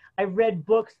 and I read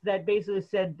books that basically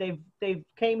said they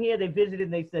came here, they visited,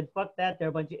 and they said, fuck that, they're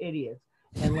a bunch of idiots,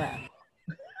 and left.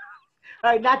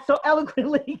 All right, not so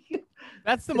eloquently.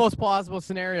 That's the most plausible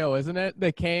scenario, isn't it?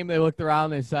 They came, they looked around,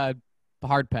 they said,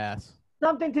 hard pass.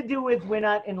 Something to do with we're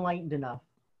not enlightened enough.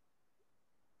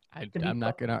 I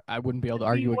wouldn't be able to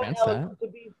argue against that.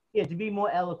 To be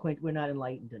more eloquent, we're not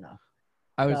enlightened enough.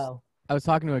 I was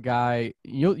talking to a guy,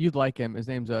 you'd like him. His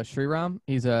name's Sriram.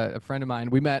 He's a friend of mine.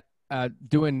 We met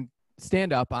doing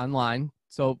stand-up online.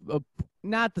 So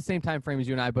not the same time frame as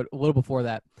you and I, but a little before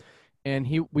that. And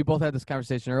we both had this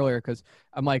conversation earlier because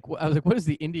I was like, what is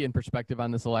the Indian perspective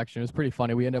on this election? It was pretty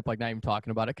funny. We ended up like not even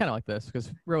talking about it, kind of like this,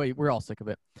 because really we're all sick of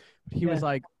it. But he was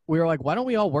like, we were like, why don't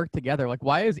we all work together? Like,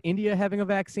 why is India having a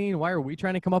vaccine? Why are we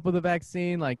trying to come up with a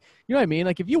vaccine? Like, you know what I mean?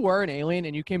 Like, if you were an alien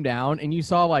and you came down and you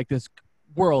saw like this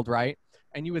world, right?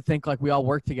 And you would think like we all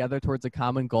work together towards a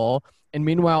common goal. And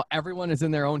meanwhile, everyone is in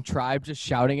their own tribe just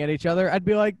shouting at each other. I'd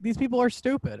be like, these people are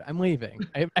stupid. I'm leaving.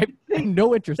 I have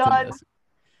no interest in this.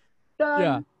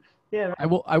 Done. Yeah.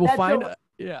 Right. I will find.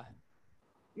 Yeah.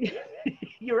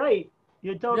 You're right.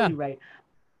 You're totally right.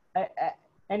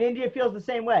 And India feels the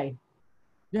same way.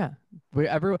 Yeah.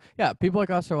 People like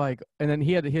us are like, and then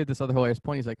he had this other hilarious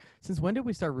point. He's like, since when did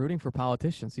we start rooting for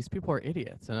politicians? These people are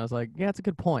idiots. And I was like, yeah, that's a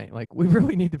good point. Like, we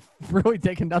really need to really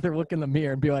take another look in the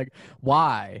mirror and be like,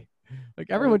 why?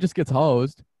 Like, everyone just gets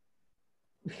hosed.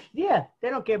 Yeah, they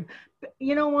don't care.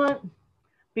 You know what?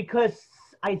 Because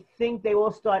I think they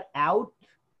all start out,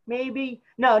 maybe.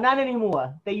 No, not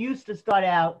anymore. They used to start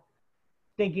out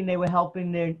thinking they were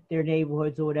helping their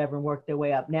neighborhoods or whatever and work their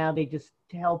way up. Now they just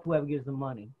help whoever gives them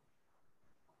money.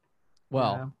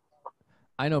 Well,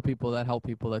 I know people that help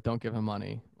people that don't give them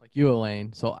money, like you,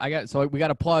 Elaine. So we got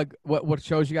to plug what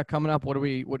shows you got coming up.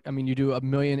 I mean, you do a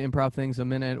million improv things a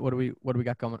minute. What do we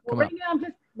got coming up?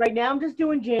 Right now I'm just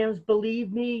doing jams.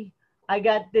 Believe me,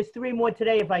 there's 3 more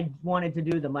today if I wanted to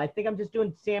do them. I think I'm just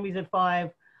doing Sammy's at 5.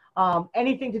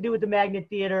 Anything to do with the Magnet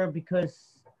Theater, because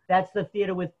that's the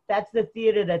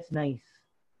theater that's nice.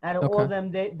 Out of all of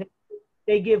them,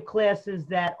 they give classes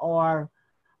that are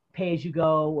pay as you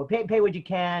go or pay what you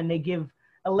can. They give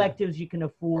electives you can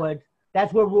afford.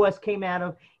 That's where Ross came out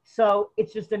of. So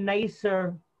it's just a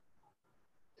nicer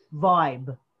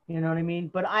vibe. You know what I mean?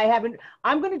 But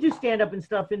I'm going to do stand-up and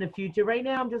stuff in the future. Right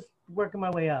now, I'm just working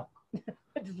my way up.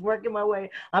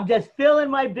 I'm just filling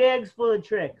my bags full of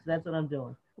tricks. That's what I'm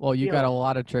doing. Well, you got a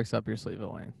lot of tricks up your sleeve,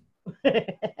 Elaine.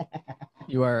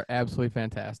 You are absolutely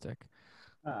fantastic.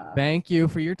 Thank you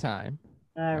for your time.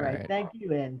 All right. Thank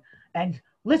you. And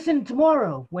listen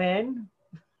tomorrow when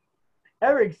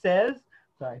Eric says,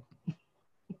 sorry.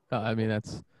 I mean,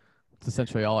 that's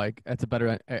essentially all that's a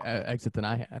better exit than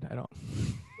I had. I don't.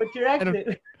 What's your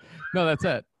exit? No, that's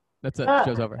it. That's it.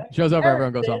 Show's over. Show's over.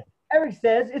 Everyone goes home. Eric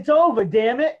says, it's over,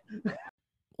 damn it.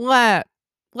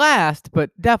 Last, but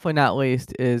definitely not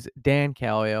least, is Dan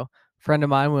Callio. Friend of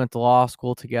mine. We went to law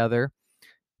school together.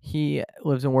 He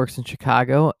lives and works in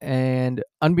Chicago, and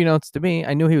unbeknownst to me,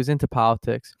 I knew he was into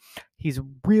politics. He's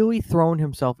really thrown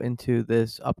himself into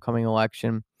this upcoming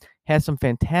election, has some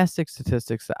fantastic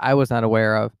statistics that I was not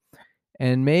aware of,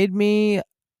 and made me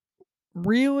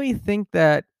really think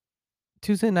that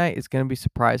Tuesday night is going to be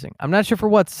surprising. I'm not sure for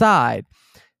what side,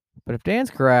 but if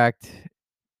Dan's correct,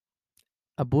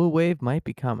 a blue wave might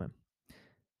be coming.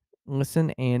 Listen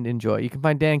and enjoy. You can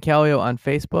find Dan Callio on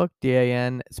Facebook,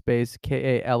 DAN space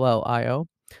KALLIO.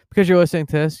 Because you're listening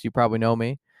to this, you probably know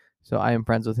me, so I am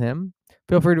friends with him.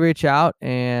 Feel free to reach out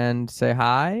and say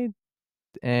hi.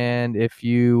 And if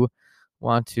you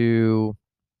want to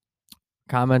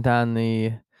comment on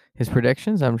his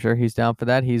predictions, I'm sure he's down for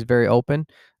that. He's very open.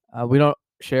 We don't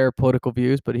share political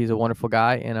views, but he's a wonderful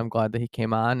guy, and I'm glad that he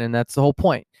came on. And that's the whole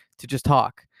point, to just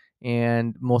talk.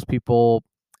 And most people,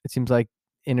 it seems like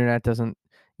internet doesn't,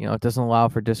 it doesn't allow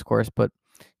for discourse, but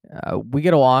we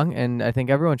get along, and I think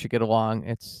everyone should get along.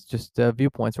 It's just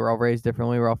viewpoints. We're all raised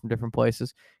differently. We're all from different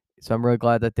places. So I'm really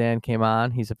glad that Dan came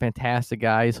on. He's a fantastic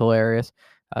guy. He's hilarious.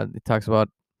 He talks about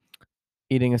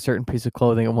eating a certain piece of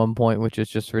clothing at one point, which is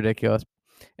just ridiculous.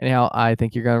 Anyhow, I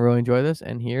think you're going to really enjoy this.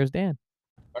 And here's Dan.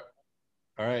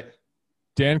 All right.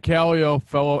 Dan Callio,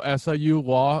 fellow SIU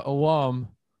law alum.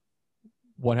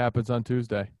 What happens on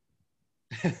Tuesday?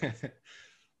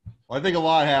 Well, I think a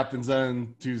lot happens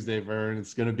on Tuesday, Vern.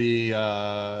 It's going to be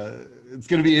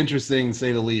interesting, to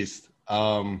say the least.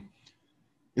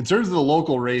 In terms of the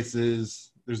local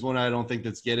races, there's one I don't think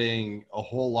that's getting a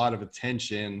whole lot of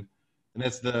attention, and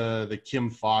that's the Kim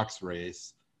Foxx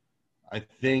race. I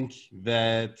think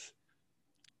that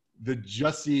the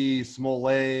Jussie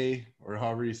Smollett, or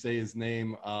however you say his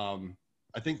name,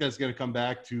 I think that's going to come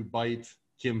back to bite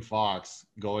Kim Foxx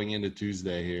going into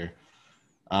Tuesday here.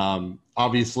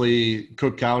 Obviously,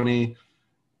 Cook County,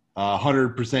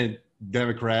 100%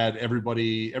 Democrat.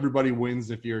 Everybody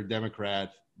wins if you're a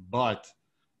Democrat. But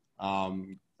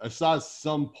I saw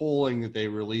some polling that they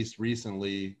released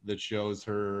recently that shows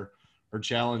her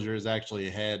challenger is actually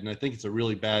ahead, and I think it's a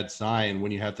really bad sign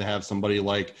when you have to have somebody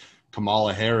like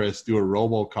Kamala Harris do a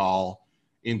robocall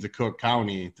into Cook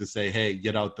County to say, "Hey,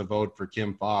 get out the vote for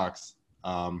Kim Foxx."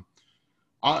 I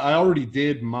already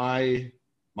did my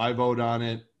vote on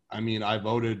it. I mean, I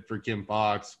voted for Kim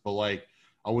Foxx, but like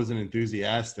I wasn't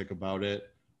enthusiastic about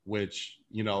it, which,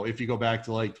 if you go back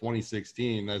to like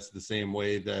 2016, that's the same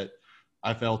way that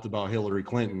I felt about Hillary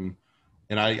Clinton.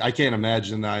 And I can't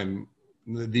imagine I'm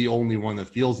the only one that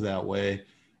feels that way.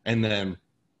 And then,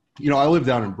 I live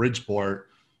down in Bridgeport,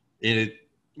 and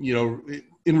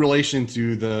in relation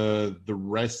to the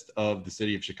rest of the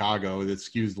city of Chicago, that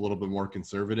skews a little bit more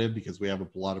conservative because we have a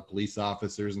lot of police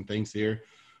officers and things here.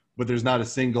 But there's not a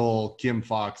single Kim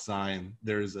Foxx sign.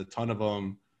 There's a ton of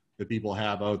them that people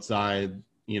have outside,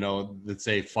 that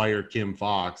say "Fire Kim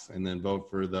Foxx" and then vote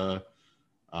for the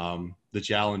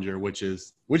challenger, which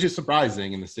is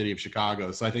surprising in the city of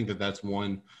Chicago. So I think that's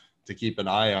one to keep an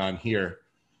eye on here.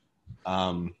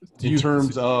 So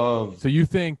you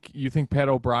think Pat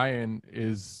O'Brien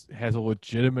has a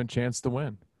legitimate chance to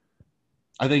win?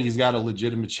 I think he's got a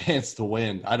legitimate chance to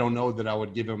win. I don't know that I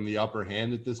would give him the upper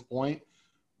hand at this point,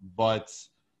 but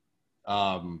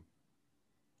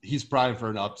he's primed for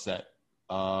an upset.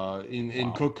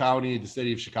 In Cook County, the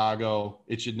city of Chicago,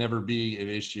 it should never be an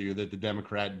issue that the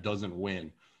Democrat doesn't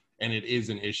win, and it is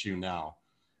an issue now.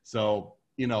 So,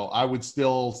 I would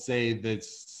still say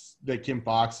that Kim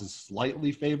Foxx is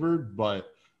slightly favored,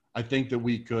 but I think that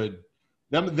we could –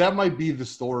 that might be the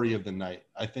story of the night.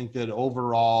 I think that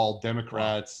overall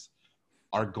Democrats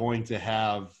are going to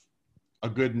have a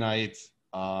good night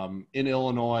in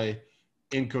Illinois,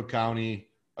 in Cook County,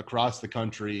 across the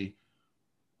country,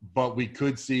 but we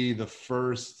could see the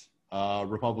first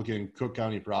Republican Cook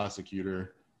County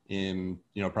prosecutor in,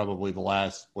 probably the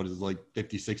last,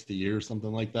 50, 60 years,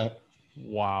 something like that.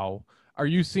 Wow. Are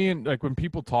you seeing, like, when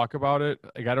people talk about it,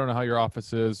 like, I don't know how your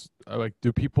office is, like,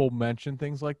 do people mention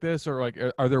things like this, or like,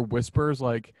 are there whispers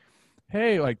like,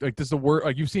 hey, like does the word,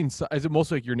 like, you've seen, is it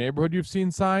mostly like your neighborhood you've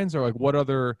seen signs, or like what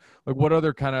other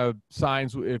kind of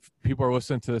signs, if people are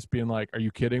listening to this being like, are you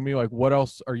kidding me? Like, what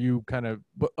else are you kind of,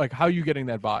 like, how are you getting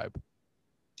that vibe?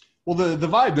 Well, the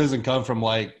vibe doesn't come from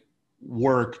like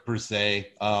work per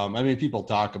se. I mean, people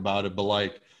talk about it, but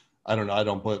like, I don't know, I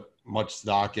don't put much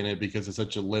stock in it because it's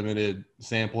such a limited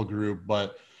sample group.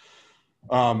 But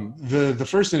the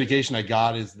first indication I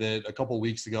got is that a couple of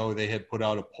weeks ago they had put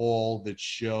out a poll that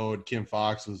showed Kim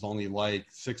Foxx was only like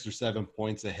 6 or 7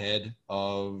 points ahead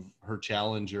of her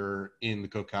challenger in the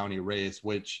Cook County race,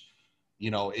 which,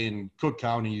 in Cook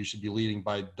County you should be leading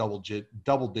by double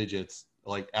digits,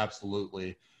 like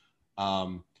absolutely.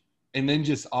 And then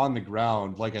just on the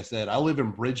ground, like I said, I live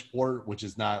in Bridgeport, which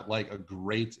is not like a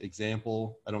great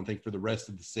example, I don't think, for the rest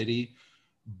of the city.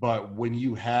 But when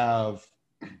you have,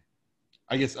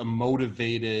 I guess, a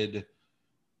motivated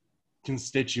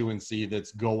constituency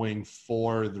that's going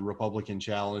for the Republican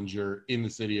challenger in the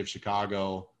city of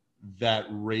Chicago, that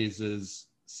raises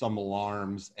some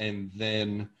alarms. And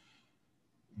then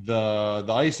the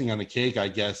icing on the cake, I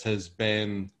guess, has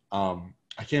been, I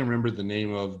can't remember the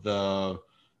name of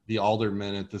the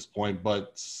alderman at this point,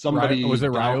 but somebody, was it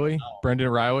Riley? Brendan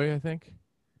Riley, I think.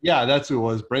 Yeah, that's who it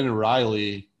was. Brendan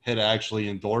Riley had actually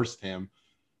endorsed him,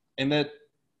 and that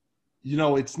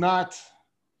it's not,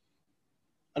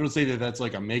 I don't say that that's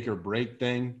like a make or break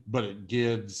thing, but it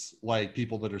gives like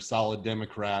people that are solid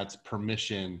Democrats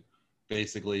permission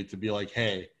basically to be like,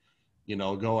 hey,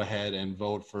 go ahead and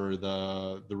vote for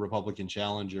the Republican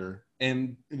challenger.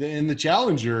 And the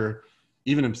challenger,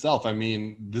 even himself, I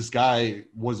mean, this guy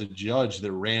was a judge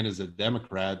that ran as a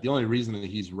Democrat. The only reason that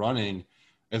he's running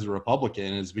as a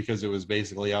Republican is because it was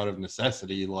basically out of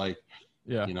necessity. Like,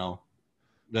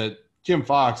 that Kim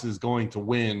Foxx is going to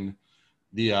win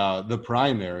the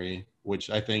primary, which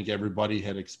I think everybody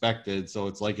had expected. So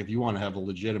it's like, if you want to have a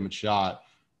legitimate shot,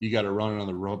 you got to run it on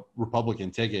the Republican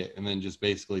ticket and then just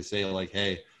basically say like,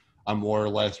 hey, I'm more or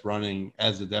less running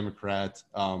as a Democrat,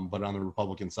 but on the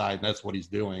Republican side. And that's what he's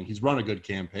doing. He's run a good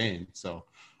campaign. So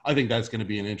I think that's going to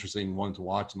be an interesting one to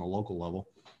watch on the local level.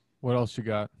 What else you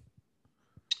got?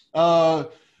 For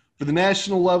the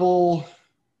national level,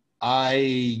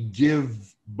 I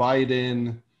give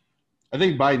Biden, I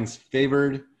think Biden's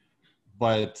favored,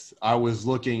 but I was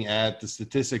looking at the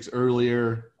statistics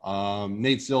earlier.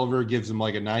 Nate Silver gives him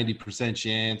like a 90%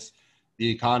 chance. The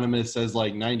Economist says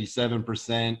like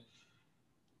 97%.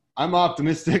 I'm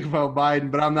optimistic about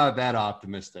Biden, but I'm not that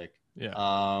optimistic.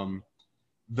 Yeah.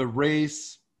 The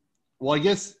race, well, I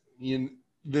guess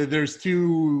there's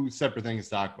two separate things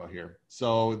to talk about here.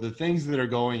 So the things that are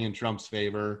going in Trump's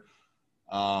favor,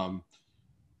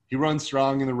 he runs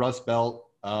strong in the Rust Belt.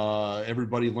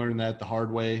 Everybody learned that the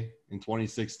hard way in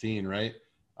 2016, right?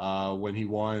 When he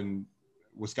won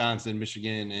Wisconsin,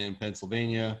 Michigan, and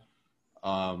Pennsylvania.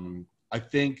 I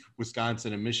think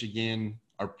Wisconsin and Michigan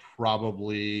are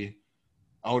probably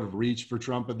out of reach for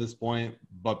Trump at this point,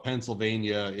 but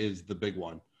Pennsylvania is the big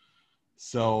one.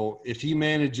 So if he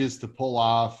manages to pull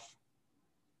off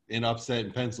an upset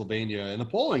in Pennsylvania, and the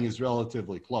polling is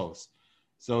relatively close.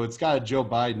 So it's got Joe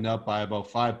Biden up by about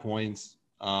 5 points.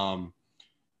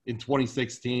 In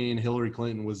 2016, Hillary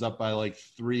Clinton was up by like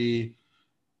 3.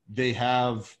 They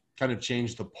have kind of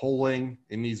changed the polling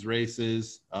in these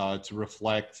races to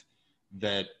reflect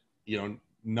that,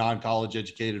 non-college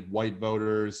educated white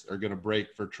voters are going to break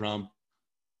for Trump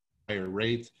at a higher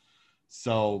rate.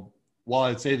 So while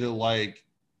I'd say that like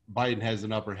Biden has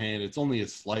an upper hand, it's only a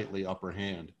slightly upper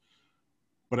hand.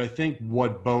 But I think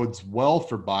what bodes well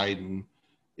for Biden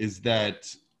is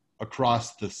that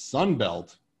across the Sun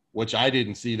Belt, which I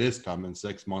didn't see this coming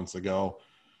 6 months ago,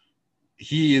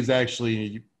 he is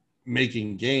actually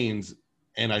making gains.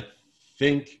 And I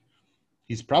think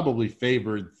he's probably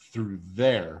favored through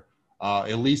there,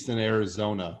 at least in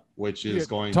Arizona, which is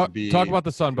going to be... Talk about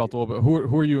the Sun Belt a little bit.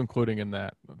 Who are you including in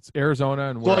that? It's Arizona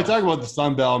and where So I talk about the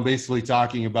Sun Belt. I'm basically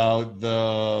talking about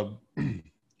the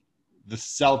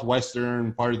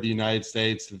southwestern part of the United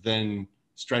States that then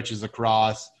stretches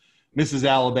across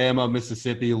Alabama,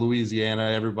 Mississippi,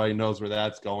 Louisiana. Everybody knows where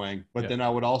that's going. But then I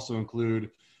would also include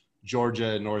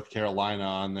Georgia and North Carolina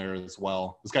on there as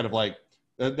well. It's kind of like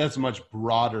that's a much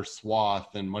broader swath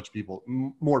than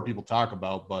more people talk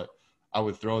about, but I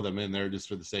would throw them in there just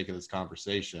for the sake of this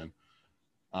conversation.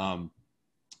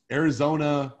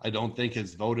 Arizona, I don't think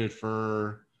has voted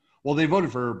for, well, they voted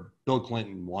for Bill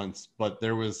Clinton once, but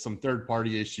there was some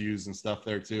third-party issues and stuff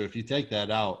there too. If you take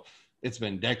that out, it's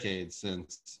been decades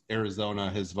since Arizona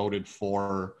has voted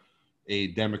for a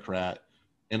Democrat.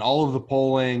 And all of the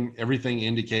polling, everything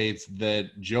indicates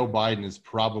that Joe Biden is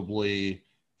probably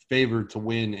favored to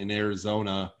win in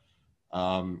Arizona.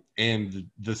 And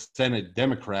the Senate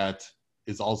Democrat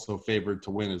is also favored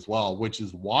to win as well, which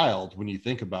is wild when you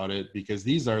think about it, because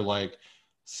these are like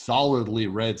solidly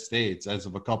red states as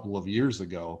of a couple of years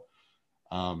ago.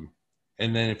 And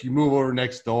then if you move over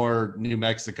next door, New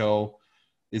Mexico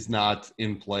is not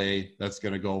in play. That's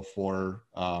going to go for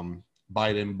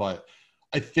Biden. But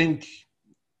I think,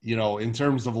 in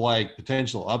terms of like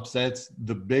potential upsets,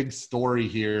 the big story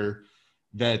here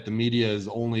that the media is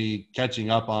only catching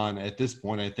up on at this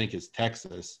point, I think, is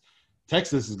Texas.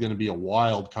 Texas is going to be a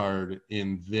wild card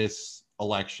in this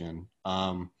election.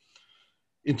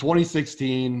 In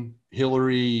 2016,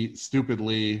 Hillary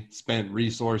stupidly spent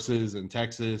resources in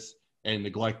Texas and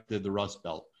neglected the Rust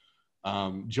Belt.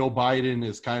 Joe Biden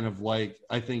is kind of like,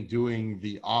 I think, doing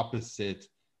the opposite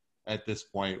at this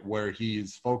point, where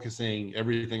he's focusing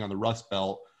everything on the Rust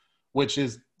Belt, which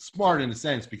is smart in a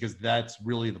sense because that's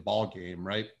really the ball game,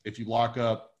 right? If you lock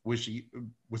up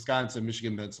Wisconsin,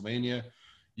 Michigan, Pennsylvania,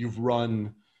 you've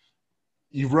run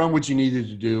what you needed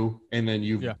to do, and then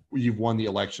you've won the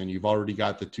election. You've already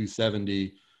got the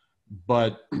 270.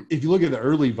 But if you look at the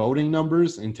early voting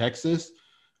numbers in Texas,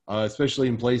 especially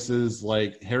in places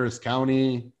like Harris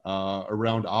County,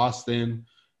 around Austin,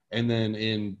 and then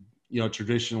in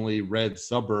traditionally red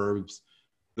suburbs,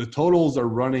 the totals are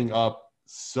running up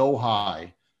so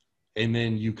high. And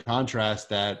then you contrast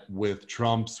that with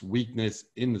Trump's weakness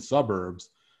in the suburbs.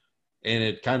 And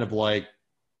it kind of like,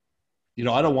 you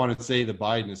know, I don't want to say that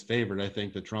Biden is favored. I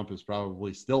think that Trump is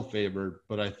probably still favored.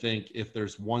 But I think if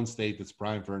there's one state that's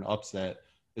primed for an upset,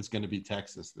 it's going to be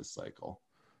Texas this cycle.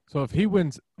 So if he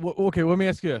wins, okay, let me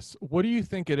ask you this. What do you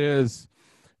think it is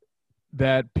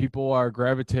that people are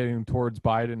gravitating towards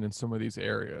Biden in some of these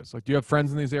areas? Like, do you have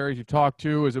friends in these areas you talk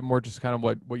to? Is it more just kind of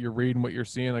what you're reading, what you're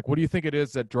seeing? Like, what do you think it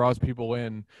is that draws people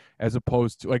in as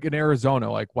opposed to like in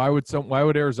Arizona? Like, why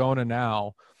would Arizona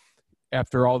now,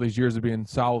 after all these years of being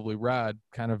solidly red,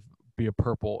 kind of be a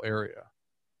purple area?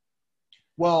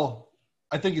 Well,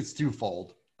 I think it's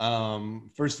twofold.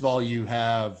 First of all, you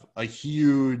have a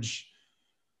huge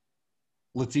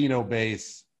Latino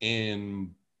base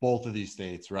in both of these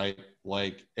states, right?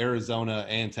 Like Arizona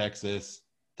and Texas,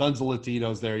 tons of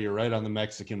Latinos there. You're right on the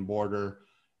Mexican border.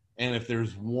 And if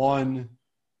there's one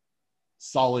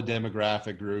solid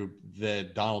demographic group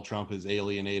that Donald Trump has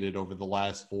alienated over the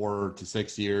last 4 to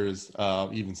 6 years,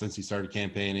 even since he started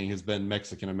campaigning, has been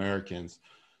Mexican Americans.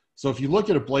 So if you look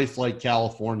at a place like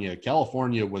California,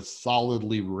 California was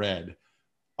solidly red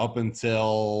up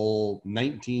until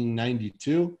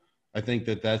 1992. I think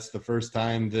that's the first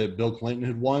time that Bill Clinton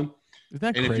had won. Is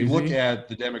that and crazy? If you look at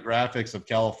the demographics of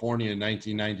California in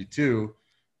 1992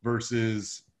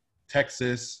 versus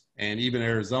Texas and even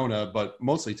Arizona, but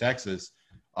mostly Texas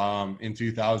in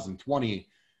 2020,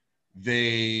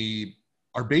 they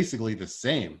are basically the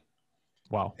same.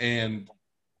 Wow. And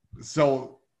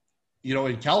so, you know,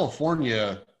 in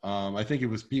California, I think it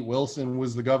was Pete Wilson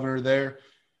was the governor there.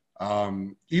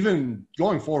 Even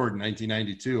going forward in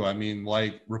 1992, I mean,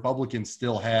 like Republicans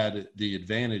still had the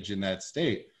advantage in that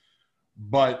state.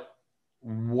 But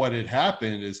what had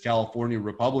happened is California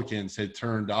Republicans had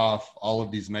turned off all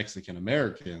of these Mexican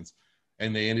Americans,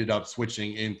 and they ended up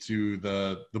switching into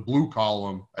the blue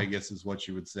column, I guess is what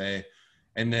you would say.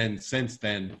 And then since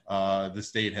then, the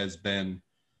state has been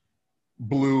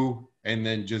blue and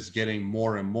then just getting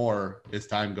more and more as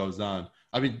time goes on.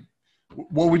 I mean,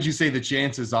 what would you say the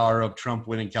chances are of Trump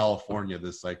winning California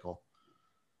this cycle?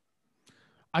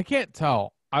 I can't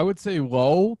tell. I would say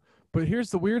low, but here's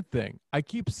the weird thing. I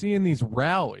keep seeing these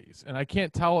rallies, and I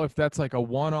can't tell if that's like a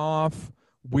one-off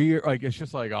weird, like it's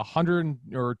just like 100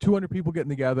 or 200 people getting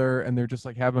together and they're just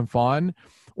like having fun,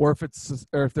 or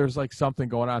if there's like something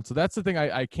going on. So that's the thing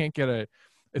I can't get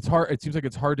it's hard. It seems like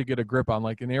it's hard to get a grip on.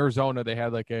 Like in Arizona, they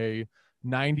had like a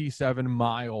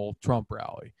 97-mile Trump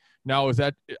rally. Now, are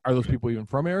those people even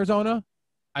from Arizona?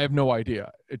 I have no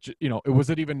idea. Was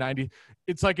it even 90?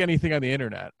 It's like anything on the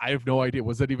internet. I have no idea.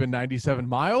 Was it even 97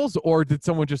 miles, or did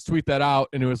someone just tweet that out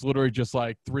and it was literally just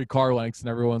like 3 car lengths and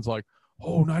everyone's like,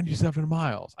 oh, 97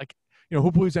 miles. Like,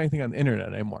 who believes anything on the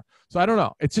internet anymore? So I don't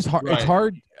know. It's just hard. Right. It's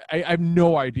hard. I have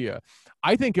no idea.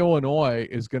 I think Illinois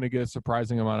is going to get a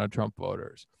surprising amount of Trump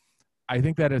voters. I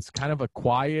think that it's kind of a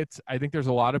quiet. I think there's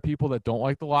a lot of people that don't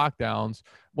like the lockdowns,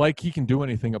 like he can do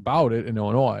anything about it in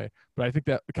Illinois. But I think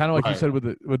that kind of like you said with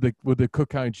the Cook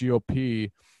County GOP,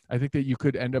 I think that you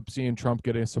could end up seeing Trump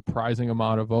getting a surprising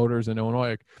amount of voters in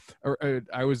Illinois.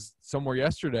 I was somewhere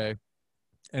yesterday,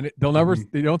 and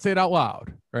they don't say it out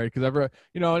loud, right? Because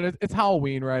and it's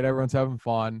Halloween, right? Everyone's having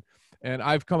fun. And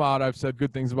I've come out, I've said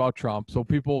good things about Trump. So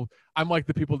I'm like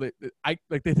the people that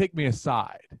they take me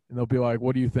aside and they'll be like,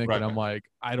 what do you think? Right. And I'm like,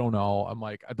 I don't know. I'm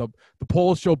like, the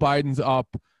polls show Biden's up,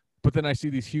 but then I see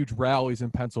these huge rallies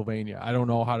in Pennsylvania. I don't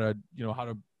know I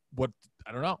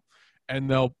don't know. And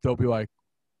they'll be like,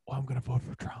 well, I'm going to vote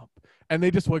for Trump. And they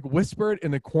just like whisper it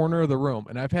in the corner of the room.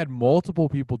 And I've had multiple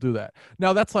people do that.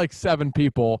 Now that's like 7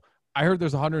 people. I heard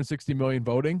there's 160 million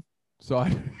voting. So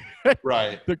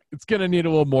right. It's going to need a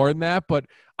little more than that, but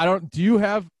do you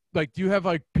have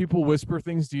people whisper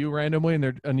things to you randomly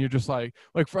and you're just like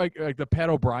for like the Pat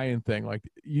O'Brien thing, like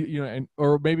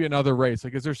or maybe another race,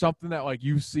 like, is there something that like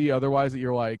you see otherwise that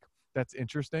you're like, that's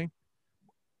interesting?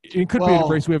 It could be a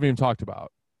race we haven't even talked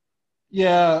about.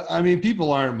 Yeah. I mean,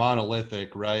 people aren't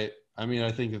monolithic, right? I mean,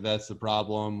 I think that's the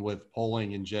problem with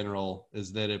polling in general,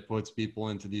 is that it puts people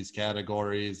into these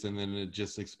categories and then it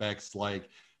just expects like,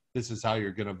 this is how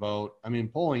you're going to vote. I mean,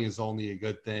 polling is only a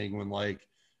good thing when like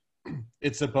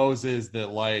it supposes that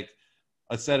like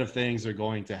a set of things are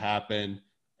going to happen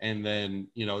and then,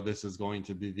 this is going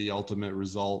to be the ultimate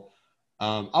result.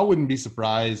 I wouldn't be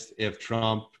surprised if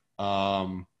Trump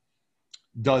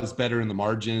does better in the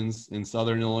margins in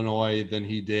Southern Illinois than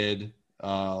he did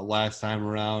last time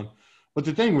around. But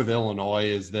the thing with Illinois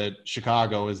is that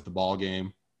Chicago is the ball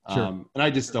game. Sure. And I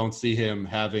just don't see him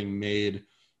having made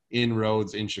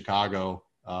inroads in Chicago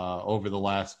over the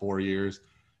last 4 years.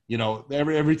 you know,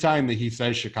 every time that he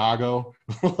says Chicago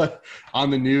on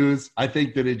the news, I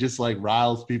think that it just like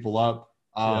riles people up.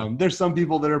 There's some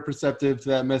people that are perceptive to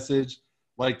that message.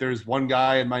 Like there's one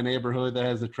guy in my neighborhood that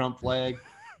has a Trump flag.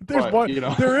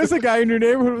 There is a guy in your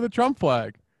neighborhood with a Trump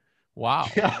flag. Wow.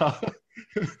 Yeah.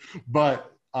 But,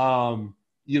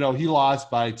 you know, he lost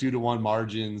by 2-1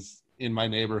 margins in my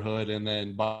neighborhood and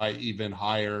then by even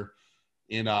higher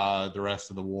in the rest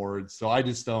of the wards. So I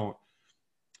just don't.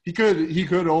 He could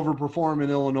overperform in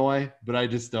Illinois, but I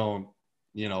just don't.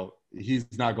 You know, he's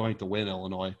not going to win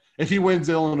Illinois. If he wins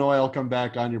Illinois, I'll come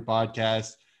back on your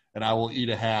podcast and I will eat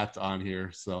a hat on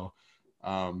here. So,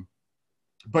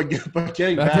 but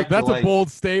getting back, that's a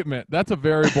bold statement. That's a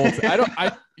very bold.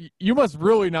 You must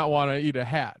really not want to eat a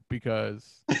hat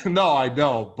because. No, I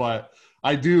don't, but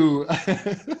I do.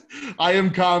 I am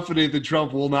confident that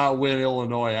Trump will not win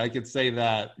Illinois. I could say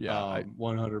that.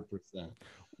 100%.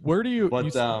 Where do you?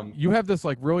 But you have this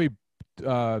like really,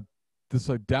 this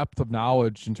like depth of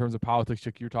knowledge in terms of politics.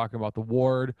 Like you're talking about the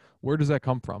ward. Where does that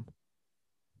come from?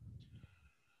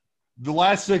 The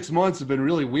last 6 months have been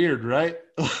really weird, right?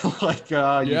 Like you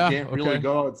can't really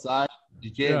go outside. You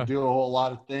can't do a whole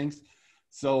lot of things.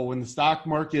 So when the stock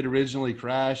market originally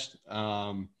crashed,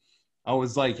 I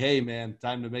was like, hey, man,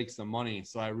 time to make some money.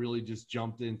 So I really just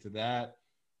jumped into that,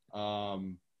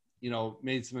 you know,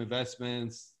 made some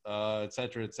investments, et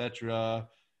cetera.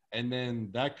 And then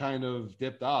that kind of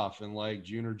dipped off in like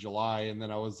June or July. And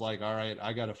then I was like, all right,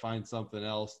 I got to find something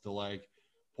else to like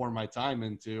pour my time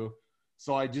into.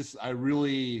 So I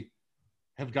really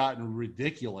have gotten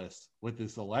ridiculous with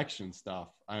this election stuff.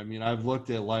 I mean, I've looked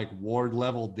at like ward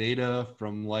level data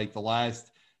from like the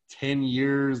last 10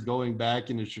 years going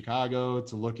back into Chicago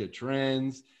to look at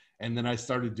trends. And then I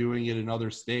started doing it in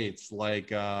other states.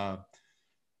 Like I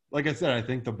said, I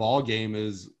think the ball game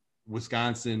is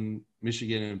Wisconsin,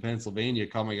 Michigan, and Pennsylvania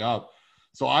coming up.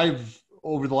 So I've,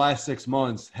 over the last 6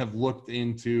 months, have looked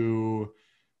into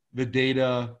the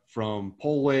data from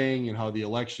polling and how the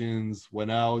elections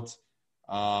went out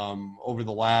over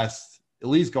the last, at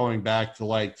least going back to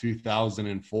like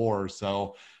 2004.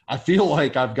 So I feel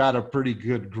like I've got a pretty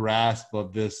good grasp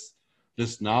of this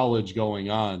knowledge going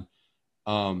on.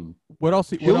 What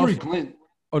else? Hillary Clinton.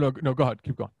 Oh, no, go ahead.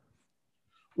 Keep going.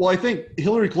 Well, I think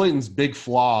Hillary Clinton's big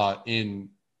flaw in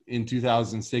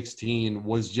 2016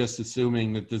 was just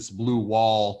assuming that this blue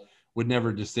wall would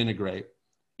never disintegrate.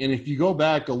 And if you go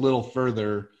back a little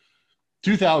further,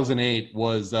 2008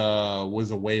 was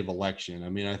a wave election. I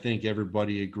mean, I think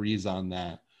everybody agrees on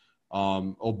that.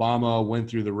 Obama went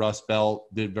through the Rust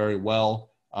Belt, did very well.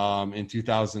 In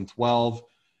 2012,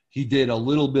 he did a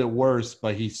little bit worse,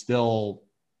 but he still,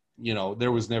 you know,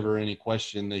 there was never any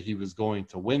question that he was going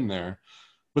to win there.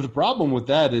 But the problem with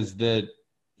that is that,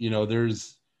 you know, the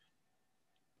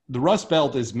Rust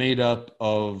Belt is made up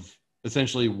of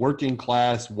essentially working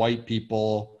class white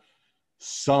people,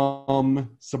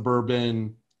 some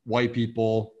suburban white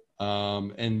people,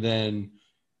 and then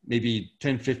maybe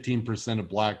 10-15% of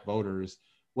black voters.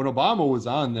 When Obama was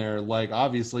on there, like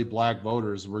obviously black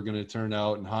voters were going to turn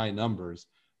out in high numbers.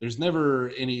 There's never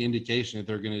any indication that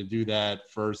they're going to do that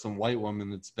for some white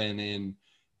woman that's been in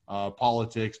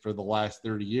politics for the last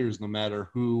 30 years, no matter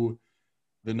who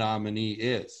the nominee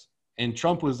is. And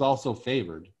Trump was also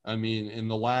favored. I mean, in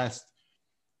the last,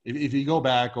 if you go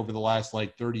back over the last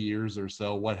like 30 years or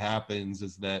so, what happens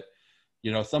is that,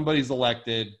 you know, somebody's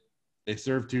elected, they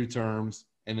serve 2 terms,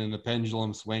 and then the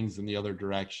pendulum swings in the other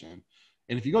direction.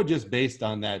 And if you go just based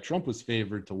on that, Trump was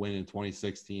favored to win in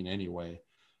 2016 anyway.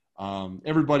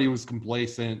 Everybody was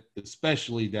complacent,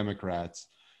 especially Democrats.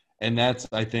 And that's,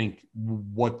 I think,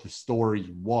 what the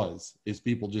story was, is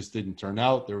people just didn't turn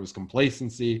out. There was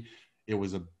complacency. It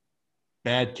was a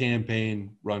bad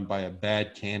campaign run by a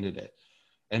bad candidate.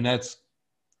 And that's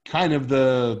kind of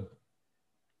the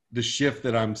shift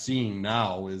that I'm seeing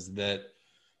now, is that,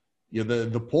 you know,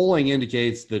 the polling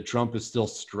indicates that Trump is still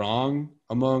strong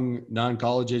among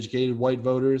non-college educated white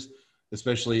voters,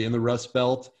 especially in the Rust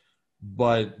Belt,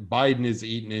 but Biden is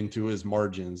eaten into his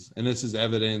margins. And this is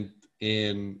evident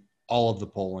in all of the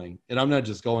polling. And I'm not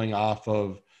just going off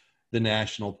of the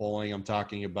national polling. I'm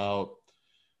talking about,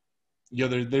 you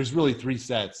know, there's really 3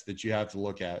 sets that you have to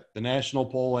look at. The national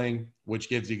polling, which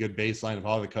gives you a good baseline of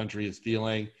how the country is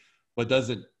feeling, but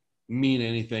doesn't mean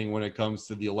anything when it comes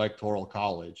to the Electoral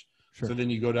College. Sure. So then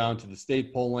you go down to the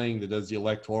state polling that does the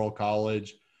Electoral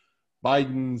College.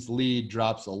 Biden's lead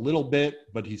drops a little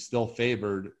bit, but he's still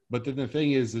favored. But then the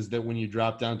thing is that when you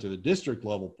drop down to the district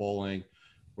level polling,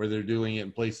 where they're doing it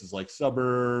in places like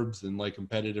suburbs and like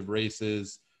competitive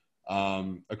races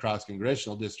across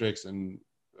congressional districts and,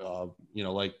 you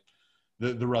know, like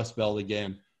the Rust Belt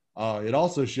again, It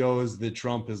also shows that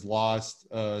Trump has lost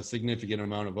a significant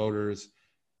amount of voters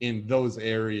in those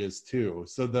areas too.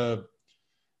 So the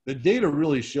data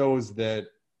really shows that,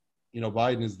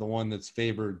 Biden is the one that's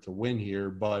favored to win here,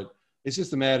 but it's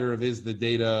just a matter of, is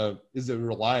it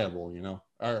reliable?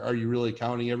 Are you really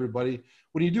counting everybody?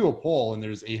 When you do a poll and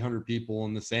there's 800 people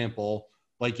in the sample,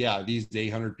 like, yeah, these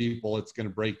 800 people, it's going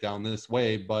to break down this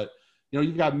way, but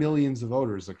you've got millions of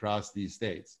voters across these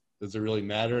states. Does it really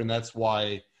matter? And that's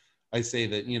why I say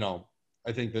that,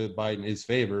 I think that Biden is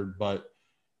favored, but,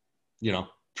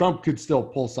 Trump could still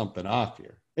pull something off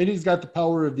here. And he's got the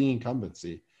power of the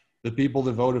incumbency. The people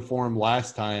that voted for him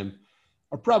last time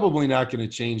are probably not going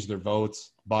to change their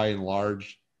votes by and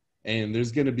large. And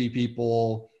there's going to be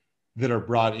people that are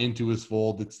brought into his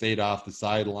fold that stayed off the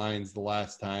sidelines the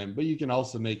last time. But you can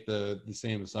also make the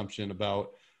same assumption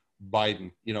about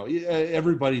Biden.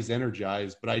 Everybody's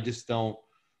energized, but I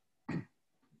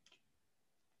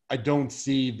don't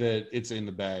see that it's in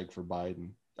the bag for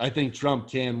Biden. I think Trump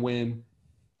can win.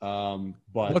 But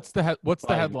what's the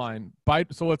headline?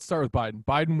 Biden. So let's start with Biden.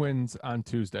 Biden wins on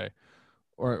Tuesday,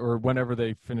 or whenever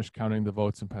they finish counting the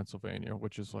votes in Pennsylvania,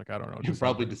 which is like, I don't know,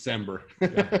 probably December. Yeah,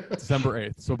 December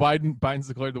 8th. So Biden's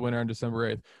declared the winner on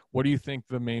December 8th. What do you think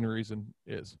the main reason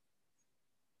is?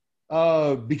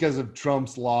 Because of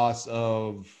Trump's loss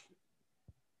of,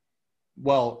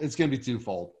 well, it's going to be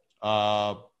twofold.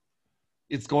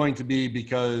 It's going to be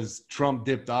because Trump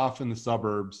dipped off in the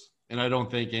suburbs, and I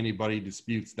don't think anybody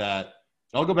disputes that.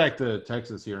 I'll go back to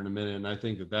Texas here in a minute, and I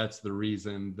think that that's the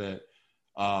reason that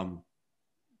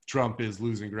Trump is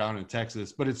losing ground in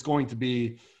Texas. But it's going to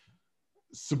be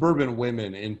suburban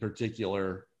women in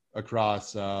particular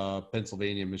across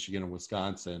Pennsylvania, Michigan, and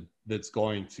Wisconsin that's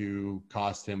going to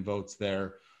cost him votes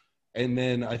there. And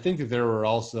then I think that there were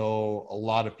also a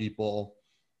lot of people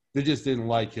that just didn't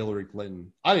like Hillary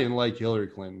Clinton. I didn't like Hillary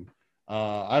Clinton.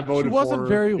 I voted for her. She wasn't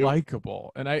very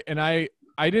likable, and I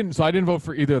didn't. So I didn't vote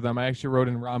for either of them. I actually wrote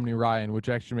in Romney Ryan, which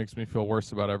actually makes me feel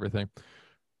worse about everything.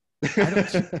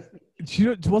 She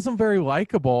wasn't very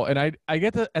likable, and I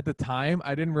get that at the time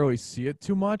I didn't really see it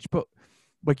too much, but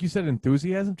like you said,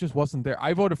 enthusiasm just wasn't there.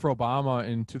 I voted for Obama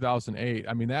in 2008.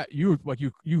 I mean, that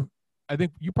I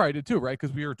think you probably did too, right?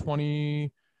 Because we were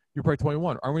 20. You're probably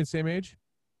 21. Aren't we the same age?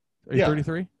 Are you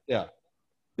 33? Yeah.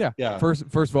 Yeah. First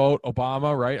vote,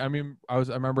 Obama, right? I mean, I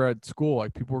remember at school,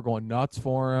 like people were going nuts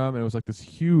for him, and it was like this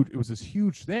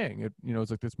huge thing. It was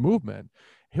like this movement.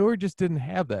 Hillary just didn't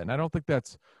have that, and I don't think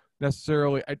that's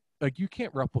necessarily. You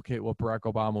can't replicate what Barack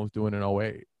Obama was doing in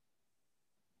 08.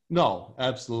 No,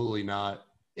 absolutely not.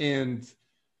 And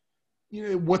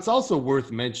what's also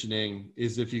worth mentioning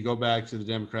is if you go back to the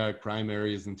Democratic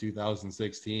primaries in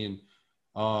 2016,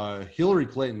 Hillary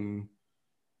Clinton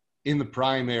in the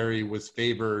primary was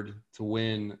favored to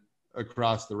win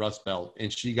across the Rust Belt.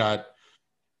 And she got,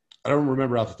 I don't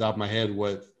remember off the top of my head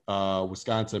what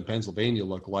Wisconsin and Pennsylvania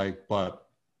looked like, but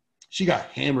she got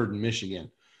hammered in Michigan.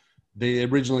 They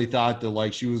originally thought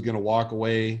that she was going to walk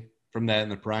away from that in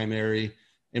the primary,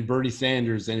 and Bernie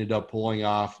Sanders ended up pulling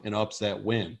off an upset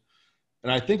win.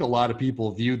 And I think a lot of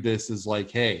people viewed this as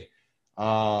like, hey,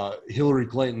 Hillary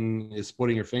Clinton is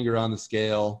putting her finger on the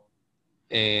scale,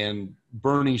 and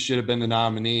Bernie should have been the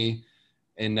nominee,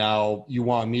 and now you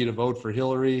want me to vote for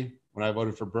Hillary when I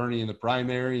voted for Bernie in the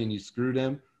primary and you screwed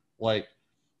him. Like,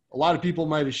 a lot of people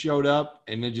might have showed up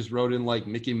and then just wrote in like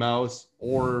Mickey Mouse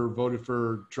or voted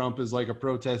for Trump as like a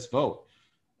protest vote.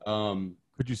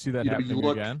 Could you see that happening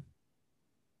again?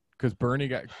 Because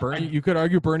you could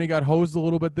argue Bernie got hosed a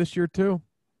little bit this year too.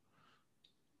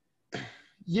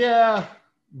 Yeah,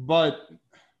 but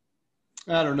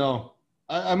I don't know.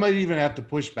 I might even have to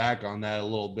push back on that a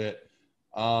little bit.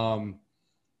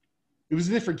 It was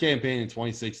a different campaign in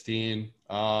 2016.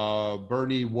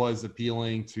 Bernie was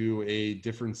appealing to a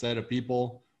different set of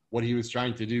people. What he was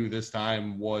trying to do this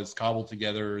time was cobble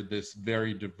together this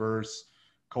very diverse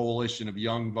coalition of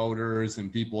young voters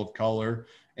and people of color.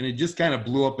 And it just kind of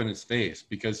blew up in his face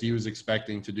because he was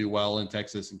expecting to do well in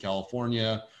Texas and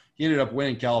California. He ended up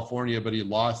winning California, but he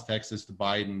lost Texas to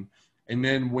Biden. And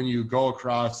then when you go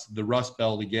across the Rust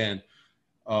Belt again,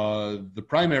 the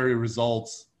primary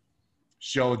results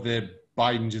showed that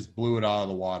Biden just blew it out of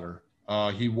the water.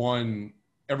 He won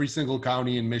every single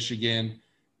county in Michigan,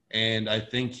 and I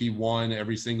think he won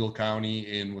every single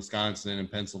county in Wisconsin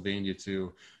and Pennsylvania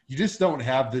too. You just don't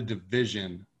have the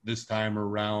division this time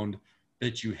around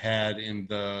that you had in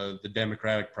the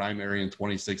Democratic primary in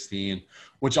 2016,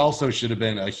 which also should have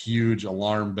been a huge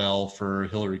alarm bell for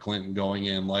Hillary Clinton going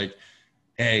in. Like,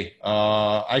 hey,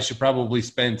 I should probably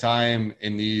spend time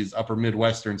in these upper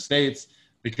Midwestern states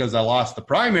because I lost the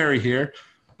primary here,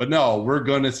 But no, we're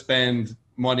going to spend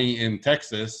money in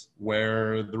Texas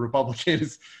where the Republican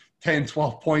is 10,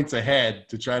 12 points ahead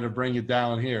to try to bring it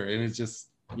down here. And it's just,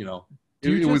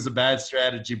 it was a bad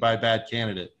strategy by a bad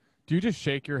candidate. Do you just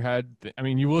shake your head? I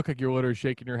mean, you look like you're literally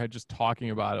shaking your head just talking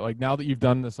about it. Like, now that you've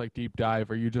done this like deep dive,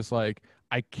 are you just like,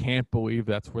 I can't believe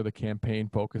that's where the campaign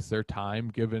focused their time,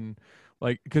 given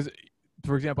like, because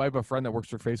for example, I have a friend that works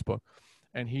for Facebook,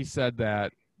 and he said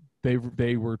that they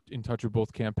were in touch with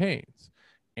both campaigns,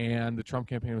 and the Trump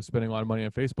campaign was spending a lot of money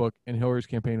on Facebook, and Hillary's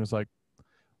campaign was like,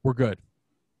 we're good.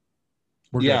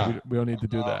 We're good. We don't need to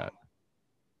do that.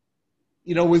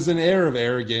 It was an air of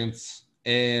arrogance,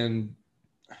 and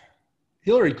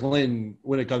Hillary Clinton,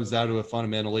 when it comes down to it,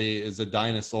 fundamentally is a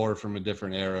dinosaur from a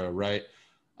different era, right?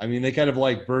 I mean, they kind of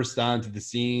like burst onto the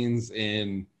scenes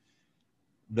in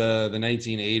the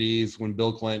 1980s when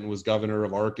Bill Clinton was governor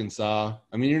of Arkansas.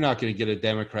 I mean, you're not going to get a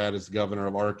Democrat as governor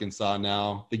of Arkansas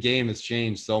now. The game has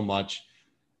changed so much.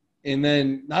 And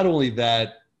then not only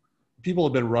that, people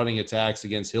have been running attacks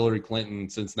against Hillary Clinton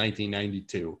since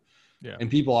 1992. Yeah. And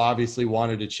people obviously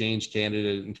wanted to change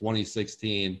candidate in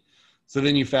 2016. So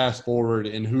then you fast forward,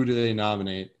 and who do they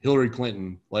nominate? Hillary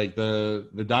Clinton, like the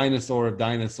dinosaur of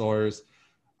dinosaurs,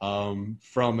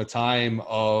 from a time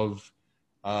of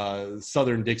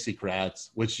Southern Dixiecrats,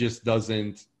 which just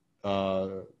doesn't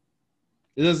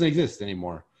exist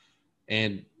anymore.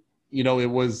 And it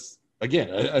was, again,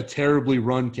 a terribly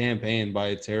run campaign by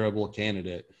a terrible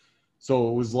candidate. So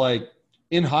it was like,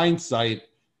 in hindsight,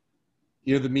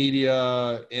 the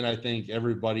media and I think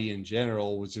everybody in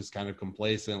general was just kind of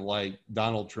complacent, like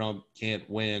Donald Trump can't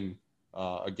win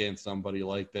against somebody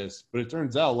like this. But it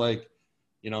turns out like,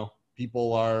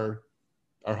 people are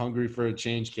hungry for a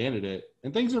change candidate,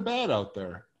 and things are bad out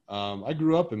there. I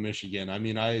grew up in Michigan. I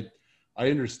mean, I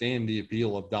understand the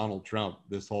appeal of Donald Trump,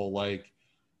 this whole like,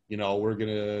 we're going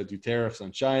to do tariffs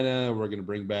on China, we're going to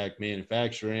bring back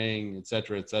manufacturing, et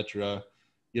cetera, et cetera.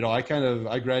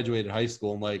 I graduated high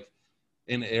school in like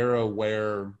an era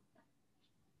where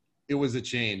it was a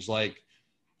change. Like,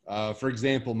 for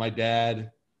example, my dad's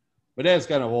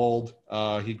kind of old.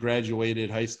 He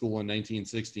graduated high school in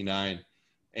 1969.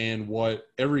 And what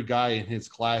every guy in his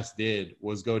class did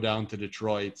was go down to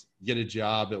Detroit, get a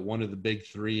job at one of the big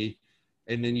three,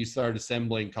 and then you start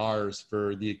assembling cars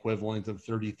for the equivalent of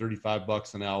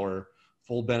 $30-35 an hour,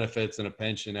 full benefits and a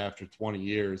pension after 20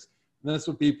 years. And that's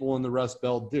what people in the Rust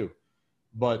Belt do.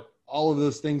 But all of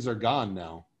those things are gone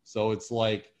now. So it's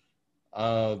like,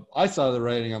 I saw the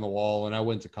writing on the wall and I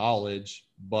went to college,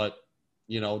 but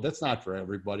that's not for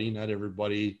everybody. Not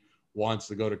everybody wants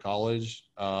to go to college.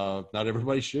 Not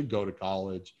everybody should go to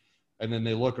college. And then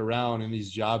they look around, and these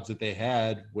jobs that they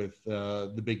had with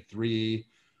the big three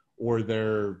or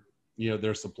their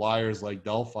suppliers like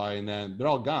Delphi, and then they're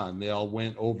all gone. They all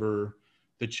went over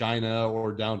to China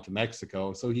or down to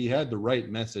Mexico. So he had the right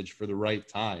message for the right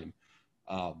time.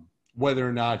 Whether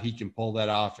or not he can pull that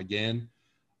off again,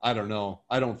 I don't know.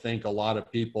 I don't think a lot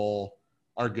of people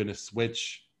are going to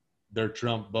switch their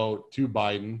Trump vote to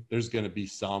Biden. There's going to be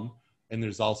some. And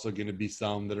there's also going to be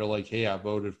some that are like, hey, I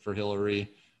voted for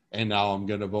Hillary and now I'm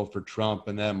going to vote for Trump.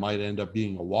 And that might end up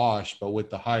being a wash. But with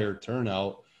the higher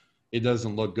turnout, it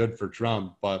doesn't look good for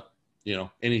Trump. But,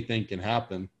 anything can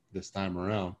happen this time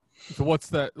around. So what's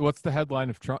the headline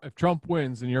if Trump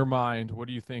wins in your mind? What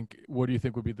do you think would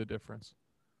be the difference?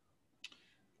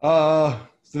 So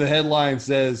the headline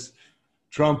says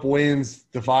Trump wins,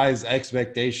 defies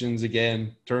expectations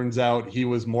again. Turns out he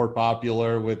was more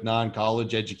popular with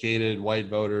non-college educated white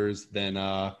voters than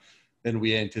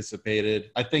we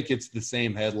anticipated. I think it's the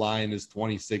same headline as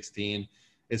 2016.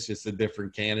 It's just a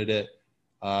different candidate.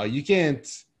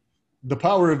 The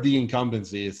power of the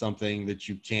incumbency is something that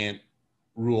you can't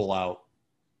rule out.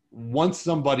 Once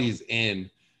somebody's in,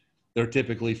 they're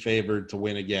typically favored to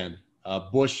win again.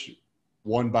 Bush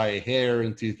won by a hair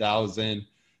in 2000,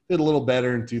 did a little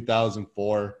better in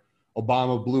 2004.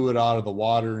 Obama blew it out of the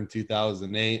water in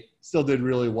 2008, still did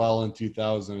really well in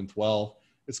 2012.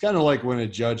 It's kind of like when a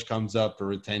judge comes up for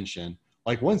retention.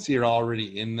 Like once you're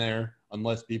already in there,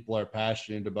 unless people are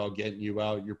passionate about getting you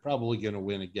out, you're probably going to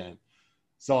win again.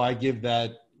 So I give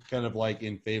that kind of like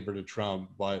in favor to Trump,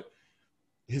 but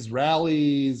his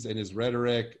rallies and his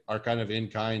rhetoric are kind of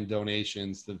in-kind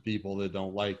donations to the people that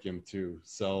don't like him too.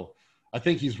 So I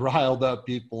think he's riled up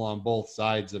people on both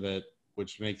sides of it,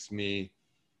 which makes me,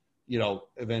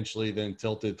 eventually then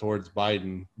tilted towards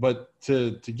Biden. But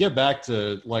to get back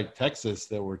to like Texas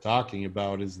that we're talking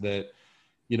about is that,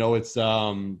 it's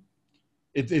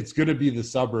going to be the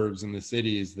suburbs and the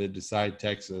cities that decide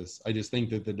Texas. I just think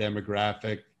that the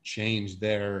demographic change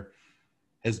there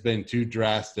has been too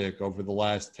drastic over the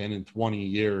last 10 and 20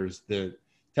 years that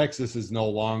Texas is no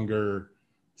longer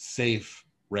safe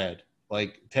red.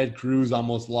 Like Ted Cruz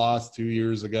almost lost 2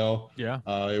 years ago. Yeah.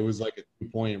 It was like a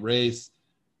 2-point race.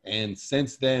 And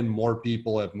since then, more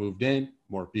people have moved in,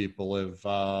 more people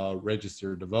have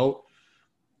registered to vote,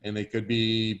 and they could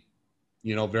be,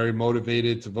 very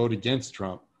motivated to vote against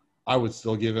Trump. I would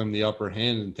still give him the upper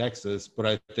hand in Texas, but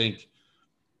I think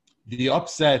the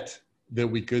upset that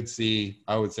we could see,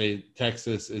 I would say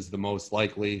Texas is the most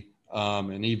likely.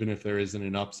 And even if there isn't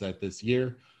an upset this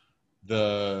year,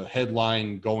 the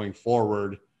headline going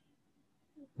forward,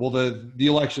 well, the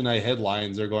election night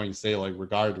headlines are going to say, like,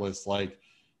 regardless, like,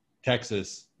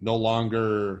 Texas no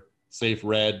longer safe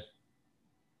red,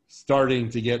 starting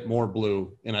to get more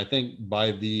blue. And I think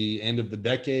by the end of the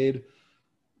decade,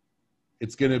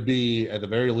 it's going to be at the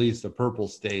very least a purple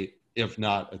state, if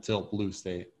not a tilt blue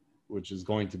state, which is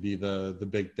going to be the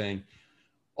big thing.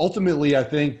 Ultimately, I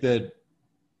think that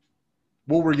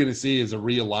what we're going to see is a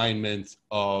realignment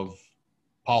of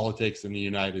politics in the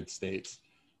United States.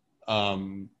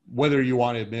 Whether you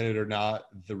want to admit it or not,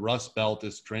 the Rust Belt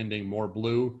is trending more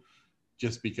blue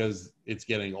just because it's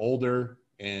getting older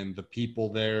and the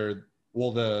people there,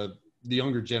 well, the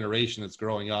younger generation that's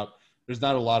growing up, there's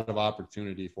not a lot of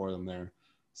opportunity for them there.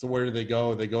 So where do they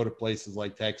go? They go to places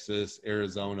like Texas,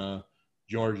 Arizona,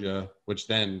 Georgia, which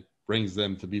then brings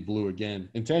them to be blue again.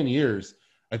 In 10 years,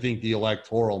 I think the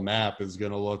electoral map is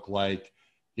going to look like,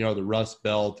 the Rust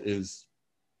Belt is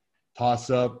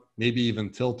toss up, maybe even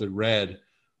tilted red.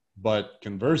 But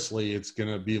conversely, it's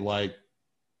going to be like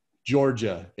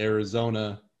Georgia,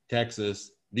 Arizona,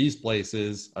 Texas. These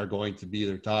places are going to be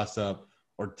either toss up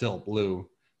or tilt blue.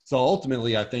 So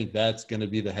ultimately, I think that's going to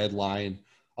be the headline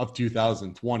of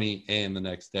 2020 and the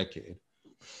next decade.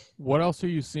 What else are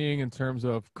you seeing in terms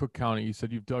of Cook County? You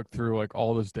said you've dug through like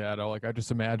all this data. Like I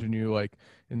just imagine you like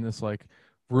in this like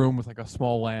room with like a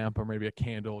small lamp or maybe a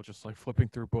candle, just like flipping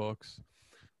through books.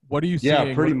 What are you seeing?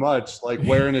 Yeah, pretty much like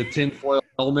wearing a tinfoil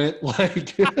helmet.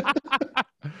 Like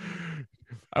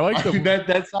I like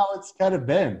that's how it's kind of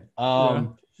been. Yeah.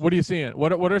 What are you seeing?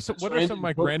 What are some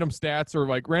like random stats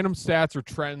or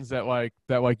trends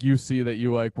that you see that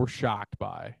you like were shocked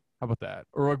by? How about that?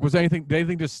 Or like did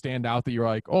anything just stand out that you're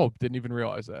like, oh, didn't even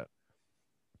realize that?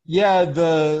 Yeah,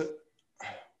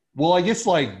 well, I guess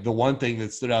like the one thing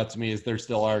that stood out to me is there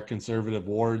still are conservative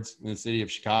wards in the city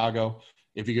of Chicago.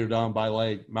 If you go down by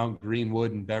like Mount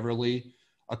Greenwood and Beverly,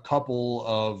 a couple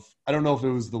of, I don't know if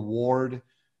it was the ward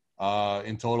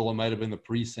in total, it might have been the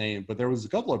precinct, but there was a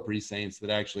couple of precincts that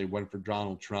actually went for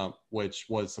Donald Trump, which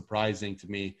was surprising to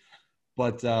me.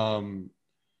 But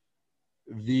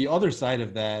the other side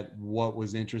of that, what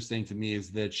was interesting to me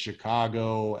is that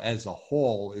Chicago as a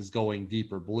whole is going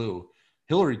deeper blue.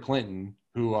 Hillary Clinton,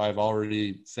 who I've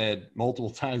already said multiple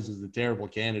times is a terrible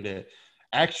candidate,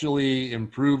 actually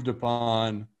improved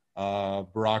upon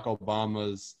Barack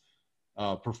Obama's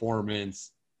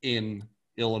performance in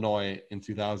Illinois in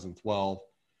 2012.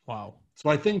 Wow. So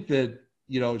I think that,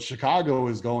 Chicago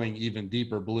is going even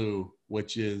deeper blue,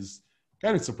 which is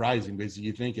kind of surprising because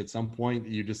you think at some point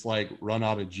you just like run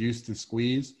out of juice to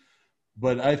squeeze.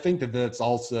 But I think that that's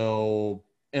also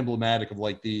emblematic of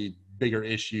like the bigger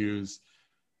issues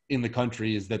in the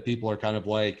country is that people are kind of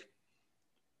like,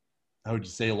 how would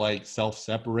you say, like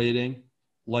self-separating?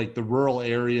 Like the rural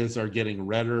areas are getting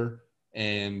redder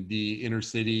and the inner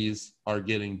cities are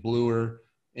getting bluer.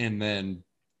 And then,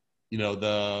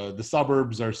 the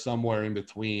suburbs are somewhere in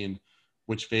between,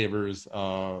 which favors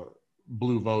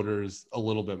blue voters a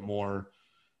little bit more.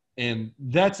 And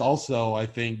that's also, I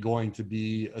think, going to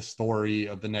be a story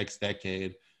of the next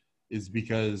decade is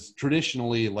because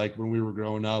traditionally, like when we were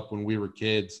growing up, when we were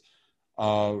kids,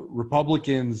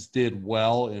 Republicans did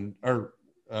well or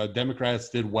Democrats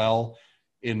did well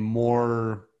in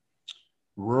more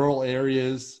rural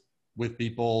areas with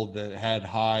people that had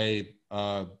high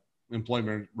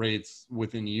employment rates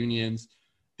within unions,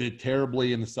 did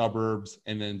terribly in the suburbs,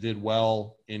 and then did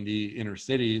well in the inner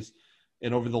cities.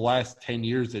 And over the last 10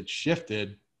 years, it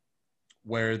shifted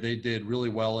where they did really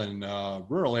well in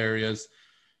rural areas,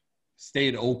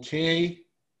 stayed okay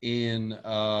in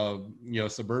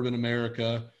suburban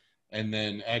America, and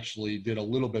then actually did a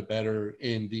little bit better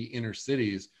in the inner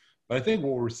cities. But I think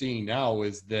what we're seeing now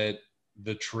is that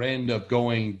the trend of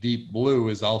going deep blue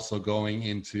is also going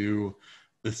into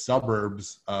the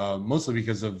suburbs, mostly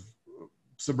because of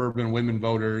suburban women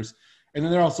voters. And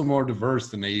then they're also more diverse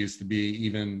than they used to be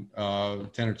even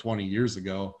 10 or 20 years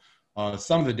ago.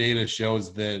 Some of the data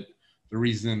shows that the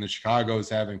reason that Chicago is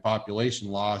having population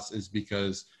loss is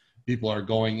because people are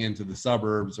going into the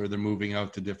suburbs or they're moving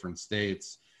out to different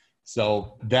states.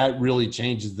 So that really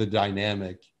changes the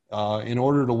dynamic. In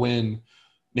order to win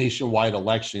nationwide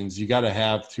elections, you got to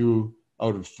have 2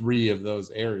 out of 3 of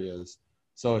those areas.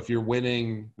 So if you're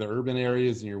winning the urban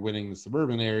areas and you're winning the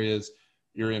suburban areas,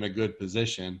 you're in a good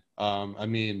position. I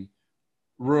mean,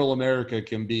 rural America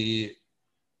can be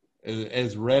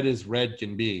as red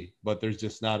can be, but there's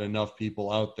just not enough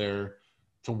people out there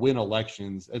to win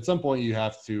elections. At some point, you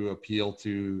have to appeal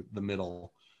to the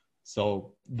middle.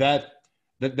 So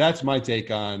that's my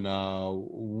take on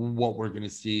what we're going to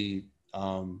see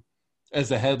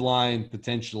as a headline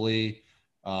potentially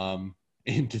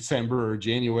in December or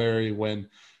January when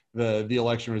the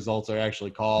election results are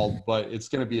actually called. But it's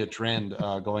going to be a trend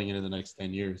going into the next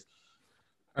 10 years.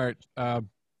 All right.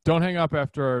 Don't hang up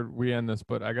after we end this,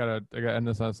 but I gotta end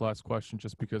this on this last question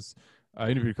just because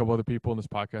I interviewed a couple other people and this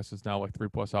podcast is now like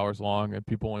 3+ hours long and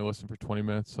people only listen for 20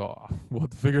 minutes. So we'll have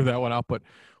to figure that one out. But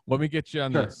let me get you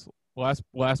on this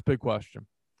last big question.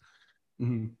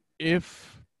 Mm-hmm.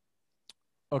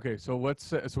 So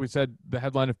we said the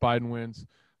headline if Biden wins,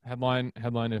 headline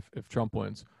if Trump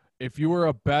wins. If you were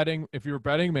a betting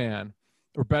man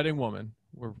or betting woman,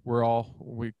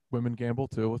 women gamble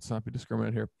too. Let's not be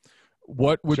discriminate here.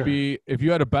 What would be, if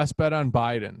you had a best bet on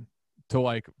Biden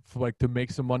to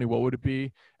make some money, what would it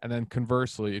be? And then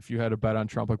conversely, if you had a bet on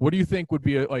Trump, what do you think would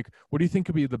be what do you think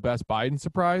could be the best Biden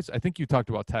surprise? I think you talked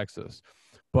about Texas,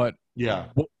 but yeah,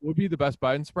 what would be the best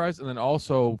Biden surprise? And then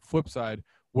also flip side,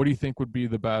 what do you think would be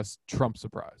the best Trump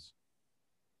surprise?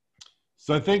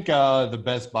 So I think the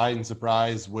best Biden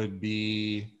surprise would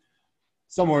be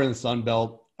somewhere in the Sun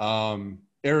Belt.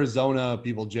 Arizona,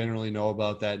 people generally know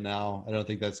about that now. I don't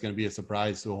think that's going to be a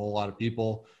surprise to a whole lot of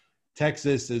people.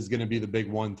 Texas is going to be the big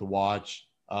one to watch.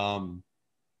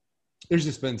 There's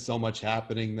just been so much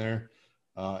happening there.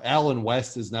 Alan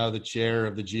West is now the chair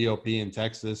of the GOP in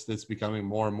Texas. That's becoming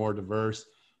more and more diverse.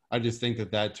 I just think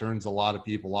that turns a lot of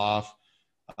people off.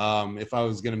 If I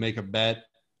was going to make a bet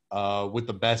with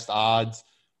the best odds,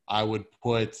 I would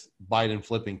put Biden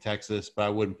flipping Texas, but I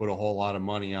wouldn't put a whole lot of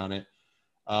money on it.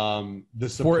 The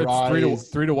surprise, it's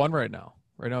 3-1 right now.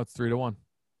 Right now it's 3-1.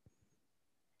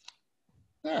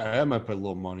 All right, I might put a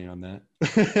little money on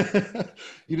that.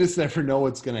 You just never know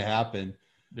what's going to happen.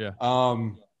 Yeah.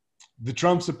 The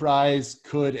Trump surprise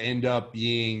could end up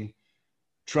being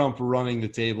Trump running the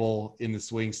table in the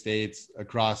swing states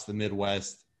across the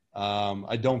Midwest.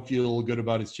 I don't feel good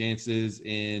about his chances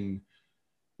in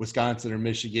Wisconsin or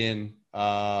Michigan.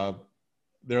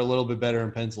 They're a little bit better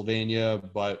in Pennsylvania,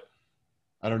 but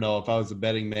I don't know. If I was a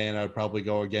betting man, I would probably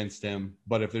go against him.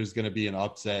 But if there's going to be an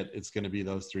upset, it's going to be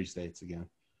those 3 states again.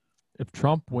 If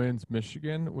Trump wins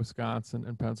Michigan, Wisconsin,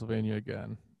 and Pennsylvania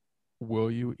again, will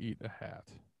you eat a hat?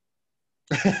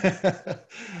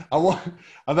 I'm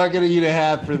not going to eat a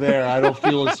hat for there. I don't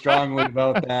feel as strongly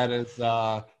about that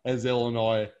as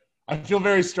Illinois. I feel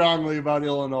very strongly about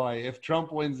Illinois. If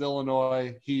Trump wins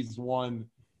Illinois, he's won.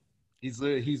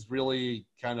 He's really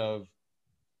kind of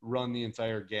run the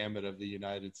entire gamut of the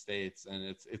United States, and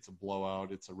it's a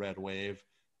blowout. It's a red wave.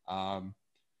 I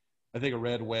think a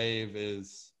red wave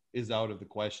is out of the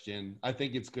question. I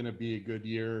think it's going to be a good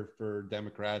year for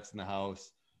Democrats in the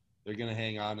House. They're going to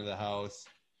hang on to the House.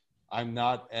 I'm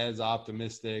not as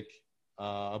optimistic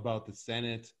about the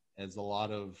Senate as a lot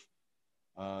of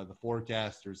the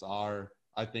forecasters are.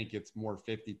 I think it's more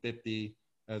 50-50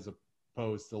 as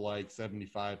opposed to like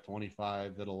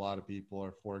 75-25 that a lot of people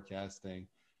are forecasting.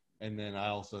 And then I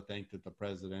also think that the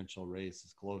presidential race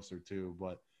is closer too.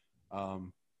 But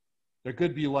there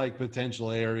could be like potential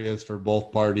areas for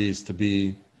both parties to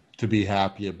be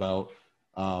happy about.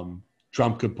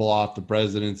 Trump could pull off the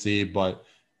presidency, but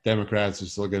Democrats are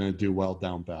still going to do well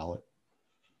down ballot.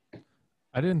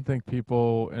 I didn't think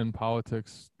people in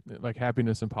politics, like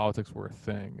happiness in politics, were a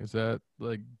thing. Is that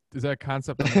a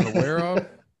concept I'm not aware of?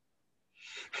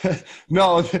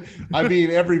 No, I mean,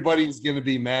 everybody's going to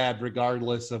be mad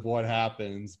regardless of what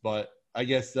happens, but I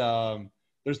guess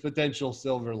there's potential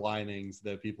silver linings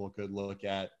that people could look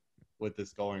at with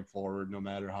this going forward, no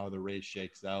matter how the race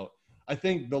shakes out. I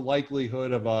think the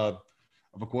likelihood of a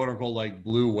quote unquote like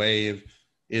blue wave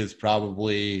is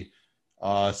probably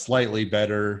slightly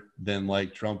better than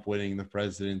like Trump winning the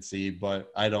presidency,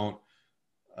 but I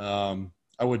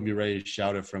wouldn't be ready to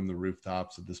shout it from the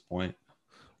rooftops at this point.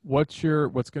 What's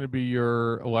going to be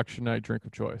your election night drink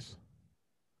of choice?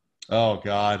 Oh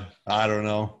God, I don't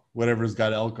know. Whatever's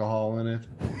got alcohol in it.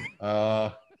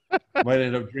 Might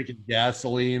end up drinking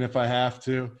gasoline if I have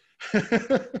to.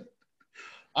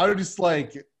 I would just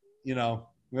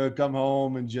come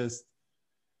home and just.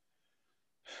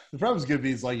 The problem is going to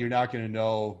be you're not going to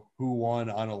know who won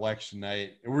on election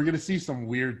night, and we're going to see some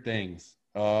weird things.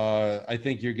 I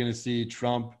think you're going to see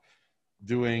Trump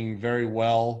doing very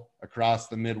well across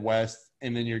the Midwest,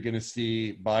 and then you're going to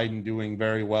see Biden doing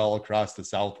very well across the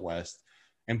Southwest.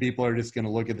 And people are just going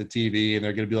to look at the TV and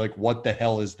they're going to be like, what the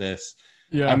hell is this?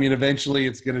 Yeah. I mean, eventually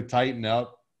it's going to tighten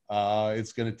up.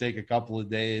 It's going to take a couple of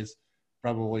days,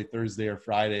 probably Thursday or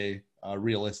Friday,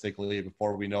 realistically,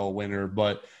 before we know a winner.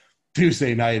 But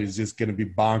Tuesday night is just going to be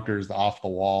bonkers off the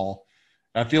wall.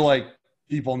 I feel like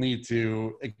people need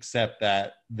to accept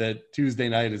that Tuesday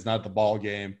night is not the ball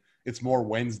game. It's more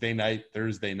Wednesday night,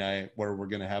 Thursday night, where we're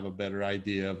going to have a better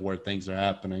idea of where things are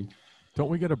happening. Don't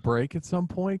we get a break at some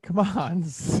point? Come on.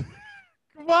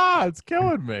 Come on. It's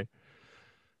killing me.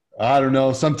 I don't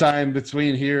know. Sometime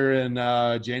between here and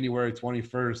January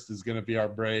 21st is going to be our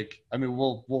break. I mean,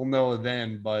 we'll know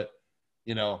then, but,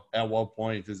 at what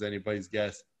point is anybody's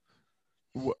guess.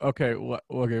 Okay.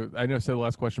 Okay. I know I said the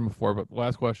last question before, but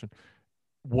last question.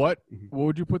 What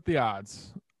would you put the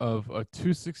odds of a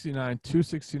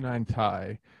 269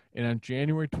 tie, and on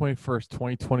January 21st,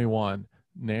 2021,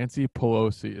 Nancy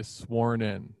Pelosi is sworn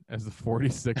in as the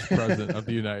 46th president of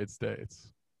the United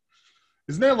States?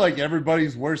 Isn't that like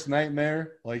everybody's worst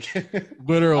nightmare? Like,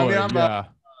 Literally, I mean, yeah.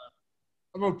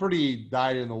 I'm a pretty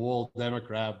dyed-in-the-wool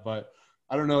Democrat, but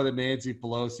I don't know that Nancy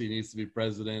Pelosi needs to be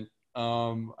president.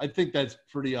 I think that's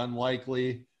pretty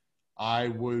unlikely. I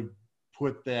would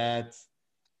put that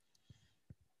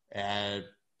at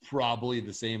probably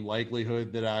the same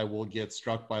likelihood that I will get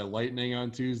struck by lightning on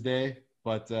Tuesday.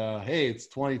 But, hey, it's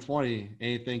 2020.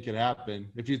 Anything could happen.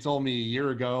 If you told me a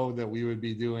year ago that we would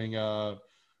be doing a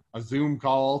Zoom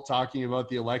call talking about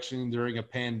the election during a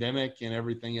pandemic and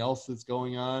everything else that's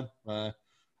going on,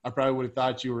 I probably would have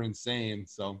thought you were insane.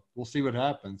 So we'll see what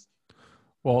happens.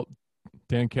 Well,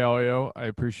 Dan Callio, I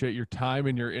appreciate your time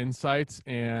and your insights,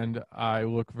 and I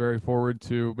look very forward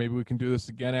to maybe we can do this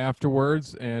again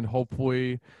afterwards, and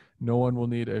hopefully no one will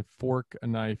need a fork, a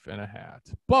knife, and a hat.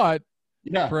 But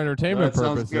yeah, for entertainment that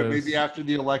purposes. Sounds good. Maybe after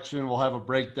the election we'll have a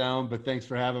breakdown, but thanks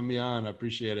for having me on. I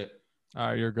appreciate it. All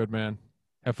right, you're a good man.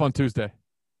 Have fun Tuesday.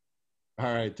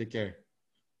 All right, take care.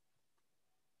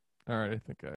 All right, I think